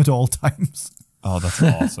behind them at all times. Oh, that's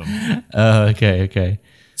awesome. Oh, okay.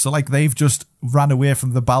 So like they've just ran away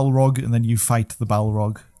from the Balrog, and then you fight the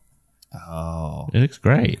Balrog. Oh, It looks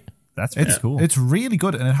great. that's pretty cool. It's really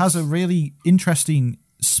good, and it has a really interesting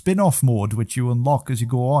spin-off mode which you unlock as you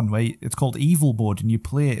go on, where it's called Evil Mode, and you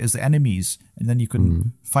play as enemies, and then you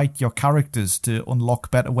can fight your characters to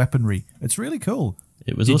unlock better weaponry. It's really cool.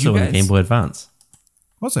 It was Did also you on the guys- Game Boy Advance.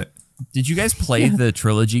 Was it? Did you guys play the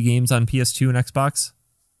trilogy games on PS2 and Xbox?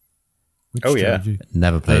 Which Oh, yeah. trilogy?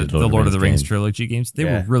 Never played The Lord of the Rings game. trilogy games. They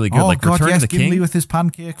Yeah. were really good. Oh like god, Return yes, of the Gimli King. with his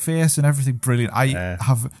pancake face and everything, brilliant. I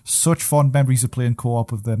have such fond memories of playing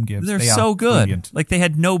co-op of them games. They're They are so good. brilliant. Like they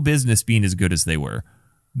had no business being as good as they were.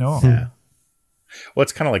 No, Well,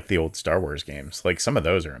 it's kind of like the old Star Wars games. Like some of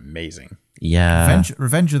those are amazing. Yeah.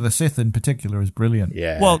 Revenge of the Sith in particular is brilliant.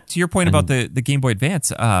 Yeah. Well, to your point about the Game Boy Advance,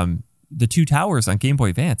 the Two Towers on Game Boy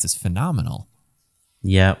Advance is phenomenal.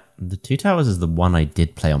 Yeah. The Two Towers is the one I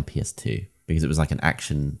did play on PS2 because it was like an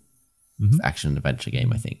action adventure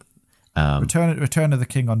game, I think. Return of the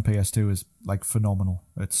King on PS2 is like phenomenal.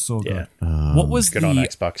 It's so good. yeah. What was Good on the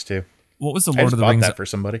Xbox too. what was the I Lord just of the bought Rings that for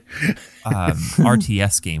somebody.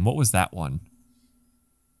 RTS game? What was that one?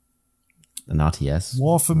 An RTS.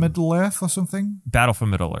 War for Middle Earth or something? Battle for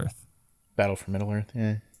Middle Earth. Battle for Middle Earth.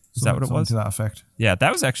 Yeah. Is that what it Something was? to that effect. Yeah,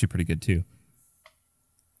 that was actually pretty good too.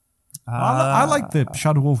 I like the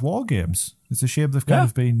Shadow of War games. It's a shame they've kind Yeah.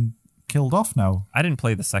 of been killed off now. I didn't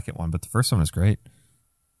play the second one, but the first one was great.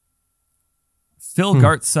 Phil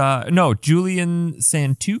Gartz, Julian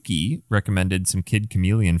Santucci recommended some Kid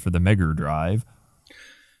Chameleon for the Mega Drive.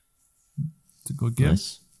 It's a good game.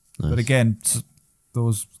 Nice. But again,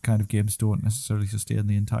 those kind of games don't necessarily sustain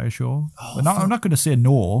the entire show. I'm not going to say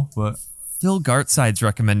no, but Phil Gartside's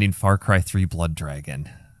recommending Far Cry 3 Blood Dragon.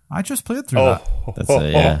 I just played through that.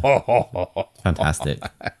 That's fantastic.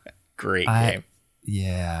 Great I- game.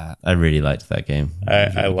 Yeah. I really liked that game.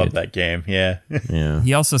 I love that game. Yeah. Yeah.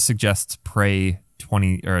 He also suggests Prey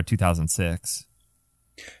 2006.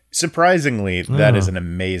 Surprisingly, that is an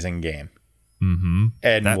amazing game. Mm-hmm.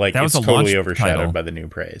 And That it's was a launch totally overshadowed title. by the new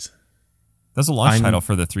praise. That's a launch I'm- title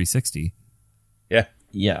for the 360. Yeah.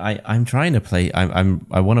 Yeah, I'm trying to play.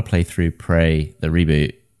 I want to play through Prey the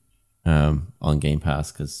reboot on Game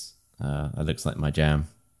Pass because that looks like my jam.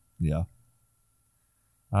 Yeah.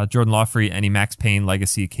 Jordan Lawfrey, any Max Payne,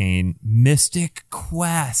 Legacy of Kain, Mystic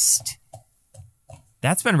Quest.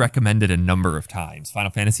 That's been recommended a number of times.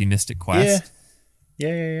 Final Fantasy Mystic Quest.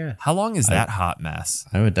 Yeah. How long is that hot mess?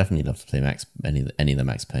 I would definitely love to play any of the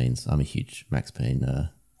Max Paynes. I'm a huge Max Payne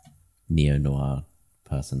neo noir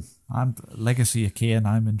person. And Legacy of Kain,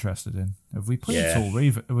 I'm interested in. Have we played Yeah. Soul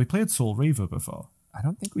Reaver? Have we played Soul Reaver before? I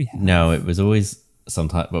don't think we have. No, it was always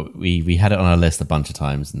sometime, but we had it on our list a bunch of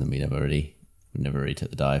times, and then we never really took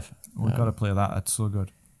the dive. We've got to play that. It's so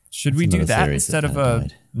good. Should we That's do another that series instead that of kinda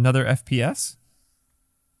died. another FPS?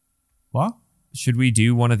 What? Should we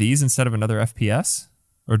do one of these instead of another FPS?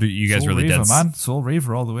 Or do you guys Soul really Reaver, dead? man. Soul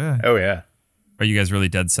Reaver all the way. Oh yeah. Are you guys really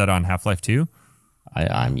dead set on Half-Life 2?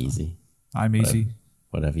 I'm easy. I'm easy.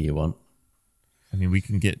 Whatever you want. I mean, we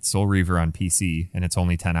can get Soul Reaver on PC, and it's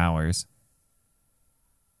only 10 hours.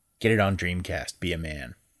 Get it on Dreamcast. Be a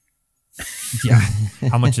man. Yeah.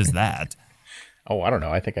 How much is that? Oh, I don't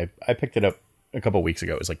know. I think I picked it up a couple weeks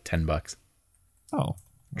ago. It was like $10. Oh.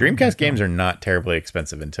 Dreamcast games are not terribly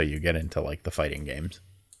expensive until you get into like the fighting games.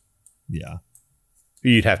 Yeah.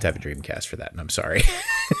 You'd have to have a Dreamcast for that, and I'm sorry.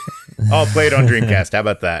 I'll play it on Dreamcast. How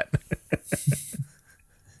about that?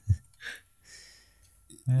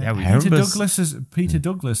 Yeah, we Peter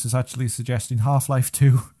Douglas is actually suggesting Half-Life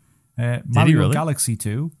 2, Mario really? Galaxy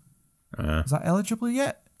 2. Is that eligible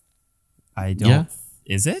yet? I don't. Yeah.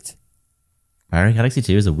 Is it? Mario Galaxy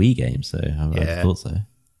 2 is a Wii game, so I Yeah. thought so.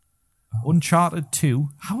 Uncharted 2.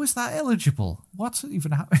 How is that eligible? What's it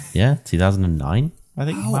even happening? Yeah, 2009, I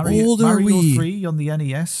think. Mario, old are Mario we? 3 on the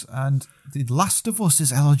NES, and The Last of Us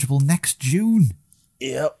is eligible next June.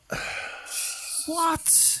 Yep.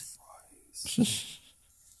 What?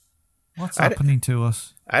 What's happening to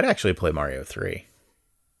us? I'd actually play Mario 3.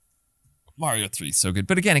 Mario 3 is so good.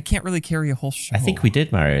 But again, it can't really carry a whole show. I think we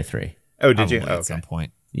did Mario 3. Oh, did you? Probably Oh, at some okay.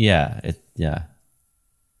 point. Yeah, yeah.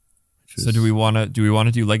 So do we want to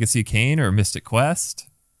do Legacy of Kain or Mystic Quest?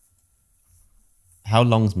 How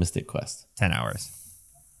long's Mystic Quest? 10 hours.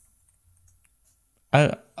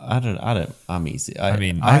 I don't. I'm easy. I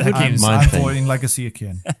mean, I that game's- mind I'm thing. voting Legacy of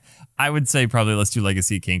Kain. I would say probably let's do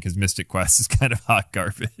Legacy of Kain because Mystic Quest is kind of hot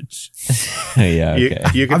garbage. Yeah, okay.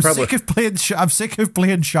 You could I'm probably sick of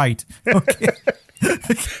playing shite. Okay.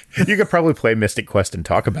 you could probably play Mystic Quest and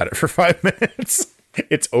talk about it for 5 minutes.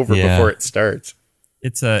 It's over Yeah. before it starts.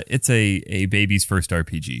 It's a baby's first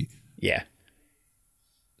RPG. Yeah.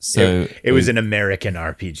 So It was an American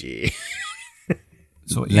RPG.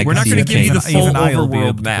 So Legacy We're not going to of give you Kain. the full Even I'll be able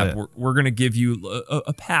overworld to map. play it. We're going to give you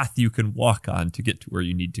a path you can walk on to get to where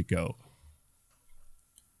you need to go.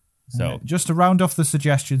 So Just to round off the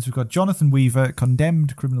suggestions, we've got Jonathan Weaver,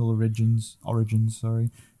 Condemned Criminal Origins.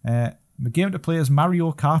 A game to play as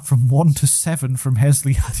Mario Kart from 1 to 7 from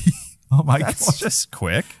Hesley Addy. Oh my that's god. just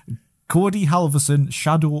quick. Cody Halverson,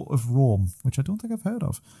 Shadow of Rome, which I don't think I've heard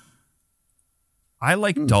of. I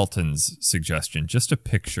like Dalton's suggestion. Just a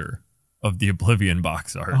picture of the Oblivion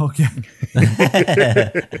box art. Okay.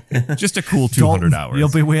 Just a cool 200 Dalton, hours. You'll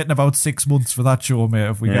be waiting about 6 months for that show, mate,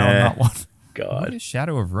 if we get on that one. What God. is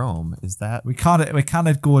Shadow of Rome? Is that We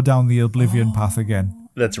can't go down the Oblivion path again.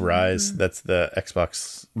 That's Rise. That's the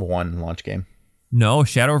Xbox One launch game. no?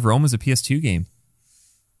 Shadow of Rome is a PS2 game.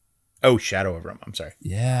 Oh, Shadow of Rome. I'm sorry.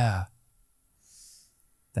 Yeah,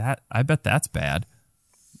 I bet that's bad.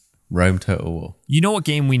 Rome Total War. You know what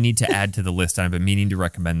game we need to add to the list? I've been meaning to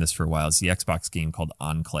recommend this for a while. It's the Xbox game called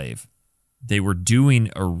Enclave. They were doing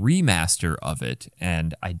a remaster of it,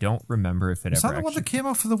 and I don't remember if it Is ever that the one actually... that came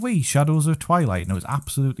out for the Wii, Shadows of Twilight, and it was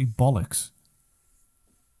absolutely bollocks?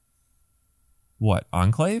 What,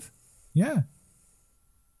 Enclave? Yeah.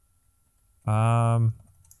 I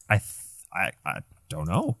don't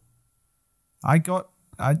know. I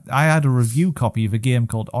had a review copy of a game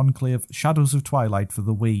called Enclave Shadows of Twilight for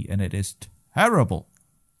the Wii, and it is terrible.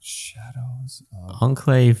 Shadows of...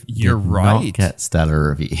 Enclave You're did right. not get stellar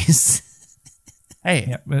reviews. Hey,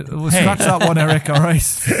 Yeah, we'll scratch that one, Eric, all right?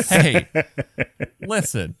 hey,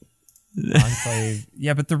 listen. Enclave.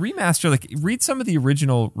 Yeah, but the remaster, like, read some of the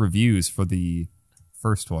original reviews for the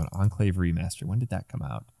first one, Enclave Remaster. When did that come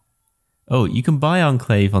out? Oh, you can buy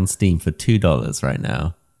Enclave on Steam for $2 right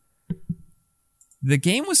now. The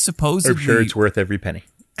game was I'm supposedly... sure it's worth every penny.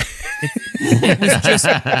 It was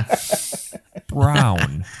just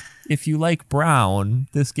brown. If you like brown,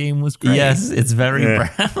 this game was great. Yes, it's very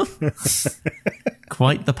brown.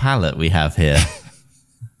 Quite the palette we have here.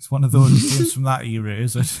 It's one of those games from that era,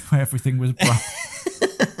 is it? Where everything was brown.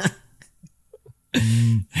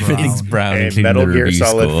 Everything's brown, Hey, including Metal the Gear review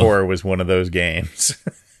Solid score. 4 was one of those games.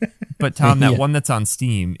 But Tom, that Yeah. one that's on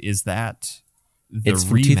Steam, is that the It's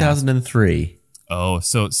from remaster? 2003. Oh,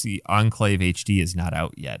 so see, Enclave HD is not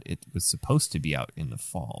out yet. It was supposed to be out in the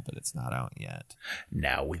fall, but it's not out yet.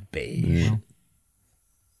 Now with Babe.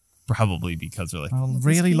 Probably because they're like, I'll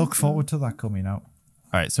really look forward to that coming out.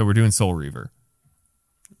 all right, so we're doing Soul Reaver.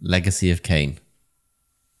 Legacy of Kain.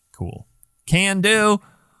 Cool. Can do.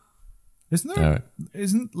 Isn't there? Alright.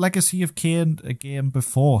 Isn't Legacy of Kain a game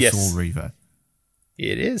before Yes. Soul Reaver?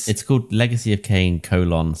 It is. It's called Legacy of Kain: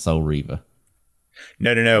 Soul Reaver.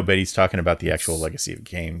 No, but he's talking about the actual Legacy of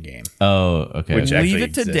Kain game. Oh, okay. Which actually Leave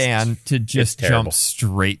it to exists. Dan to just terrible. jump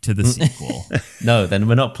straight to the sequel. No, then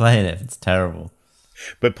we're not playing it. It's terrible.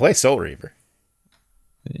 But play Soul Reaver.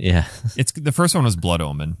 Yeah. It's the first one was Blood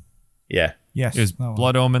Omen. Yeah. Yes. It was that one.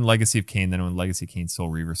 Blood Omen, Legacy of Kain, then it was Legacy of Kain, Soul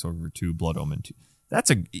Reaver 2, Blood Omen 2. That's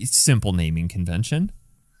a simple naming convention,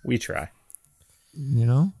 We try. you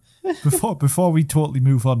know? Before we totally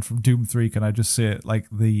move on from Doom 3, can I just say, like,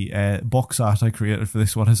 the box art I created for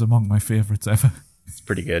this one is among my favourites ever. It's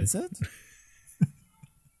pretty good. Is it?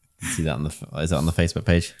 See that is it on the Facebook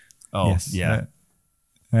page? Oh, Yes, yeah.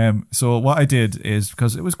 So what I did is,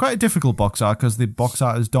 because it was quite a difficult box art, because the box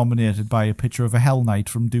art is dominated by a picture of a Hell Knight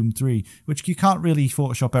from Doom 3, which you can't really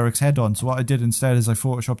Photoshop Eric's head on. So what I did instead is I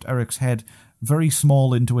Photoshopped Eric's head very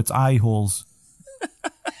small into its eye holes.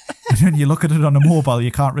 And when you look at it on a mobile,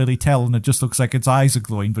 you can't really tell, and it just looks like its eyes are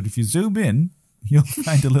glowing. But if you zoom in, you'll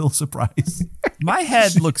find a little surprise. My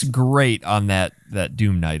head looks great on that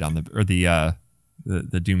Doom Knight on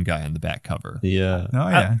the Doom guy on the back cover. Yeah. Oh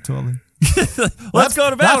yeah, totally. Let's go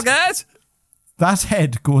to battle, guys. That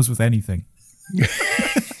head goes with anything.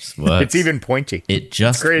 Just works. It's even pointy. It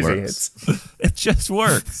just It's crazy. works. It just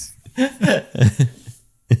works.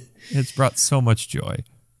 It's brought so much joy.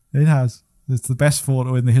 It has. It's the best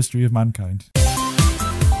photo in the history of mankind.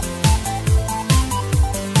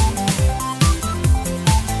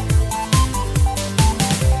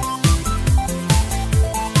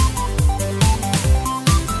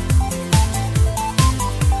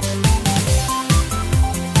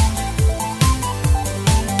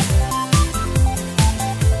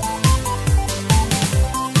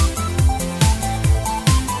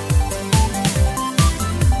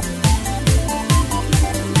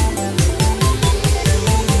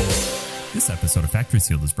 This episode of Factory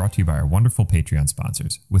Sealed is brought to you by our wonderful Patreon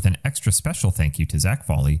sponsors, with an extra special thank you to Zach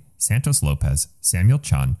Foley, Santos Lopez, Samuel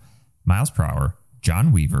Chun, Miles Prower,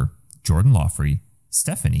 John Weaver, Jordan Lawfrey,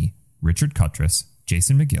 Stephanie, Richard Cuttress,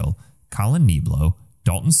 Jason McGill, Colin Neblo,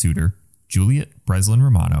 Dalton Suter, Juliet Breslin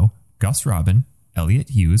Romano, Gus Robin,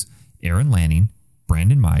 Elliot Hughes, Aaron Lanning,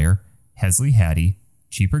 Brandon Meyer, Hesley Hattie,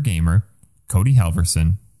 Cheaper Gamer, Cody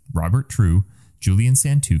Halverson, Robert True, Julian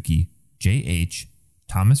Santucci, J.H.,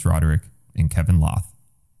 Thomas Roderick, and Kevin Loth.